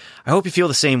hear. I hope you feel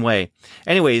the same way.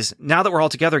 Anyways, now that we're all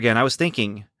together again, I was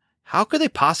thinking, how could they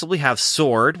possibly have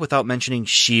S.W.O.R.D. without mentioning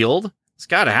S.H.I.E.L.D.? It's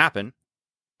gotta happen.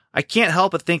 I can't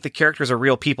help but think the characters are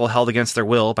real people held against their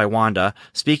will by Wanda.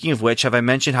 Speaking of which, have I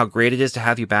mentioned how great it is to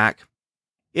have you back?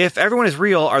 If everyone is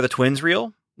real, are the twins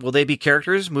real? Will they be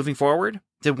characters moving forward?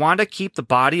 Did Wanda keep the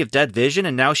body of dead Vision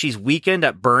and now she's weakened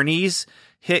at Bernie's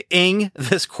hitting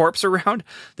this corpse around?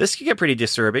 This could get pretty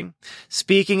disturbing.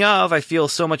 Speaking of, I feel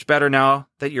so much better now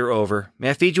that you're over. May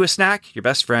I feed you a snack? Your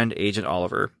best friend, Agent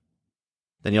Oliver."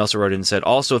 Then he also wrote in and said,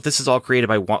 "Also, if this is all created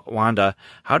by Wanda,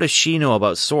 how does she know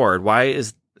about S.W.O.R.D.? Why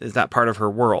is that part of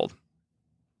her world?"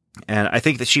 And I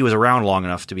think that she was around long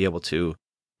enough to be able to,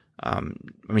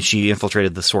 she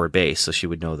infiltrated the S.W.O.R.D. base, so she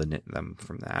would know them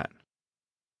from that.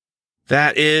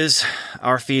 That is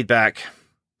our feedback.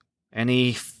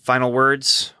 Any final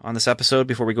words on this episode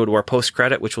before we go to our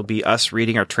post-credit, which will be us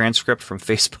reading our transcript from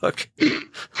Facebook?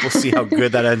 We'll see how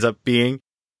good that ends up being.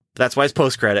 That's why it's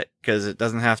post-credit, because it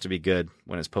doesn't have to be good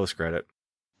when it's post-credit.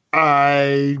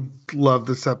 I love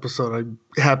this episode. I'm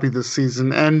happy this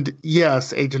season. And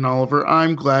yes, Agent Oliver,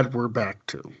 I'm glad we're back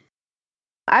too.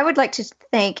 I would like to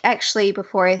thank, actually,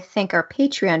 before I thank our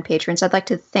Patreon patrons, I'd like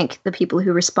to thank the people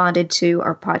who responded to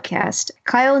our podcast.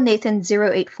 Kyle, Nathan,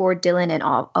 084, Dylan, and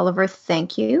Oliver,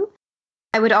 thank you.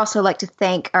 I would also like to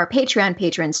thank our Patreon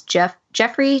patrons,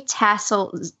 Jeffrey,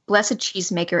 Tassel, Blessed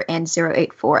Cheesemaker, and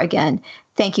 084. Again,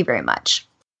 thank you very much.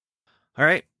 All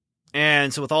right.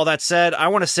 And so with all that said, I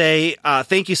want to say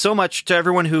thank you so much to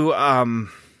everyone who, oh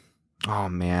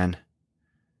man,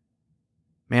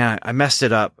 I messed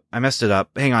it up.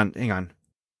 Hang on.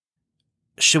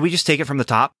 Should we just take it from the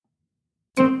top?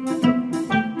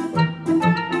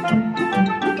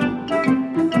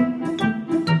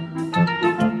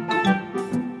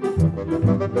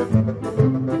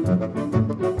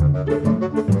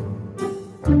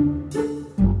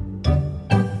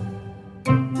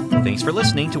 Thanks for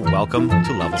listening to Welcome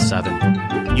to Level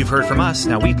 7. You've heard from us,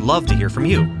 now we'd love to hear from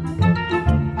you.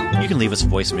 You can leave us a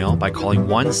voicemail by calling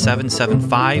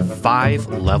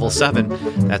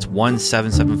 1-775-5-LEVEL-7. That's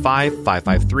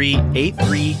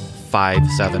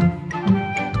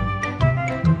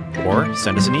 1-775-553-8357. Or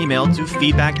send us an email to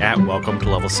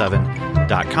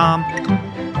feedback@welcometolevel7.com.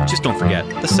 Just don't forget,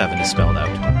 the 7 is spelled out.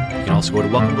 You can also go to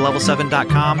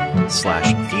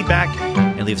welcometolevel7.com/feedback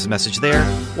and leave us a message there,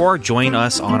 or join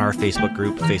us on our Facebook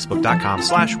group,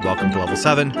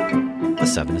 facebook.com/welcometolevel7. The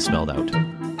 7 is spelled out.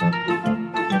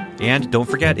 And don't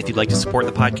forget, if you'd like to support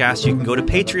the podcast, you can go to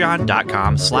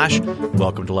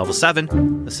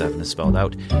patreon.com/welcometolevel7. The 7 is spelled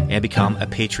out, and become a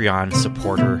Patreon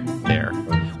supporter there.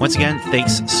 Once again,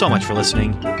 thanks so much for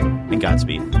listening, and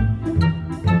Godspeed.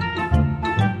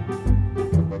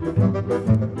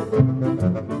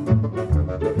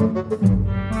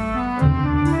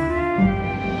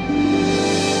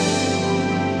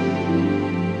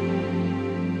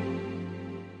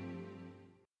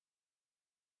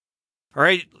 All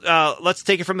right, let's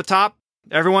take it from the top.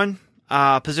 Everyone,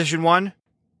 position 1.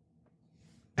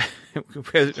 And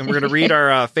we're going to read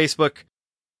our Facebook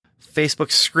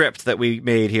script that we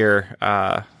made here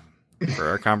for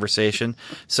our conversation.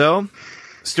 So,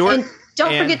 Stuart. And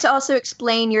don't forget to also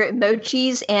explain your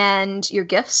emojis and your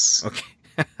GIFs. Okay.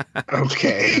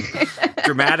 Okay.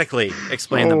 Dramatically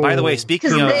explain them. By the way,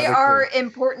 speaking of... Because they are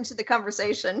important to the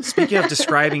conversation. Speaking of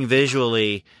describing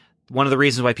visually... One of the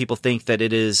reasons why people think that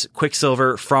it is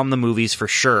Quicksilver from the movies for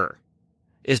sure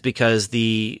is because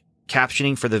the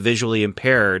captioning for the visually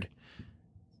impaired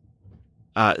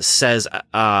says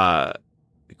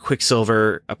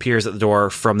Quicksilver appears at the door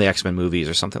from the X-Men movies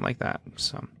or something like that.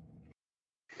 So,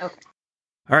 okay.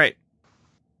 All right.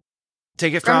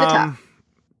 Take it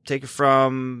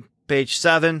from page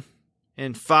 7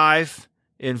 in 5,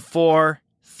 in 4,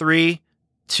 3,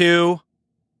 2.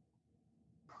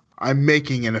 I'm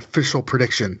making an official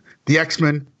prediction. The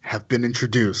X-Men have been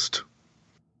introduced.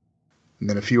 And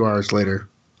then a few hours later,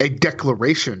 a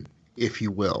declaration, if you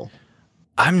will.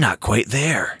 I'm not quite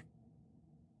there.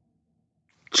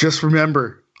 Just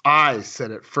remember, I said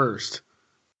it first.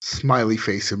 Smiley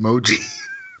face emoji.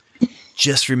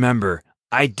 Just remember,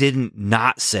 I didn't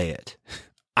not say it.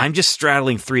 I'm just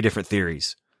straddling 3 different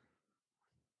theories.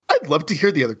 I'd love to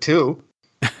hear the other two.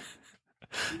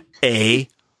 A,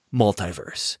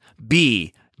 multiverse.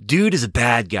 B, dude is a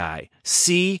bad guy.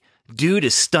 C, dude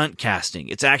is stunt casting.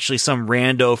 It's actually some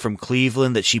rando from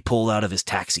Cleveland that she pulled out of his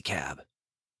taxi cab.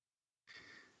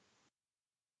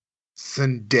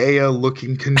 Zendaya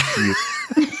looking confused.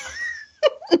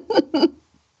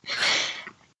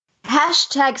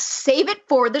 Hashtag save it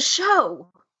for the show.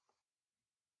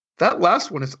 That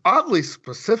last one is oddly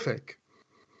specific.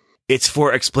 It's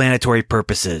for explanatory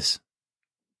purposes.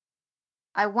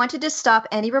 I wanted to stop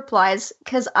any replies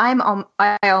because I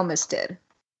almost did.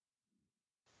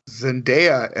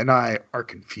 Zendaya and I are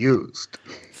confused.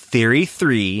 Theory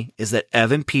 3 is that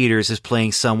Evan Peters is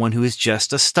playing someone who is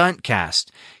just a stunt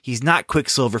cast. He's not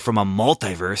Quicksilver from a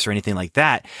multiverse or anything like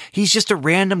that. He's just a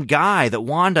random guy that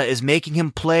Wanda is making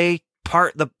him play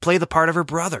the part of her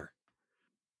brother.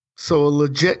 So a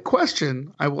legit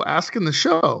question I will ask in the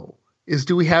show is,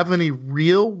 do we have any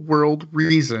real world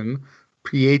reason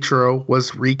Pietro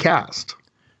was recast?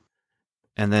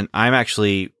 And then I'm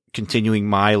actually continuing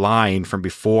my line from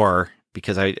before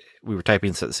because we were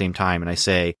typing this at the same time, and I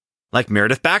say, like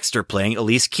Meredith Baxter playing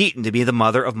Elise Keaton to be the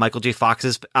mother of Michael J.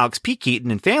 Fox's Alex P.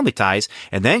 Keaton in Family Ties,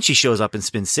 and then she shows up in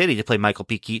Spin City to play Michael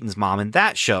P. Keaton's mom in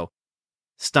that show.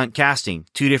 Stunt casting.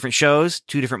 2 different shows,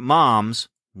 2 different moms,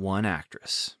 1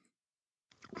 actress.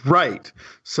 Right.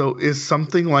 So is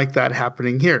something like that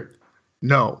happening here?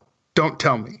 No. Don't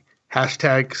tell me.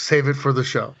 Hashtag save it for the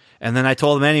show. And then I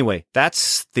told him anyway,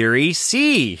 that's theory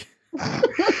C.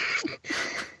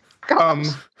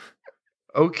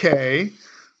 Okay.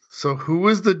 So who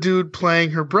is the dude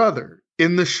playing her brother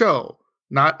in the show?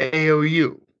 Not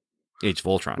AOU. Age of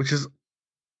Ultron. Which is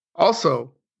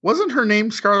also, wasn't her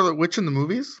name Scarlet Witch in the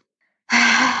movies?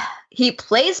 He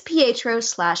plays Pietro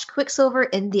 / Quicksilver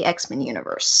in the X-Men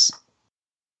universe.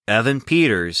 Evan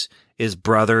Peters is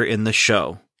brother in the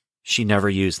show. She never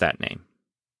used that name.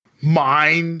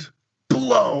 Mind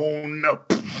blown.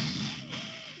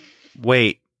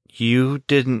 Wait, you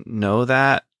didn't know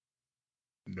that?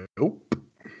 Nope.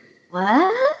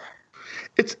 What?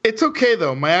 It's okay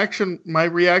though. My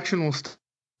reaction will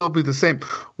still be the same.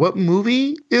 What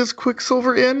movie is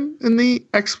Quicksilver in the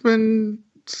X-Men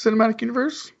cinematic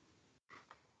universe?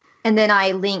 And then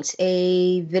I linked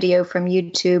a video from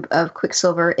YouTube of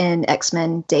Quicksilver in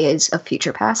X-Men Days of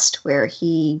Future Past, where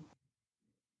he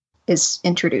is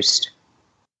introduced.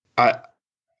 I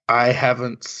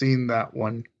haven't seen that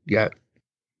one yet.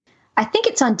 I think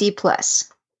it's on D+.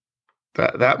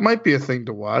 That might be a thing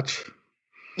to watch.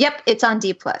 Yep, it's on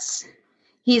D+.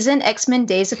 He's in X-Men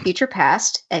Days of Future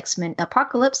Past, X-Men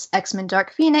Apocalypse, X-Men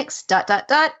Dark Phoenix, ...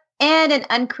 and an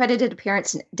uncredited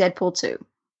appearance in Deadpool 2.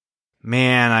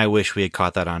 Man, I wish we had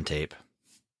caught that on tape.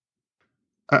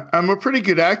 I'm a pretty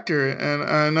good actor,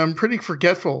 and I'm pretty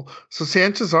forgetful. So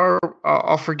chances are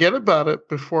I'll forget about it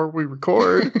before we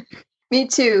record. Me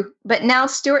too. But now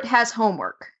Stuart has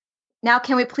homework. Now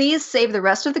can we please save the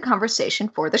rest of the conversation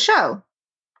for the show?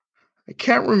 I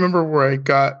can't remember where I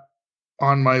got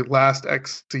on my last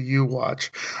XCU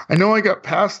watch. I know I got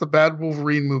past the bad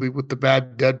Wolverine movie with the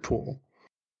bad Deadpool.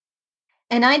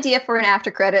 An idea for an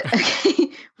after credit. Okay.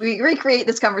 We recreate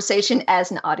this conversation as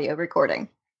an audio recording.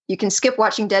 You can skip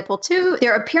watching Deadpool 2.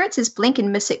 Their appearances blink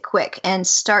and miss it quick and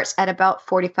starts at about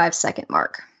 45-second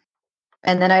mark.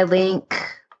 And then I link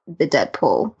the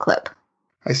Deadpool clip.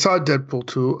 I saw Deadpool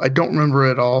 2. I don't remember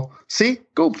it all. See?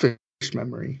 Goldfish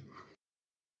memory.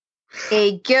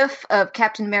 A GIF of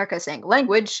Captain America saying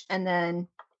language, and then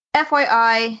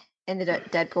FYI in the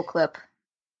Deadpool clip.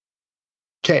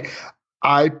 Okay.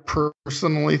 I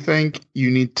personally think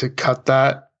you need to cut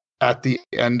that at the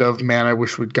end of, man, I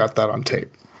wish we'd got that on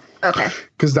tape. Okay.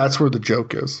 Because that's where the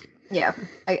joke is. Yeah.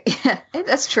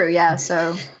 That's true, yeah.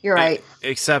 So you're right.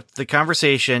 Except the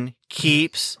conversation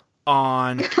keeps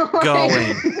on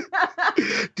going.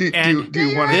 do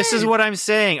you want This is what I'm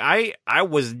saying. I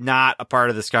was not a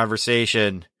part of this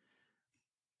conversation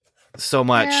so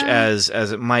much as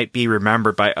it might be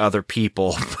remembered by other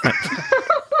people.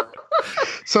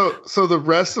 So the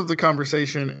rest of the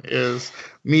conversation is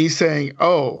me saying,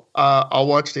 I'll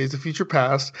watch Days of Future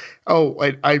Past. Oh,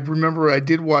 I remember I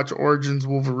did watch Origins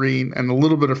Wolverine and a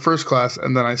little bit of First Class,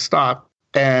 and then I stopped.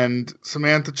 And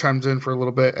Samantha chimes in for a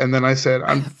little bit, and then I said,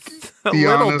 I'm a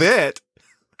little bit.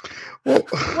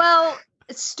 Well,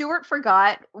 Stuart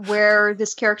forgot where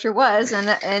this character was,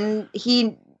 and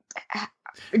he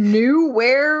knew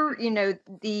where,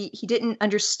 he didn't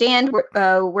understand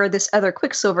where this other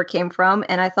Quicksilver came from.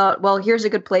 And I thought, well, here's a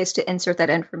good place to insert that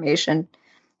information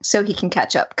so he can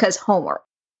catch up, because homework.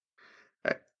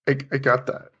 I got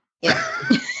that. Yeah.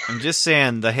 I'm just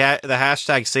saying the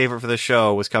hashtag save it for the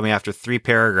show was coming after 3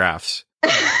 paragraphs.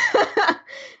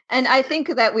 And I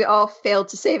think that we all failed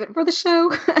to save it for the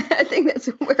show. I think that's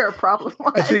where our problem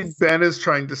was. I think Ben is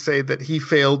trying to say that he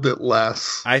failed it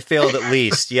less. I failed at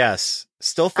least, yes.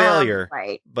 Still failure,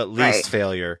 right. but least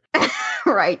failure.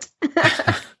 Right.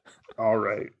 All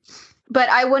right. But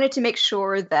I wanted to make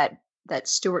sure that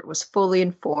Stuart was fully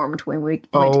informed when we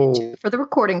went for the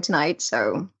recording tonight.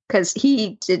 So, because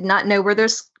he did not know where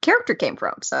this character came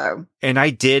from. So, and I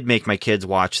did make my kids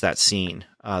watch that scene,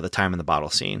 the time in the bottle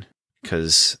scene,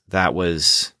 because that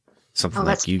was something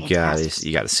like you got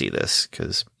to see this,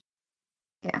 because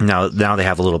now they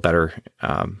have a little better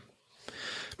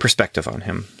perspective on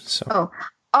him. So,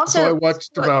 also I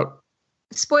watched about.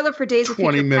 Spoiler for Days of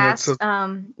Future Past.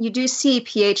 You do see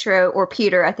Pietro or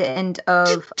Peter at the end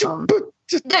of.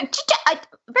 Very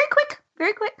quick.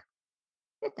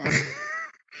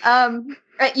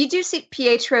 You do see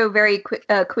Pietro very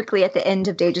quickly at the end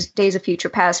of Days of Future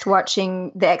Past,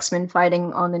 watching the X-Men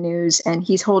fighting on the news, and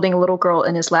he's holding a little girl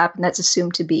in his lap, and that's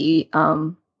assumed to be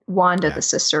Wanda, the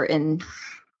sister in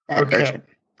that version.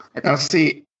 Okay. Now,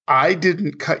 see. I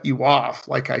didn't cut you off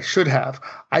like I should have.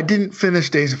 I didn't finish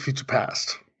Days of Future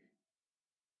Past.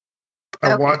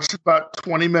 I watched about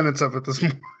 20 minutes of it this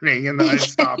morning, and then I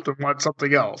stopped and watched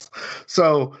something else.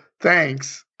 So,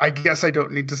 thanks. I guess I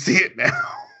don't need to see it now.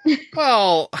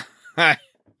 Well, I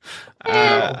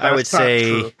would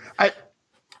say...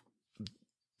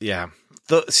 Yeah.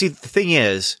 The thing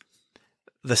is,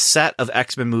 the set of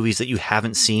X-Men movies that you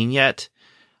haven't seen yet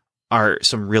are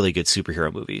some really good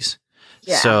superhero movies.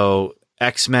 Yeah. So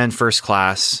X-Men First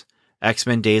Class,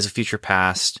 X-Men Days of Future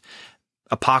Past,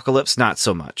 Apocalypse, not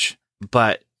so much,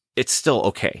 but it's still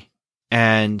okay.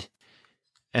 And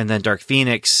then Dark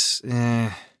Phoenix,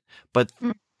 but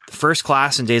First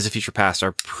Class and Days of Future Past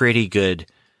are pretty good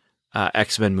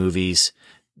X-Men movies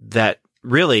that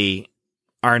really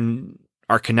are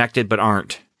connected but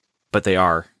aren't, but they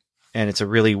are. And it's a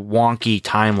really wonky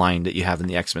timeline that you have in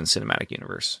the X-Men cinematic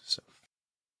universe. So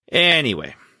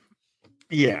anyway.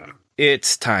 Yeah.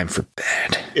 It's time for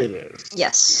bed. It is.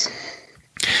 Yes.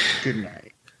 Good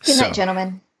night. Good night,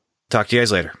 gentlemen. Talk to you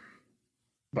guys later.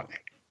 Bye.